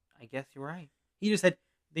 I guess you're right. He just said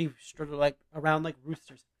they strutted around like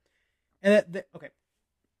roosters, and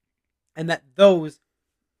and that those.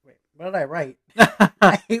 Wait, what did I write?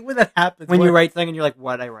 I hate when that happens. When you write something and you're like,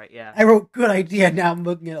 "What did I write?" Yeah, I wrote "good idea." Now I'm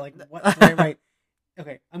looking at it like, what did I write?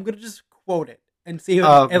 Okay, I'm gonna just quote it and see,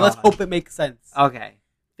 and let's hope it makes sense. Okay,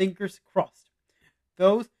 fingers crossed.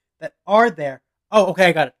 Those that are there. Oh, okay,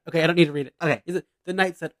 I got it. Okay, I don't need to read it. Okay, is it the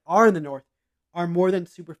knights that are in the North are more than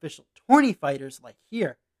superficial tourney fighters like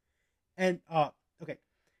here, and okay,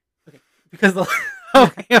 because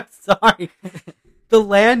okay, I'm sorry. The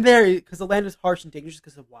land there, because the land is harsh and dangerous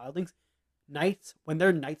because of wildlings. Knights, when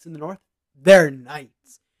they're knights in the North, they're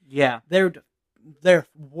knights. Yeah, they're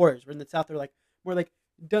warriors. We're in the South. They're more like,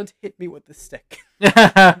 don't hit me with the stick.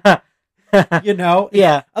 You know?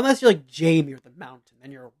 Yeah. Unless you're like Jaime or the Mountain,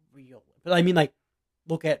 then you're real. But I mean,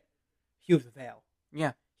 look at Hugh of the Vale.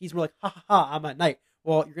 Yeah. He's more like, ha ha ha, I'm a knight.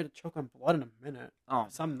 Well, you're gonna choke on blood in a minute. Oh,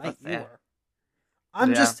 some knight you sad. are.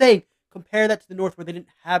 I'm just saying, compare that to the North where they didn't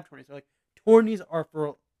have tourneys. They're like, tourneys are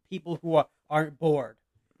for people who aren't bored.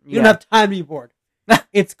 You don't have time to be bored.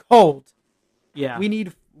 It's cold. Yeah. We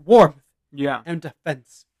need warmth. Yeah. And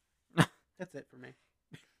defense. That's it for me.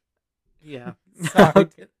 Yeah. Sorry.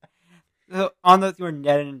 So on those where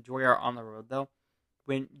Ned and Jory are on the road, though,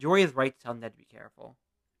 when Jory is right to tell Ned to be careful.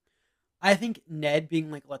 I think Ned being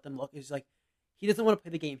like, let them look, is like, he doesn't want to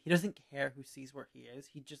play the game. He doesn't care who sees where he is.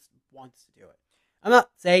 He just wants to do it. I'm not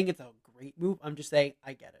saying it's a great move. I'm just saying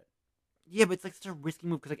I get it. Yeah, but it's like such a risky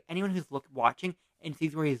move because anyone who's watching and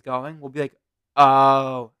sees where he's going will be like,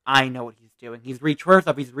 "Oh, I know what he's doing. He's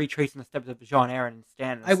retracing the steps of Jon Arryn and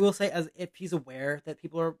Stannis." I will say, as if he's aware that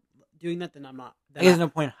people are doing that, then I'm not. There's no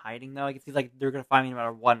point in hiding though. Like, he's like, they're gonna find me no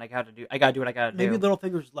matter what. And I gotta do what I gotta do. Maybe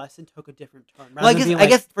Littlefinger's lesson took a different turn. Well, I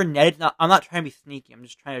guess for Ned, it's not. I'm not trying to be sneaky. I'm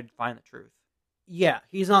just trying to find the truth. Yeah,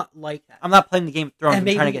 he's not like that. I'm not playing the Game of Thrones. I'm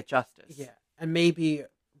trying to get justice. Yeah, and maybe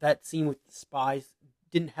that scene with the spies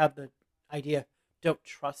didn't have the idea, don't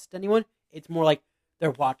trust anyone. It's more like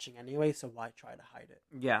they're watching anyway, so why try to hide it?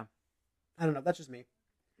 Yeah. I don't know. That's just me.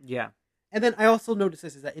 Yeah. And then I also noticed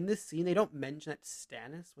this, is that in this scene, they don't mention that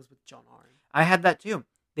Stannis was with Jon Arryn. I had that too.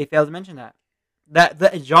 They failed to mention that.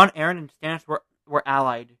 That Jon Arryn and Stannis were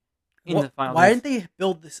allied in the final. Why didn't they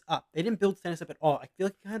build this up? They didn't build Stannis up at all. I feel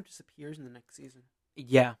like he kind of disappears in the next season.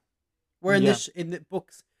 Yeah. Where in the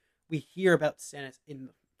books, we hear about Stannis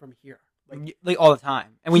from here. Like all the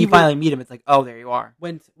time. And when you finally meet him, it's like, oh, there you are.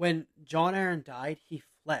 When Jon Arryn died, he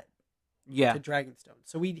fled. Yeah. To Dragonstone.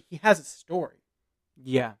 So he has a story.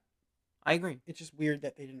 Yeah. I agree. It's just weird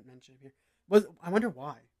that they didn't mention him here. I wonder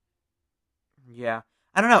why. Yeah.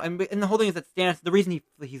 I don't know. And the whole thing is that Stannis, the reason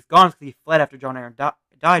he's gone is because he fled after Jon Arryn died.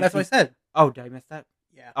 That's what I said. Oh, did I miss that?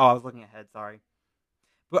 Yeah. Oh, I was looking ahead. Sorry.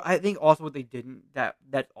 But I think also what they didn't,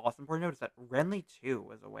 that's also important to notice, that Renly too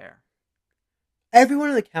was aware. Everyone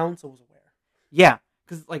in the council was aware. Yeah.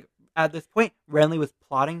 Because at this point, Renly was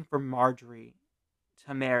plotting for Marjorie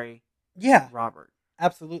to marry Robert.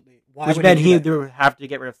 Absolutely. Why Which meant he would have to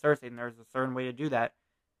get rid of Cersei, and there's a certain way to do that.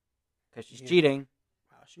 Because she's cheating.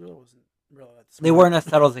 Wow, she really wasn't really that smart. They weren't as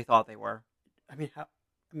subtle as they thought they were.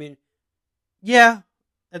 Yeah,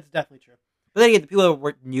 that's definitely true. But then again, the people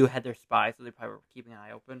who knew had their spies, so they probably were keeping an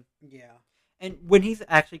eye open. Yeah. And when he's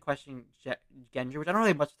actually questioning Gendry, which I don't really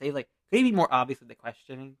have much to say, like, could he be more obvious with the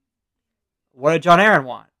questioning? What did Jon Arryn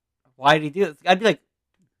want? Why did he do this? I'd be like,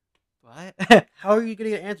 what? How are you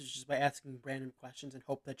going to get answers just by asking random questions and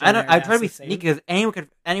hope that I try to be sneaky because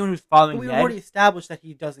anyone who's following we've Ned, already established that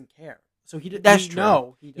he doesn't care. So that's true.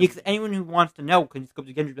 No, because anyone who wants to know can just go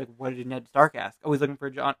to Gendry and be like, what did Ned Stark ask? Oh, he's looking for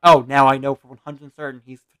Jon. Oh, now I know for 100% certain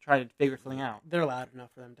he's trying to figure something out. They're loud enough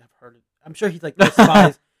for them to have heard it. I'm sure he's like the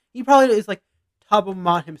spies. He probably is like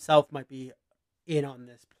Tabumont himself might be in on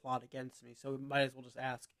this plot against me, so we might as well just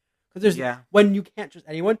ask. Because when you can't trust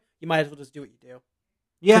anyone, you might as well just do what you do.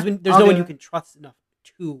 Yeah, because there's no one you can trust enough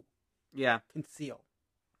to conceal.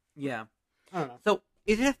 Yeah, I don't know. So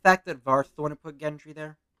is it a fact that Var's the one who put Gendry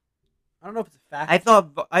there? I don't know if it's a fact. I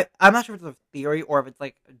thought I'm not sure if it's a theory or if it's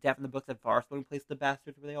like a death in the books that Var's the one who placed the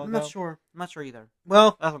bastards where they all go. I'm not sure either.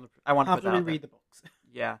 Well, I want to put that out read the books.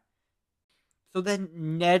 Yeah. So then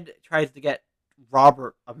Ned tries to get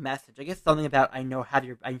Robert a message. I guess something about I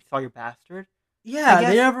saw your bastard. Yeah,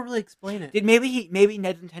 they never really explain it. Maybe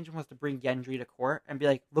Ned's intention was to bring Gendry to court and be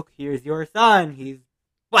like, look, here's your son. He's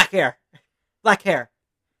black hair.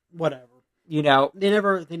 Whatever. You know, they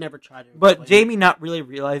never tried to. But Jaime, not really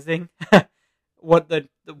realizing what it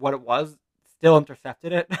was, still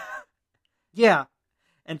intercepted it. Yeah,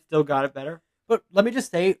 and still got it better. But let me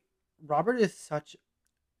just say, Robert is such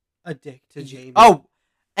a dick to Jaime. Oh,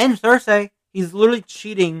 and Cersei, he's literally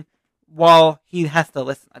cheating while he has to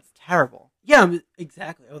listen. That's terrible. Yeah,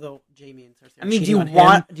 exactly. Although Jaime and Cersei. I mean, do you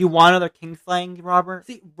want another kingslaying Robert?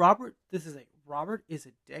 See, Robert is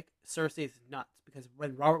a dick. Cersei is nuts because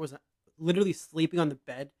when Robert was literally sleeping on the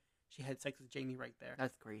bed, she had sex with Jaime right there.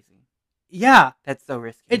 That's crazy. Yeah, that's so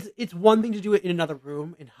risky. It's one thing to do it in another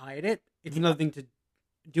room and hide it. It's another thing to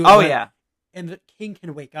do it. Oh yeah, and the king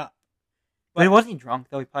can wake up. But wasn't he drunk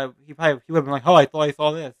though? He would have been like, "Oh, I thought I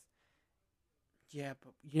saw this." Yeah,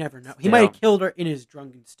 but you never know. He might have killed her in his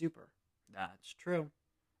drunken stupor. That's true.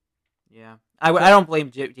 Yeah, I don't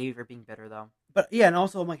blame Jaime for being bitter though. But yeah, and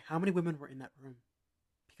also I'm like, how many women were in that room?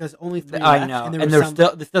 Because only 3 left. I know, and there's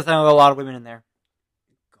still a lot of women in there.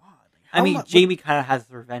 God, Jaime kind of has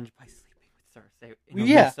revenge by sleeping with Cersei in a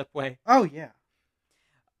messed up way. Oh yeah.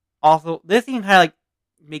 Also, this scene kind of like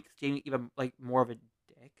makes Jaime even like more of a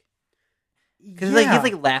dick because he's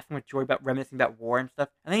like laughing with joy about reminiscing about war and stuff.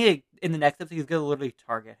 I think in the next episode he's gonna literally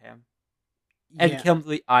target him and kill him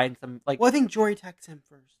through the eye and some like. Well, I think Jory attacks him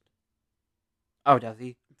first. Oh, does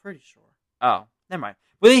he? I'm pretty sure. Oh, never mind.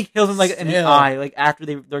 But then he kills him like in the eye, like after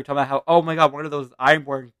they're talking about how, oh my god, one of those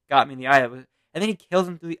Ironborn got me in the eye, and then he kills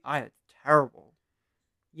him through the eye. It's terrible.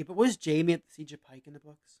 Yeah, but was Jaime at the Siege of Pike in the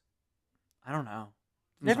books? I don't know.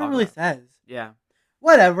 Never really says. Yeah.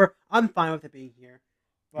 Whatever. I'm fine with it being here.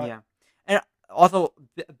 But... Yeah. And also,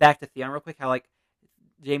 back to Theon real quick, how like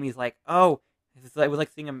Jaime's like, oh, it was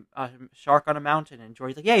like seeing a shark on a mountain, and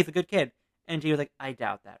Jory's like, yeah, he's a good kid. And Jaime's like, I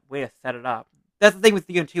doubt that. Way to set it up. That's the thing with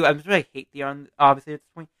Theon too. I'm just really hate Theon. Obviously, at this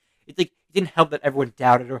point, it's like it didn't help that everyone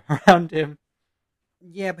doubted around him.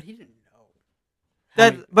 Yeah, but he didn't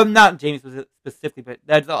know. But not Jaime specifically. But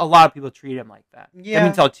there's a lot of people treat him like that. Yeah, I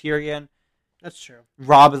mean, tell Tyrion. That's true.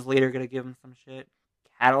 Robb is later gonna give him some shit.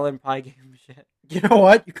 Catelyn probably gave him shit. You know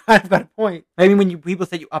what? You kind of got a point. Maybe when people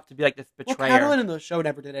set you up to be like this betrayer. Well, Catelyn in the show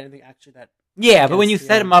never did anything actually that. Yeah, but when you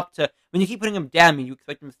set him up when you keep putting him down, you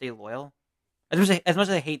expect him to stay loyal. As much as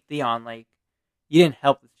I hate Theon, like. You didn't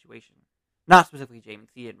help the situation. Not specifically Jaime,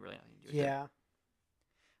 because he didn't really know anything to do with it.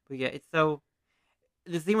 But yeah, it's so...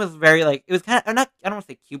 The scene was very, like... It was kind of... I don't want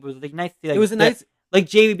to say cute, but it was like nice to see... Like, it was a nice...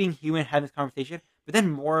 Like, Jaime being human, having this conversation, but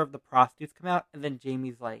then more of the prostitutes come out, and then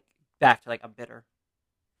Jaime's, like, back to, like, I'm bitter.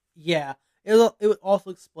 Yeah. It would also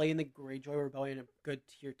explain the Greyjoy Rebellion a good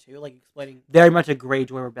tier, too. Like, explaining... Very much a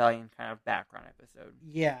Greyjoy Rebellion kind of background episode.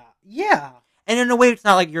 Yeah. Yeah. And in a way, it's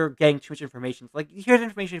not like you're getting too much information. It's like, here's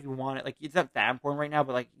information if you want it. Like, it's not that important right now,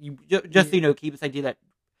 but like, you just so you know, keep this idea that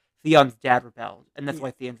Theon's dad rebelled, and that's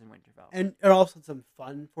why Theon's in Winterfell. And it also had some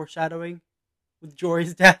fun foreshadowing with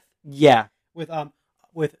Jory's death. Yeah. With Thoros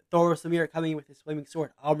Samir coming with his flaming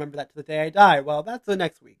sword. I'll remember that to the day I die. Well, that's the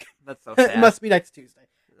next week. That's so sad. It must be next Tuesday.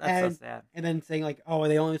 That's so sad. And then saying like, oh,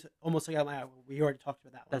 they almost took out my eye. We already talked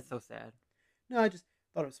about that one. That's so sad. No, I just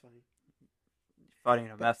thought it was funny. Funny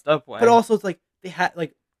in a messed up way. But also, it's like they had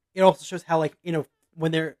like it also shows how like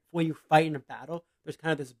when you fight in a battle, there's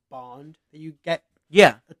kind of this bond that you get.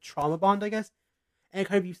 Yeah, a trauma bond, I guess. And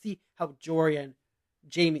kind of you see how Jory and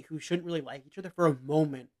Jaime, who shouldn't really like each other, for a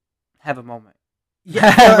moment have a moment.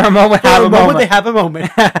 Yeah, for a moment, they have a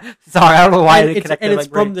moment. Sorry, I don't know why they connected. And it's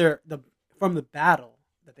from the battle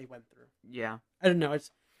that they went through. Yeah, I don't know.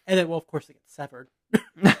 And then, well, of course, it gets severed.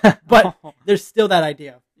 But there's still that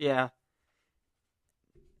idea. Yeah.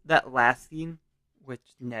 That last scene with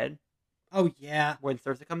Ned. Oh, yeah. When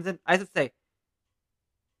Cersei comes in, I have to say,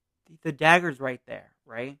 the dagger's right there,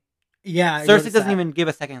 right? Yeah. Cersei doesn't even give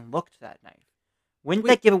a second look to that knife. Wouldn't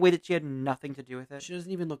that give away that she had nothing to do with it? She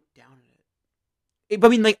doesn't even look down at it. But I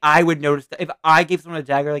mean, like, I would notice that if I gave someone a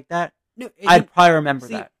dagger like that, I'd probably remember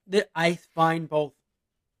that. I find both,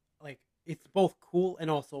 like, it's both cool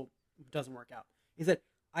and also doesn't work out. Is that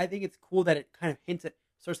I think it's cool that it kind of hints at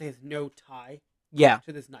Cersei has no tie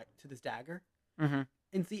to this knife, to this dagger. Mm-hmm.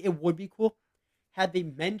 And see, it would be cool had they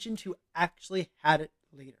mentioned who actually had it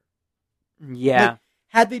later. Yeah. Like,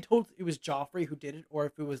 had they told it was Joffrey who did it, or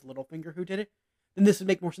if it was Littlefinger who did it, then this would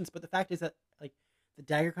make more sense. But the fact is that, like, the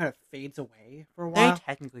dagger kind of fades away for a while. They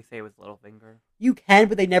technically say it was Littlefinger. You can,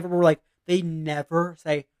 but they never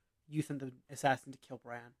say, you sent the assassin to kill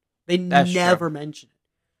Bran. They never mention it.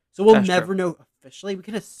 So we'll never know officially. We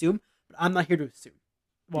can assume, but I'm not here to assume.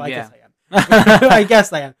 Well, I guess I am. I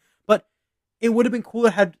guess I am. But it would have been cooler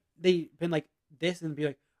had they been like this and be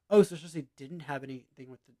like, oh, so Cersei didn't have anything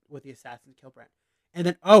with the assassin to kill Bran. And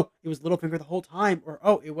then, oh, it was Littlefinger the whole time. Or,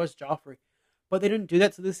 oh, it was Joffrey. But they didn't do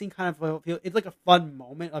that, so this scene kind of feels... It's like a fun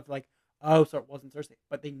moment of like, oh, so it wasn't Cersei.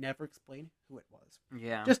 But they never explain who it was.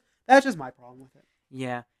 Yeah. That's just my problem with it.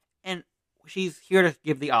 Yeah. And she's here to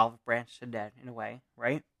give the olive branch to Ned, in a way,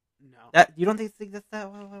 right? No. You don't think that's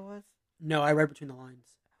what it was? No, I read between the lines.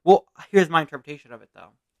 Well, here's my interpretation of it,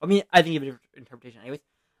 though. I mean, I think you have an interpretation anyways.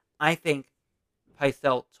 I think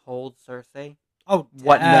Pycelle told Cersei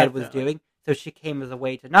what Ned was doing, so she came as a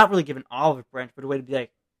way to not really give an olive branch, but a way to be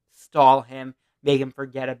like, stall him, make him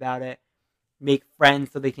forget about it, make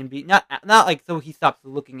friends so they can be not like so he stops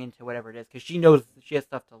looking into whatever it is because she knows she has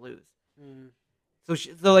stuff to lose. So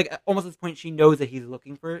like almost at this point she knows that he's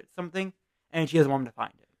looking for something and she doesn't want him to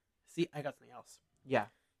find it. See, I got something else. Yeah,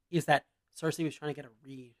 is that Cersei was trying to get a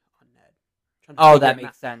read on Ned. That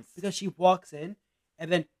makes sense because she walks in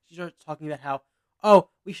and then she starts talking about how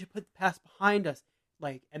we should put the past behind us,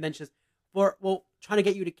 like, and then she's trying to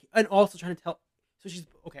get you to, and also trying to tell. So she's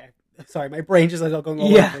okay. Sorry, my brain just like going all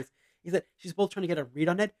over the place. Is that she's both trying to get a read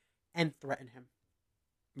on Ned and threaten him.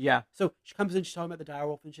 Yeah. So she comes in, she's talking about the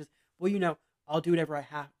direwolf, and she's, well, I'll do whatever I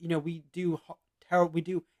have. We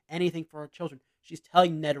do anything for our children. She's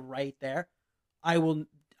telling Ned right there, I will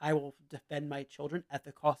defend my children at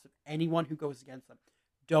the cost of anyone who goes against them.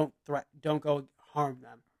 Don't go harm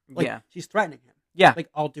them. Like, she's threatening him. Yeah. Like,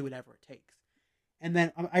 I'll do whatever it takes. And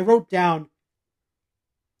then I wrote down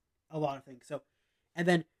a lot of things. So, and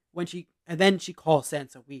then she calls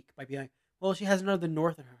Sansa weak by being like, well, she has none of the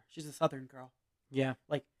North in her. She's a Southern girl. Yeah.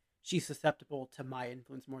 Like, she's susceptible to my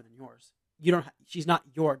influence more than yours. She's not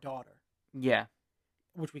your daughter. Yeah.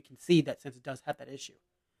 Which we can see that Sansa does have that issue.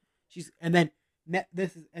 And then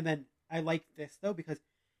I like this though because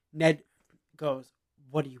Ned goes,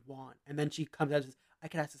 what do you want? And then she comes out and says, I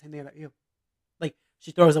could ask the same thing about you. Like,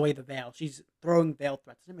 she throws away the veil. She's throwing veil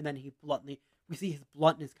threats at him, and then we see his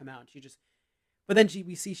bluntness come out. And but then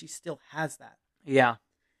we see she still has that. Yeah.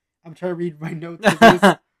 I'm trying to read my notes.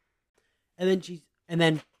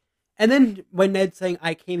 and then when Ned's saying,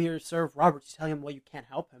 I came here to serve Robert, she's telling him, well, you can't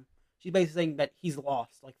help him. She's basically saying that he's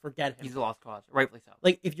lost. Like, forget him. He's a lost cause. Rightfully so.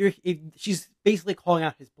 Like, if she's basically calling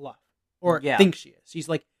out his bluff. Or thinks she is. She's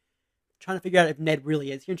like, trying to figure out if Ned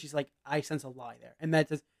really is here. And she's like, I sense a lie there. And Ned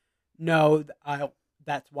says, no,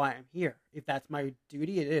 that's why I'm here. If that's my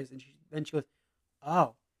duty, it is. And then she goes,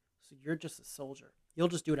 oh, so you're just a soldier. You'll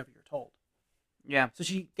just do whatever you're told. Yeah. So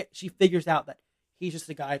she figures out that he's just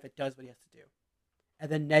a guy that does what he has to do. And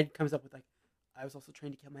then Ned comes up with like, I was also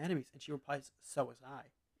trained to kill my enemies. And she replies, so was I.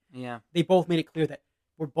 Yeah. They both made it clear that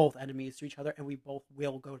we're both enemies to each other and we both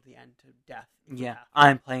will go to the end to death. Yeah.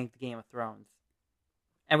 I'm playing the Game of Thrones.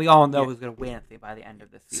 And we all know who's going to win by the end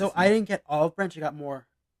of this season. So I didn't get olive branch. I got more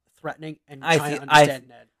threatening and trying to understand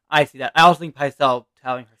Ned. I see that. I also think Pycelle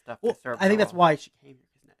telling her stuff to serve I think that's why she came here.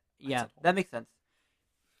 Ned, yeah, that makes sense.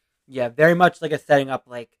 Yeah, very much like a setting up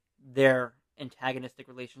like their antagonistic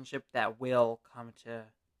relationship that will come to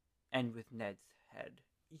end with Ned's head.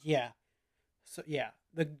 Yeah. So yeah,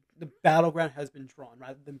 the battleground has been drawn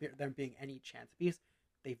rather than there being any chance piece.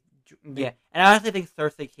 Yeah, and I honestly think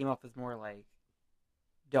Cersei came off as more like,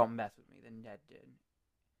 don't mess with me than Ned did.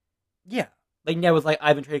 Yeah. Like, Ned was like,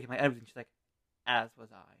 I've been trading my enemies, and she's like, as was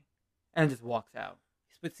I. And just walks out.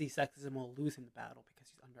 But see, sexism will lose him the battle because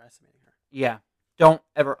he's underestimating her. Yeah. Don't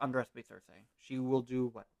ever underestimate Cersei. She will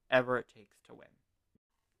do whatever it takes to win.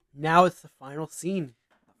 Now it's the final scene.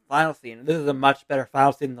 The final scene. This is a much better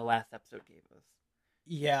final scene than the last episode gave us.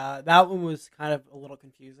 Yeah, that one was kind of a little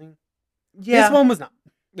confusing. Yeah. This one was not.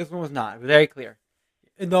 This one was not. It was very clear.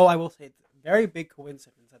 And though I will say, it's a very big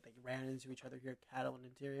coincidence that they ran into each other here, Catelyn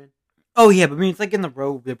and Tyrion. Oh yeah, but I mean, it's like in the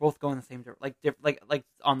road. They're both going the same direction, like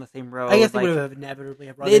on the same road. I guess they like, would have inevitably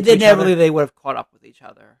have run into each inevitably other. they would have caught up with each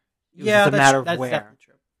other. It was Yeah, just a matter of that's where. definitely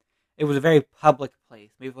true. It was a very public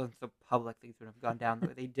place. Maybe if it wasn't so public, things would have gone down the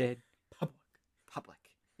way they did. Public.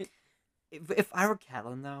 If I were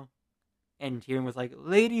Catelyn though, and Tyrion was like,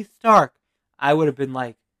 Lady Stark, I would have been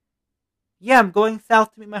like, yeah, I'm going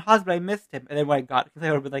south to meet my husband. I missed him. And then when I got, because I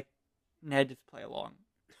would have been like, Ned, just play along.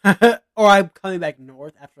 Or I'm coming back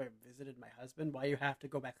north after I visited my husband. Why you have to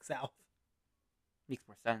go back south? Makes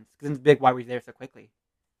more sense. Because it's big, why were you there so quickly?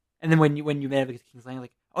 And then when you met up with King's Landing,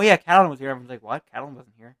 like, oh yeah, Catelyn was here. Everyone's like, what? Catelyn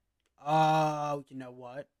wasn't here. Oh, you know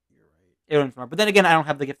what? You're right. It wasn't smart. But then again, I don't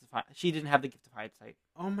have the gift of hindsight. She didn't have the gift of hindsight.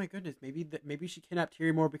 Oh my goodness, maybe she kidnapped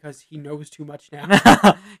Tyrion more because he knows too much now.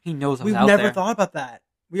 He knows I was We've out never there. thought about that.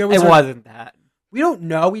 It wasn't that. We don't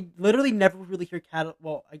know. We literally never really hear Catelyn.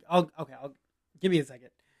 Well, I'll give me a second,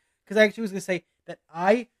 because I actually was gonna say that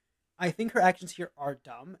I think her actions here are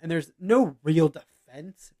dumb, and there's no real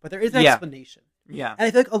defense, but there is an explanation. Yeah. And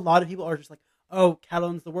I feel like a lot of people are just like, oh,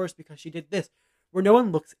 Catelyn's the worst because she did this, where no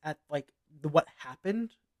one looks at like what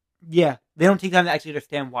happened. Yeah. They don't take time to actually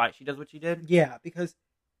understand why she does what she did. Yeah, because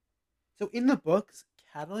so in the books,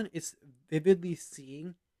 Catelyn is vividly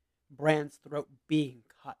seeing Bran's throat being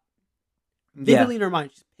cut. Vividly in her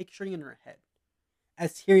mind, she's picturing in her head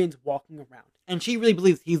as Tyrion's walking around. And she really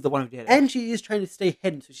believes he's the one who did it. And she is trying to stay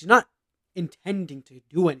hidden, so she's not intending to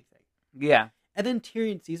do anything. Yeah. And then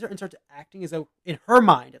Tyrion sees her and starts acting as though, in her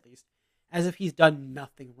mind at least, as if he's done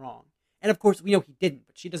nothing wrong. And of course, we know he didn't,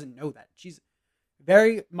 but she doesn't know that. She's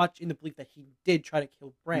very much in the belief that he did try to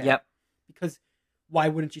kill Bran. Yep. Because why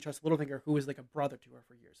wouldn't she trust Littlefinger, who was like a brother to her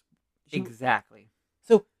for years? Exactly.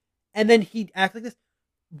 So, and then he'd act like this.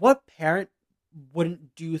 What parent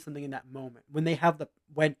wouldn't do something in that moment when they have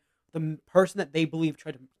when the person that they believe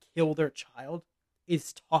tried to kill their child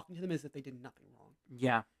is talking to them as if they did nothing wrong?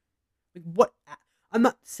 Yeah. Like what? I'm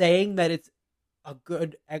not saying that it's a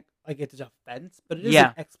good it's a defense, but it is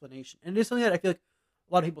an explanation, and it is something that I feel like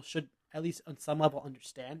a lot of people should at least on some level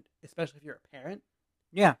understand, especially if you're a parent.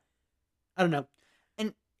 Yeah. I don't know.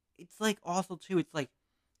 And it's like also too, it's like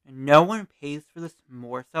no one pays for this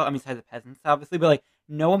more so. I mean, besides the peasants, obviously, but like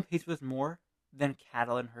no one pays for this more than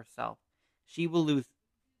Catelyn herself. She will lose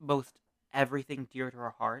most everything dear to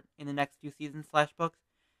her heart in the next few seasons / books,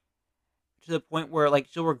 to the point where like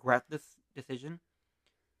she'll regret this decision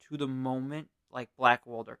to the moment like Black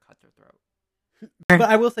Walder cuts her throat. But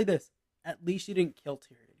I will say this: at least she didn't kill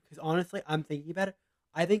Tyrion, because honestly, I'm thinking about it.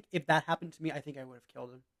 I think if that happened to me, I think I would have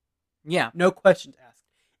killed him. Yeah, no questions asked.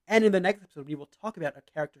 And in the next episode, we will talk about a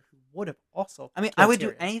character who would have also. I mean, I would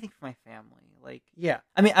do anything for my family. Like, yeah.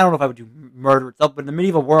 I mean, I don't know if I would do murder itself, but in the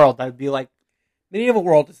medieval world, I would be like, medieval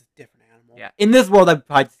world is a different animal. Yeah. In this world, I'd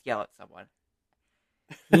probably just yell at someone.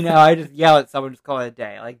 You know, I just yell at someone, just call it a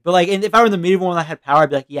day. Like, but like, if I were in the medieval world and I had power, I'd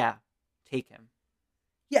be like, yeah, take him.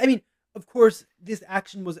 Yeah, I mean, of course, this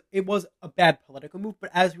action was a bad political move,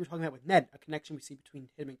 but as we were talking about with Ned, a connection we see between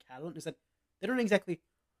him and Catelyn is that they don't exactly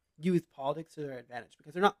use politics to their advantage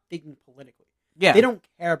because they're not thinking politically. Yeah. They don't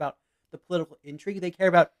care about the political intrigue. They care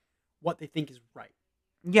about what they think is right.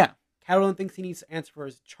 Yeah. Catelyn thinks he needs to answer for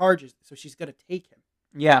his charges, so she's going to take him.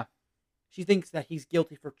 Yeah. She thinks that he's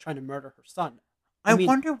guilty for trying to murder her son. I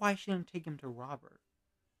wonder why she didn't take him to Robert.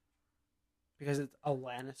 Because it's a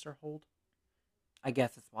Lannister hold? I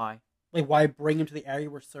guess that's why. Like, why bring him to the area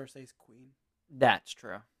where Cersei's queen? That's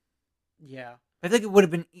true. Yeah. I think it would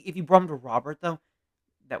have been, if you brought him to Robert, though,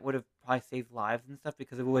 that would have probably saved lives and stuff,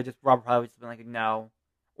 because it would have Robert probably would have been like, no.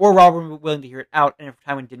 Or Robert would be willing to hear it out, and if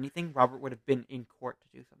Tywin did anything, Robert would have been in court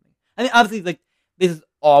to do something. I mean, obviously, like, this is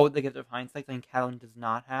all with the gift of hindsight, something Catelyn does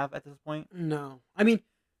not have at this point. No. I mean,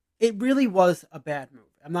 it really was a bad move.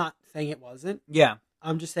 I'm not saying it wasn't. Yeah.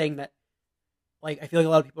 I'm just saying that, like, I feel like a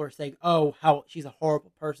lot of people are saying, oh, how she's a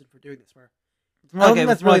horrible person for doing this. Where it's more like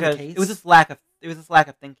that's really the case. It was this lack of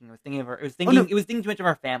thinking. It was thinking of her. It was thinking. It was thinking too much of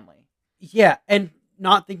our family. Yeah, and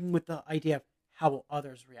not thinking with the idea of how will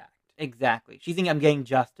others react. Exactly. She's thinking I'm getting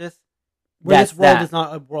justice. Where this world is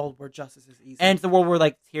not a world where justice is easy. And it's a world where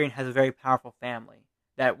like Tyrion has a very powerful family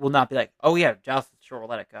that will not be like, oh yeah, justice, sure, we'll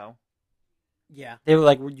let it go. Yeah. They were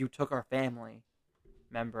like, you took our family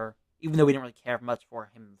member, even though we didn't really care much for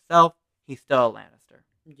him himself. He's still a Lannister.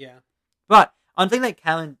 Yeah. But on thing that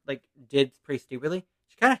Catelyn like did pretty stupidly,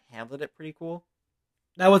 she kind of handled it pretty cool.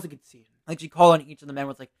 That was a good scene. Like she called on each of the men,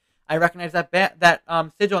 was like, I recognize that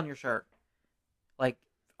sigil on your shirt. Like,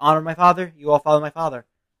 honor my father, you all follow my father.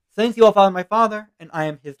 Since you all follow my father, and I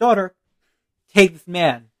am his daughter, take this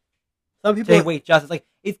man. Some people wait, justice. Like,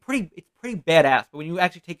 it's pretty badass. But when you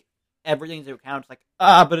actually take everything into account, it's like,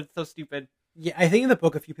 but it's so stupid. Yeah, I think in the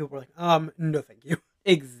book a few people were like, no, thank you.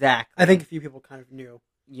 Exactly. I think a few people kind of knew.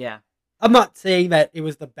 Yeah. I'm not saying that it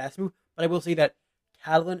was the best move, but I will say that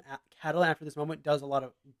Catelyn after this moment does a lot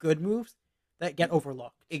of good moves that get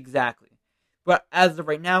overlooked. Exactly. But as of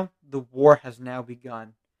right now, the war has now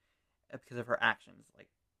begun because of her actions. Like,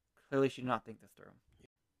 clearly she did not think this through.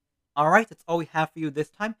 Alright, that's all we have for you this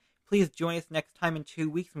time. Please join us next time in 2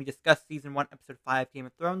 weeks when we discuss Season 1, Episode 5, Game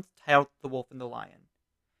of Thrones, titled The Wolf and the Lion.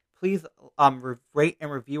 Please rate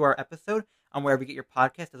and review our episode on wherever you get your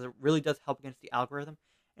podcast, as it really does help against the algorithm.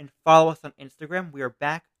 And follow us on Instagram. We are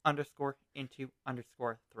back_into_thrones.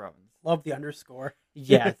 Love the underscore.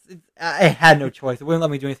 Yes. I had no choice. It wouldn't let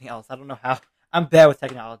me do anything else. I don't know how. I'm bad with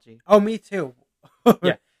technology. Oh, me too.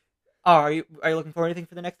 Yeah. Are you looking for anything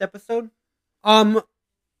for the next episode?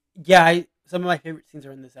 Yeah, some of my favorite scenes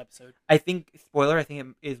are in this episode. I think it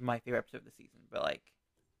is my favorite episode of the season. But like,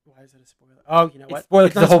 why is it a spoiler? Oh, you know what?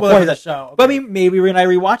 It's the whole point of the show. Okay. But I mean, maybe when I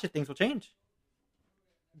rewatch it, things will change.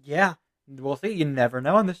 Yeah. We'll see. You never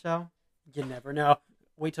know on the show. You never know.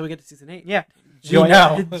 Wait till we get to season 8. Yeah. Join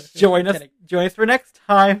us for next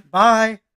time. Bye.